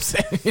 if you know what I'm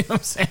saying. You know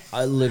what I'm saying?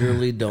 I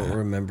literally don't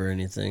remember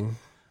anything.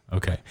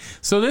 Okay.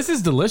 So this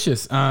is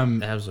delicious. That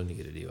happens when you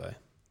get a DUI.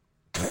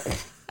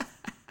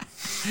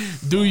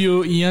 Do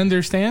you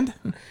understand?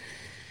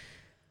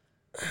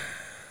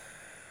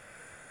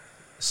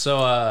 So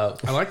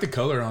I like the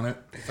color on it.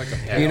 It's like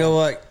a You know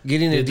what?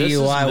 Getting a this DUI is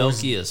was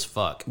milky as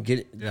fuck.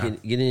 getting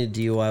a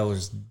DUI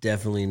was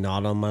definitely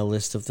not on my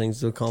list of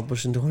things to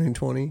accomplish in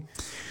 2020.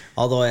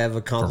 Although I have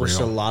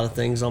accomplished a lot of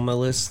things on my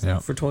list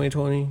for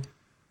 2020.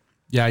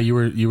 Yeah, you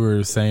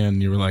were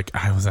saying you were like,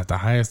 I was at the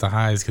highest of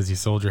highs because you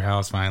sold your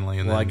house finally.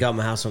 And I got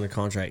my house under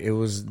contract. It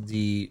was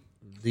the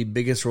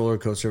biggest roller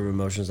coaster of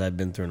emotions I've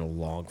been through in a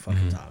long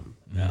fucking time.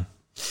 Yeah.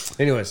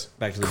 Anyways,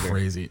 back to the beer.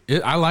 Crazy.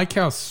 I like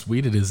how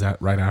sweet it is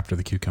right after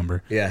the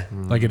cucumber. Yeah.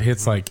 Like it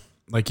hits like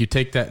you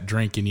take that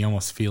drink and you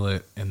almost feel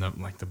it in the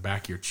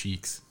back of your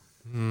cheeks.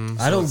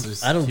 I don't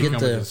get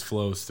the just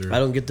flows through. I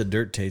don't get the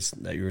dirt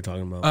taste that you were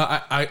talking about.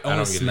 I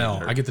only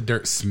smell. I get the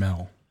dirt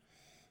smell.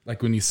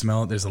 Like when you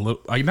smell it, there's a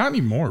little. Not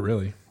anymore,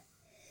 really.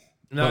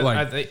 No,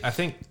 I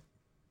think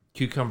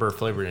cucumber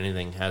flavored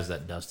anything has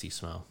that dusty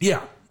smell.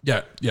 Yeah.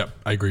 I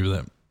agree with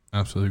that.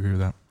 Absolutely agree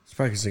with that. It's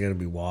probably because they got to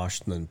be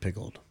washed and then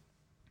pickled.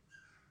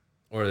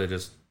 Or they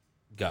just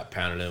got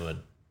pounded in with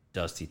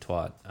dusty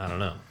twat. I don't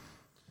know.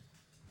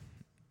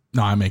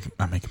 No, I make him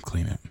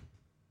clean it.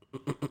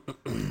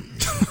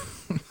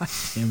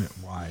 Damn it!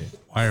 Why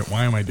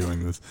am I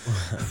doing this?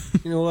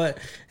 You know what?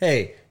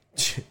 Hey,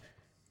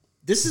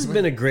 this has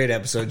been a great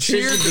episode.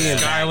 Cheers to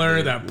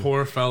Skyler, that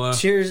poor fella.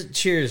 Cheers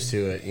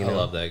to it. You know? I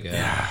love that guy.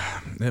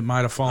 Yeah, it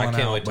might have fallen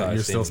out, but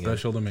you're still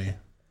special to me.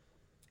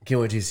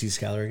 Can't wait to see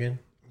Skyler again.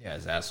 Yeah,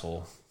 his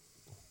asshole.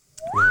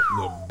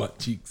 Little butt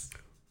cheeks.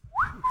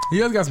 He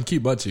has got some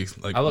cute butt cheeks.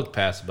 Like I look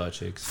past butt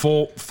cheeks.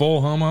 Full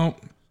homo.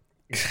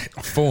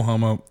 Full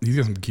homo. He's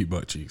got some cute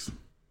butt cheeks.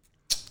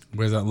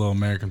 Wears that little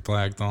American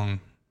flag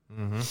thong.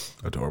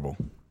 Mm-hmm. Adorable.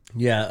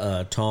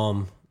 Yeah,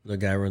 Tom, the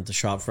guy I rent the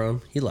shop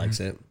from, he likes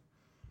it.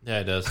 Yeah,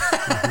 it does.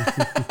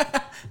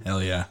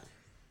 Hell yeah.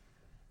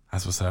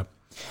 That's what's up.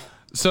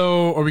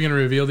 So, are we going to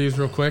reveal these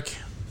real quick?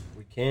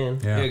 We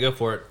can. Yeah, go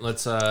for it.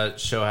 Let's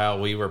show how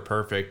we were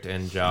perfect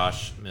and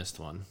Josh missed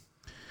one.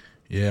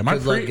 Yeah, my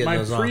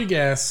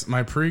pre-guess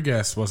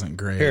wasn't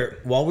great. Here,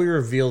 while we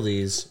reveal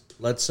these,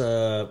 let's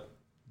do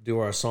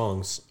our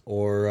songs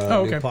or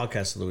new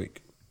podcast of the week.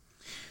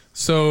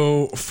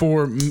 So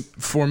for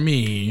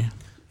me,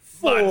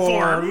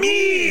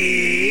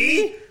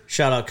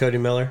 shout out Cody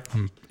Miller.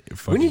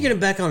 When you get him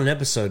back on an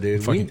episode,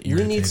 dude, we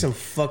need some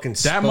fucking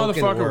that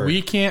motherfucker. Word.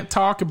 We can't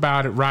talk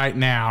about it right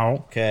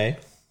now. Okay.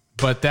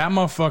 But that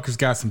motherfucker's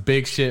got some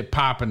big shit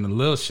popping and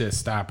little shit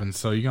stopping.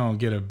 So you're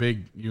gonna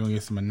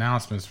get some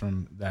announcements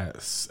from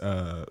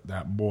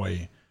that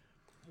boy.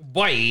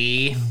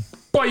 Boy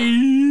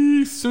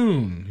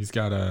Soon. He's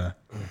got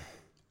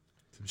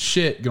some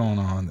shit going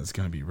on that's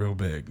gonna be real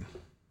big.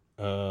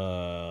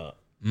 Okay.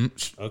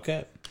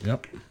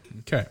 Yep.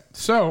 Okay.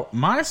 So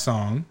my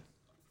song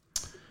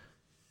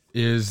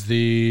is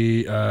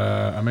the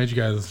I made you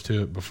guys listen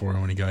to it before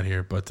when he got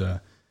here, but the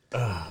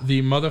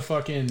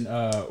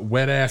motherfucking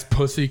wet ass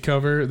pussy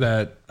cover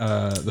that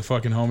the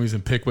fucking homies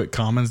in Pickwick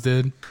Commons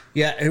did.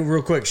 Yeah, and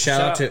real quick,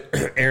 shout out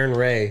to Aaron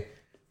Ray.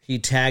 He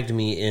tagged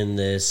me in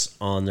this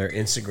on their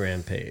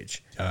Instagram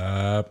page.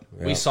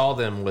 We saw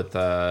them with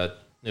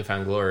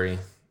Newfound Glory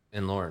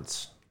in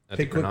Lawrence.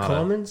 Pickwick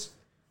Commons?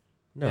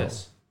 No.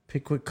 Yes.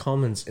 Pickwick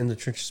Commons in the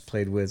Trenches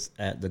played with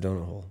at the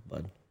Donut Hole,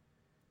 bud.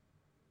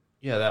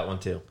 Yeah, that one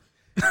too.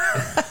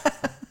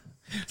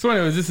 So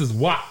anyways, this is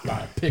WAP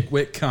by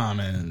Pickwick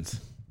Commons.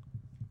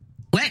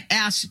 Wet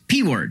ass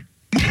P word.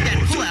 Make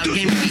that pull out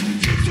game beat.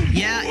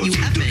 Yeah, you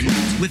effing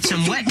with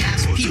some wet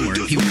ass P word.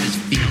 P word is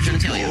female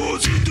genitalia.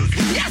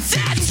 Yes,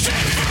 that's it.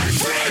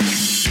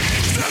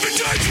 7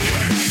 times a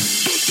week.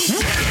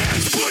 Wet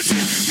ass pussy.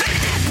 Make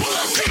that pull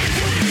out game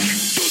beat.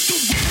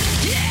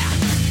 Yeah,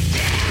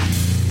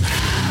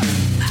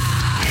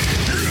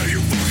 yeah,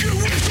 you fucking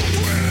with some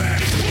wet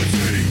ass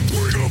pussy.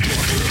 Bring a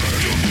bucket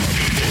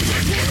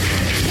of wet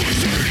ass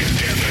pussy.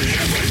 Give me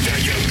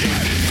everything you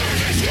got.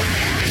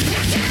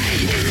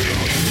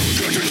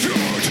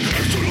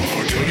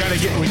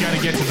 We gotta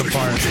get to the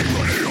part.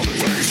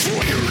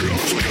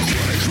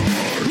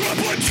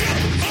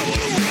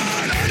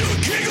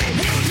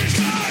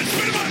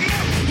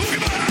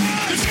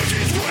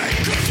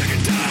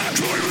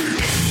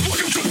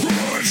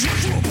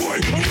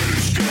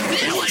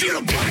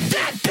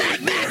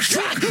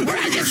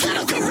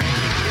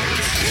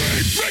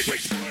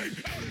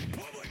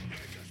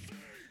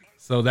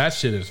 So that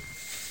shit is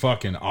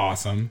fucking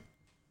awesome.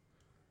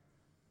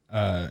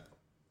 I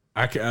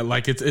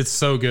like it's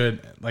so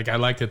good. Like I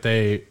like that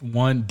they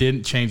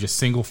didn't change a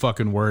single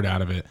fucking word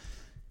out of it.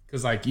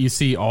 Cause like you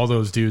see all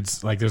those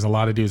dudes, like there's a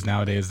lot of dudes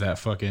nowadays that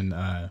fucking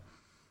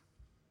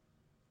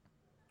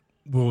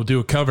will do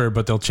a cover,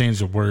 but they'll change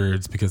the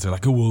words because they're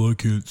like, oh well, I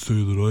can't say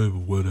that I have a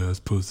wet ass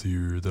pussy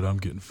or that I'm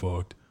getting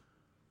fucked.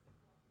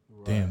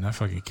 Right. Damn, that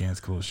fucking can's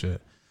cool as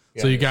shit.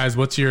 Yeah, so you guys,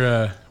 what's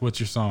your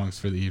songs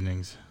for the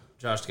evenings?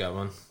 Josh got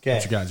one. Okay.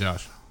 What you got,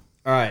 Josh?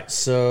 All right,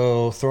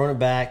 so throwing it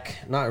back,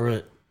 not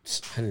really.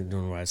 I didn't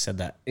know why I said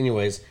that.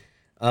 Anyways,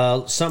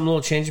 something a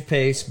little change of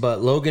pace,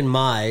 but Logan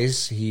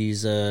Mize,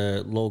 he's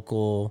a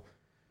local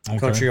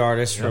country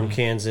artist from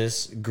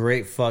Kansas.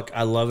 Great fuck.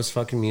 I love his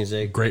fucking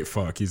music. Great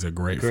fuck. He's a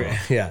great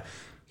fuck. Yeah.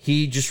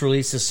 He just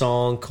released a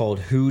song called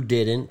Who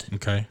Didn't.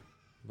 Okay.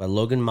 By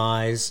Logan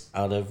Mize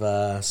out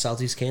of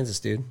Southeast Kansas,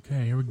 dude.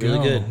 Okay, here we go.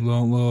 Really good.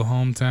 Little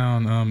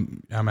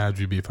hometown. How mad would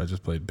you be if I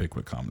just played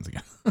Bigfoot Commons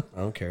again? I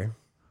don't care.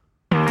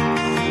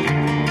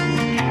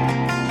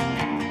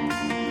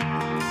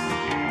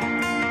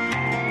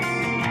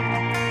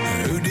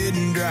 Who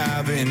didn't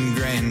drive in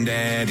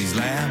Granddaddy's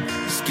lap?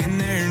 Skin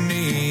their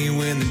knee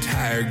when the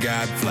tire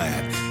got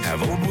flat.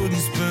 Have old wooden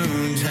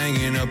spoons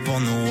hanging up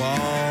on the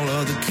wall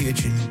of the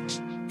kitchen.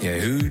 Yeah,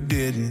 who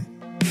didn't?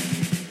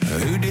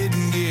 Who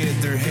didn't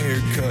get their hair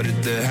cut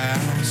at the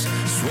house?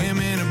 Swim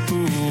in a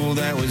pool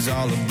that was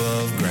all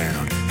above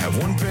ground. Have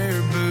one pair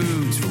of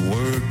boots for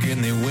work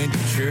and they went to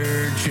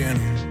church in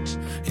 'em.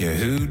 Yeah,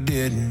 who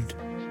didn't?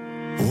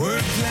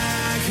 Work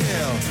like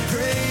hell,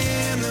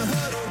 pray in the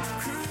huddle.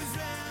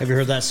 Have you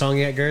heard that song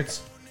yet, Gertz?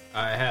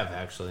 I have,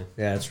 actually.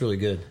 Yeah, it's really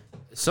good.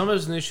 Some of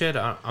his new shit,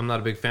 I'm not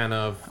a big fan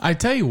of. I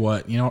tell you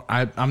what,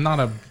 I'm not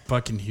a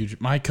fucking huge...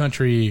 My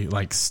country,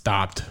 like,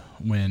 stopped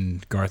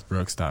when Garth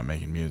Brooks stopped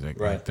making music.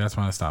 Right. Like, that's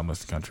when I stopped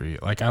listening to country.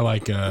 Like, I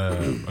like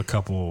a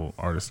couple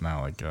artists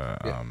now, like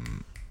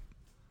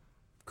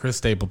Chris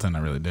Stapleton I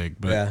really dig.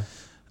 But yeah.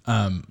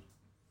 I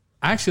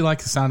actually like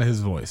the sound of his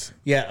voice.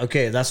 Yeah,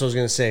 okay, that's what I was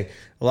going to say.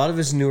 A lot of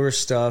his newer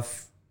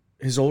stuff...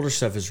 His older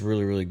stuff is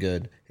really, really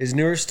good. His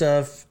newer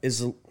stuff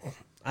is,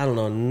 I don't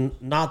know,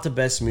 not the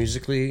best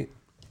musically.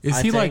 Is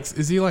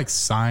he like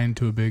signed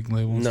to a big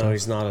label? No,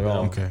 he's not at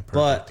all. Okay, perfect.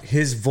 But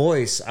his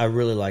voice, I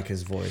really like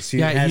his voice. He's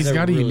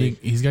got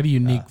a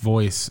unique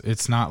voice.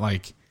 It's not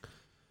like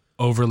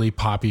overly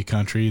poppy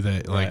country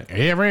that like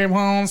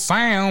everyone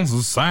sounds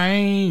the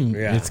same.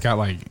 Yeah. It's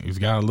got he's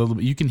got a little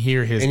bit. You can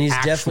hear his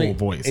actual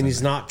voice, and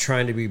he's not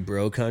trying to be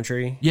bro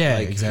country. Yeah,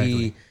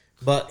 exactly.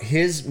 But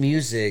his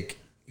music.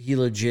 He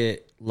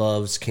legit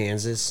loves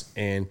Kansas,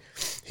 and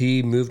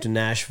he moved to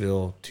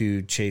Nashville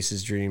to chase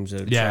his dreams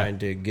of trying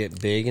to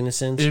get big in a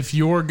sense. If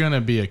you're gonna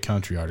be a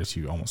country artist,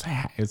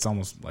 it's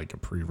almost like a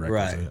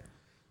prerequisite. Right.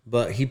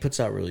 But he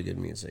puts out really good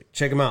music.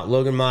 Check him out,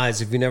 Logan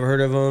Mize. If you never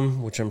heard of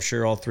him, which I'm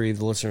sure all three of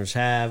the listeners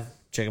have,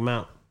 check him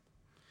out.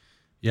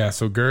 Yeah.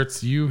 So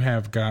Gertz, you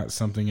have got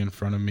something in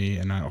front of me,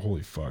 and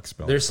holy fuck,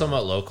 spell. They're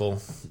somewhat local.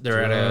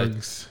 They're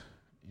Drugs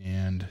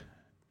and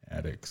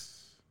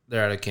Addicts.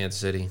 They're out of Kansas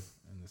City.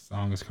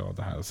 Song is called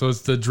The High Life. So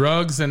it's the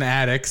Drugs and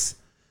Addicts.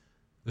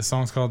 The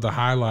song's called The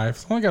High Life.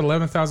 It's only got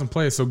 11,000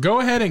 plays. So go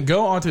ahead and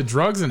go onto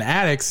Drugs and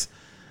Addicts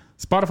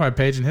Spotify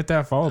page and hit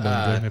that follow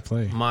button and hit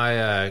play.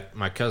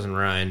 My cousin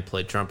Ryan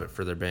played trumpet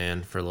for their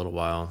band for a little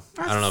while.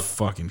 That's I don't know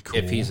fucking cool.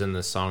 if he's in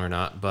this song or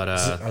not, but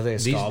are they a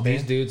ska band?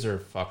 These dudes are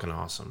fucking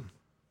awesome.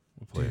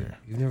 We'll play here.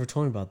 You've never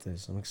told me about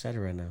this. I'm excited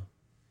right now.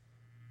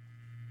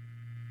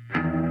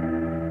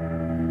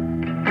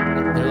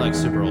 They're like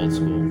super old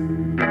school.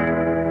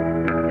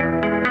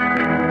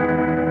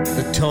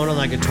 The tone on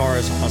that guitar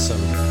is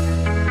awesome.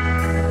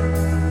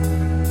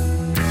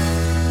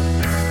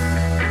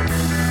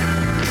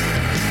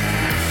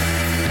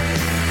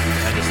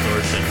 That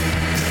distortion.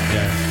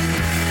 Yeah.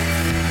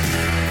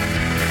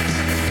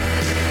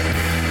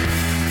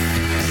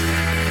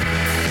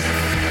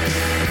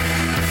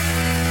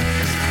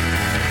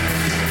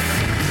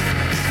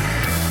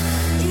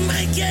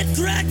 Make it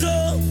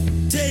crackle,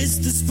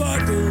 taste the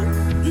sparkle,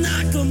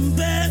 knock 'em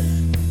back,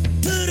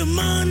 put 'em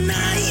on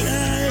night.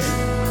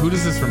 Who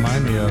does this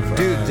remind me of?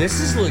 Dude, this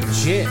is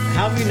legit.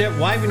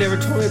 Why have you never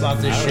told me about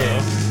this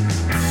shit?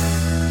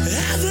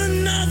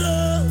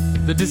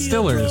 The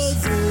Distillers.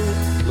 A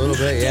little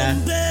bit, yeah.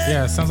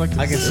 Yeah, it sounds like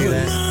I can see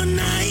that.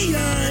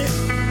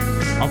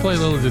 I'll play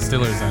Little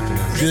Distillers after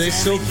this. Do they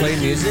still play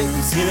music?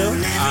 You know?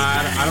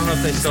 I don't know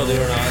if they still do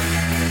or not.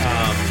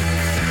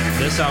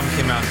 This album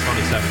came out in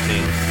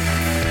 2017.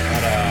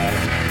 But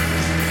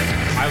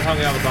I've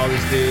hung out with all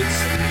these dudes.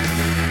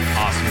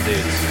 Awesome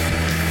dudes.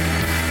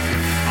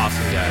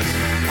 Awesome guys.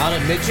 Out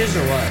of Mitch's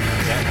or what?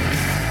 Yeah.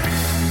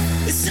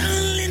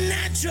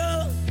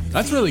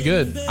 That's really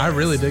good. I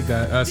really dig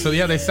that. So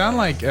yeah, they sound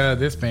like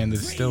this band, the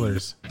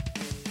Distillers.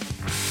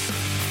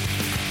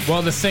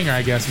 Well, the singer,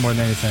 I guess, more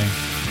than anything.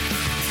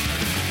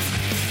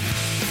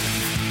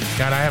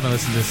 God, I haven't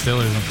listened to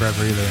Distillers in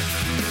forever either.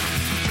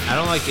 I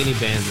don't like any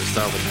bands that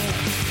start with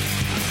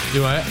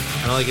Do what?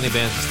 I don't like any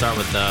bands that start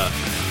with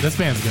This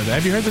band's good.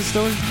 Have you heard the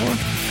Distillers before?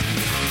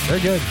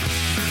 They're good.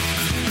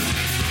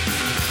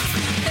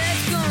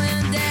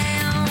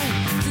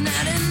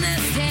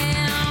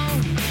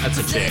 That's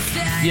a chick.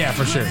 Yeah,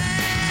 for sure.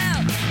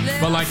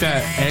 But like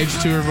that edge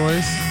to her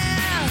voice.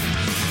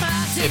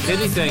 If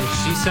anything,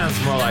 she sounds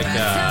more like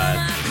God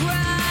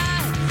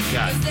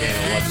damn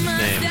it, what's his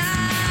name?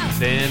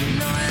 Ben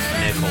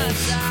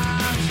Nichols.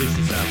 That's who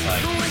she sounds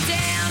like.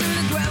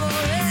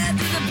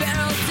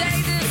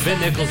 If Ben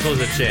Nichols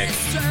was a chick,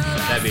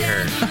 that'd be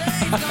her.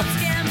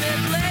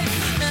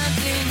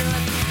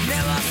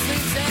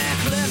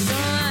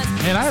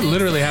 Man, I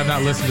literally have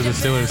not listened to the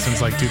Distillers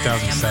since like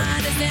 2007.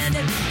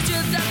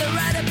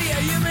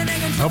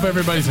 I hope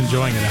everybody's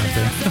enjoying it out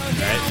there.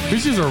 Right? We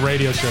should do a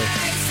radio show.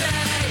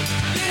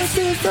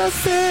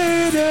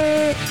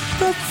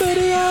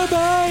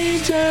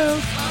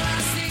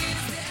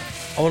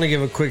 I want to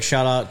give a quick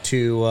shout out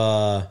to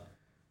a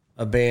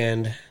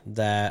band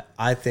that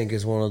I think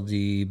is one of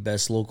the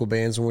best local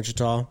bands in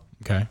Wichita.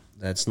 Okay.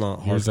 That's not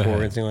hardcore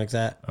or anything like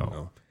that. Oh.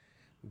 No.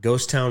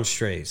 Ghost Town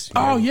Strays.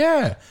 Oh,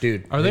 yeah.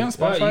 Dude. Are they on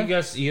Spotify?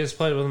 You guys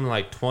played with them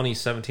like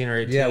 2017 or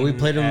 18? Yeah, we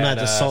played them at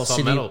the Salt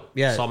City. Salt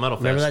Metal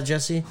Fest. Remember that,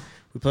 Jesse?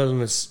 We played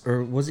them at,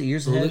 or was it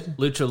years ahead?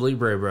 Lucha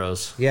Libre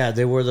Bros. Yeah,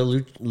 they wore the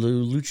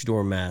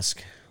luchador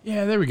mask.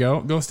 Yeah, there we go.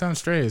 Ghost Town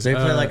Strays. They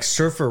play like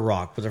surfer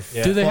rock, but they're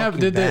do they have?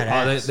 Did they?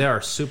 Oh, they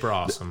are super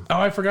awesome. Oh,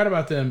 I forgot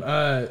about them.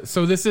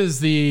 So this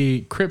is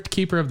the Crypt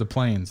Keeper of the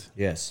Plains.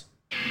 Yes.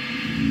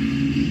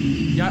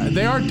 Yeah,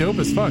 they are dope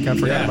as fuck. I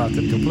forgot about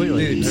them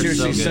completely. Dude,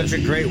 seriously, so such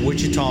a great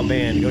Wichita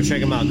band. Go check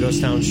them out. Ghost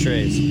Town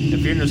Strays.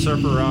 If you're into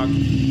surfer rock,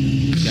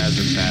 you guys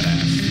are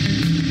badass.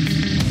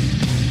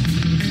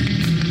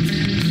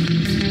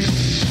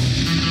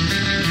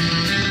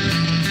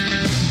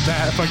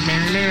 That fuck.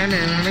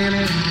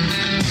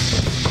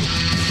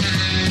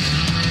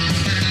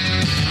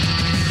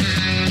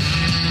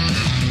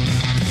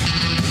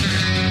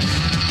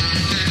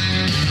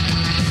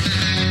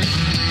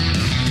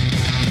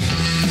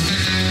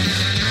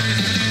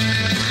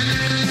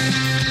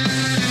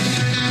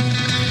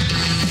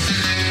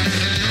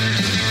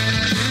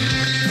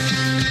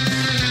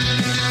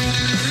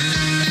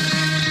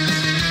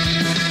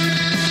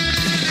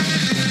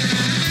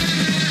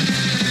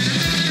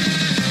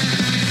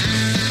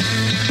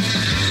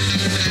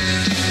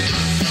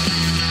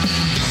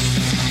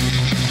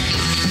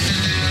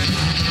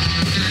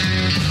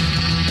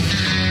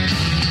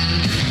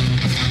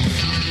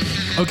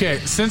 Okay,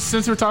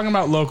 since we're talking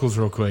about locals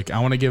real quick,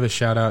 I want to give a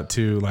shout out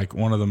to like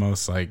one of the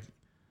most like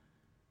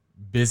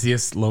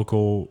busiest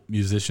local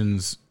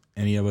musicians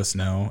any of us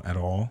know at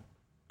all,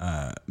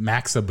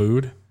 Max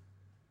Abood.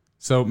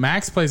 So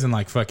Max plays in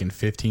like fucking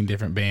 15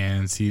 different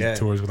bands. He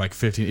tours with like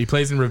 15. He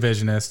plays in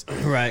Revisionist.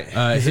 Right.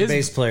 He's a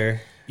bass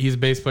player. He's a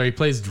bass player. He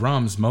plays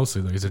drums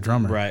mostly, though. He's a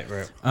drummer. Right,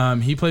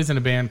 right. He plays in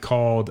a band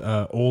called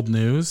Old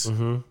News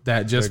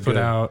that just put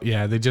out.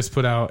 Yeah, they just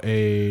put out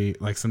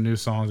some new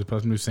songs. They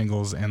put some new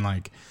singles, and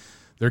like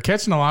they're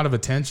catching a lot of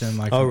attention.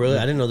 Like, oh really?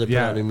 I didn't know they put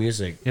out new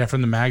music. Yeah,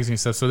 from the magazine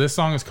stuff. So this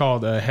song is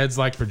called Heads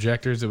Like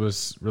Projectors. It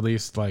was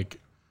released like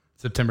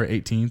September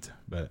 18th.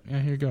 But yeah,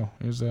 here you go.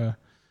 Here's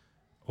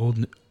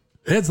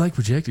Heads Like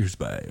Projectors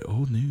by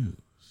Old News.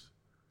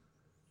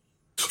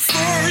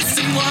 First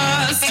and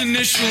last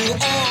initial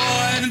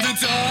on the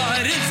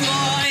dotted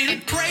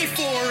line. Pray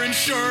for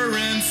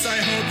insurance. I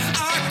hope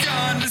our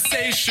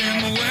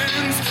conversation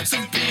wins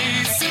some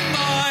peace of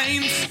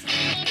mind.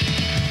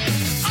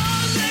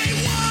 All they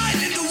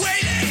want in the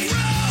waiting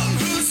room.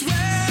 Who's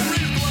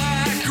wearing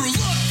black or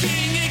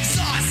looking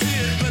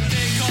exhausted? But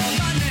they call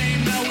my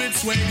name. Now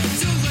it's way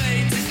too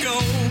late to go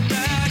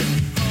back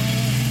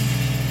home.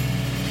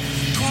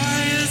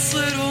 Quiet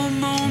little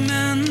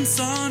moments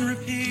on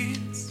repeat.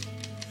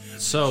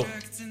 So,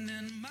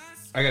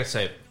 I gotta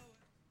say,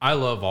 I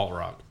love alt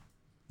rock.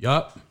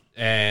 Yup.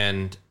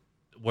 And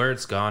where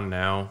it's gone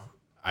now,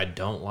 I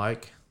don't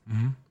like.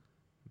 Mm-hmm.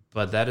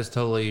 But that is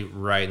totally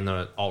right in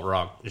the alt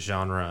rock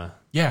genre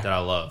that I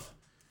love.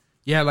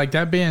 Yeah, like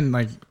that band,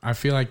 like I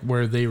feel like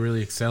where they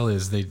really excel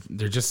is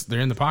they're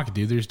in the pocket,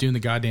 dude. They're just doing the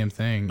goddamn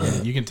thing.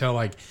 And you can tell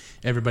like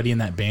everybody in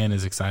that band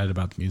is excited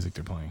about the music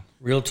they're playing.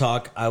 Real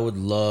talk, I would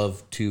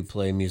love to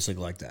play music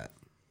like that.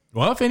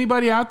 Well, if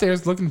anybody out there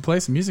is looking to play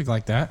some music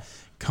like that,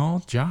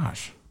 call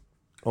Josh.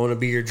 I want to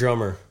be your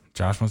drummer.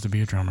 Josh wants to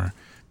be a drummer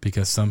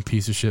because some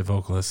piece of shit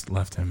vocalist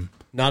left him.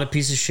 Not a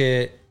piece of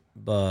shit,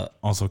 but...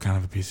 also kind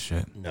of a piece of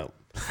shit. No.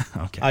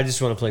 Okay. I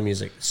just want to play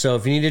music. So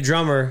if you need a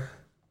drummer,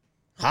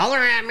 holler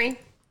at me.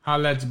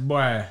 Holler at your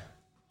boy.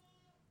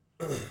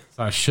 So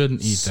I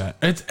shouldn't eat that.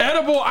 It's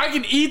edible. I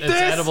can eat this. It's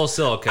edible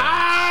silicone.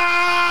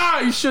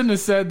 Ah! You shouldn't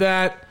have said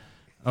that.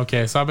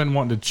 Okay, so I've been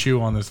wanting to chew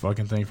on this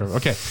fucking thing for...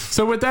 Okay,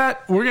 so with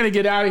that, we're going to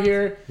get out of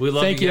here. We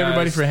love Thank you,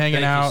 everybody, for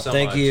hanging out.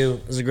 Thank you.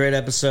 It was a great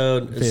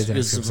episode. It's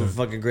the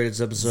fucking greatest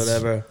episode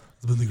ever.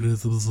 It's been the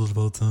greatest episode of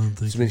all time.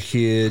 It's been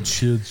huge.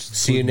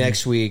 See you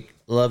next week.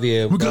 Love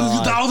you. We're going to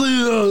get out of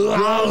here.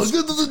 Let's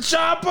get to the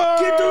chopper.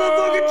 Get to the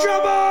fucking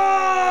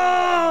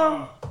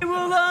chopper.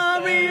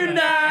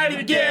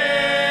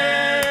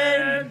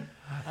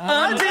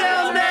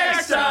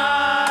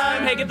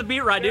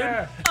 right, dude?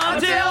 Yeah.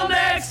 Until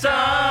next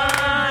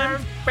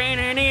time. We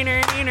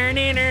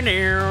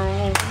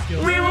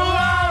will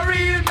all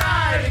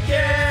reunite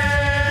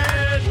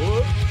again.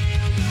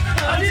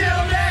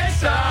 Until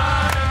next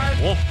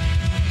time.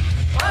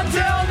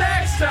 Until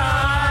next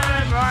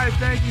time. All right,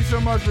 thank you so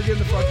much for getting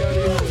the fuck out of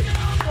here.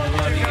 I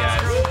love you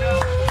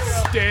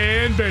guys.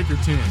 Stan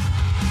Bakerton.